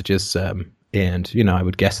kind of messages. And, I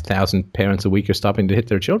would guess 1,000 parents a week are stopping to hit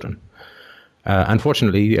their children.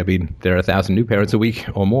 Unfortunately, I mean, there are 1,000 new parents a week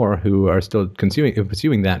or more who are still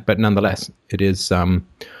pursuing that. But nonetheless, it is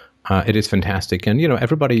fantastic. And,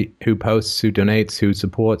 everybody who posts, who donates, who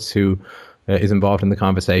supports, who is involved in the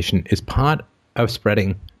conversation is part of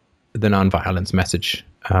spreading the nonviolence message,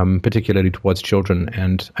 particularly towards children.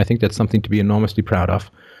 And I think that's something to be enormously proud of.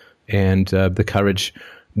 And the courage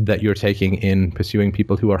that you're taking in pursuing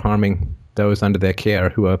people who are harming those under their care,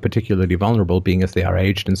 who are particularly vulnerable, being as they are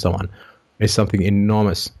aged and so on, is something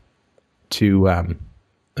enormous to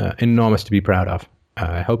be proud of.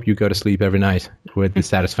 I hope you go to sleep every night with the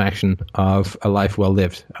satisfaction of a life well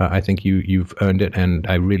lived. I think you've earned it, and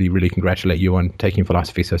I really, really congratulate you on taking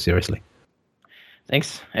philosophy so seriously.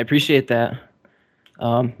 Thanks. I appreciate that.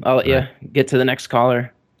 I'll let you get to the next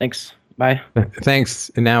caller. Thanks. Bye. Thanks.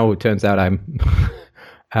 And now it turns out I'm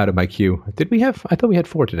out of my queue. I thought we had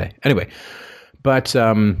 4 today. Anyway, but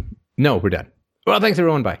no, we're done. Well, thanks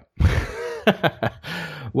everyone. Bye.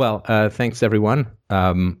 Well, thanks everyone.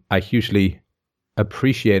 I hugely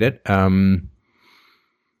appreciate it. The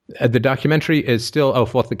documentary is still,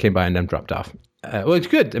 4th that came by and then dropped off. Well, it's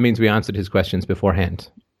good. It means we answered his questions beforehand.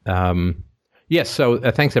 Yes, so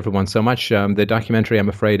thanks everyone so much. The documentary, I'm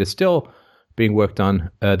afraid, is still being worked on.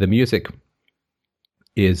 The music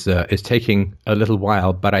is taking a little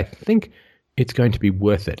while, but I think it's going to be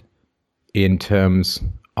worth it in terms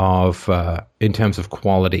of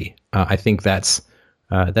quality. I think that's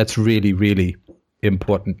really, really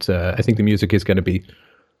important. I think the music is going to be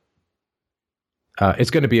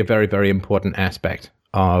it's going to be a very, very important aspect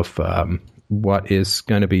of what is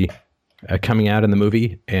going to be coming out in the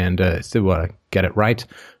movie, and still want to get it right.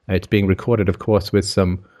 It's being recorded, of course, with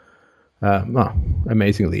some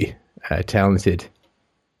amazingly talented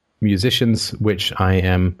musicians, which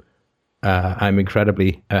I'm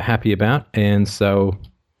incredibly happy about, and so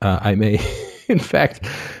I may, in fact,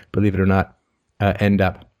 believe it or not, end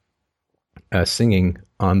up singing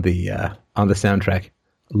on the soundtrack.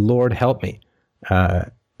 Lord help me,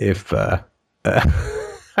 if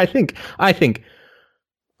I think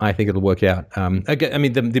it'll work out. Again, I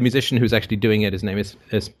mean, the musician who's actually doing it, his name is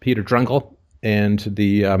Peter Drungle, and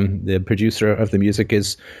the producer of the music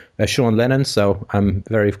is Sean Lennon. So I'm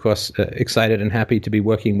very, of course, excited and happy to be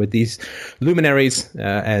working with these luminaries,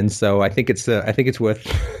 and so I think it's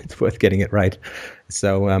worth getting it right.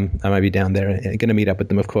 So I might be down there. I'm going to meet up with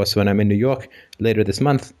them, of course, when I'm in New York later this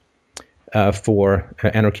month for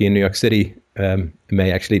Anarchy in New York City,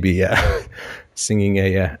 may actually be singing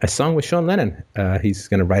a song with Sean Lennon. He's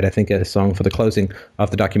going to write, I think, a song for the closing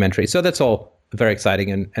of the documentary. So that's all very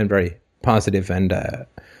exciting and very positive. And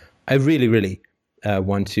I really, really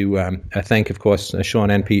want to thank, of course, Sean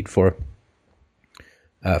and Pete for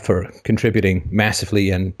contributing massively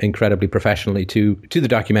and incredibly professionally to the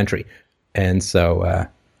documentary. And so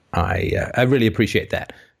I really appreciate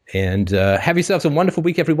that. And have yourselves a wonderful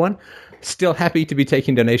week, everyone. Still happy to be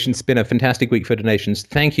taking donations. It's been a fantastic week for donations.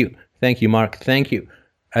 Thank you. Thank you, Mark. Thank you.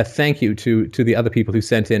 Thank you to the other people who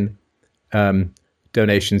sent in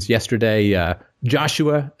donations yesterday.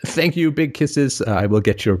 Joshua, thank you. Big kisses. I will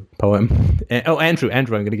get your poem. Andrew, I'm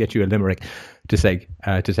going to get you a limerick to say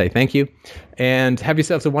thank you. And have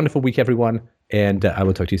yourselves a wonderful week, everyone. And I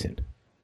will talk to you soon.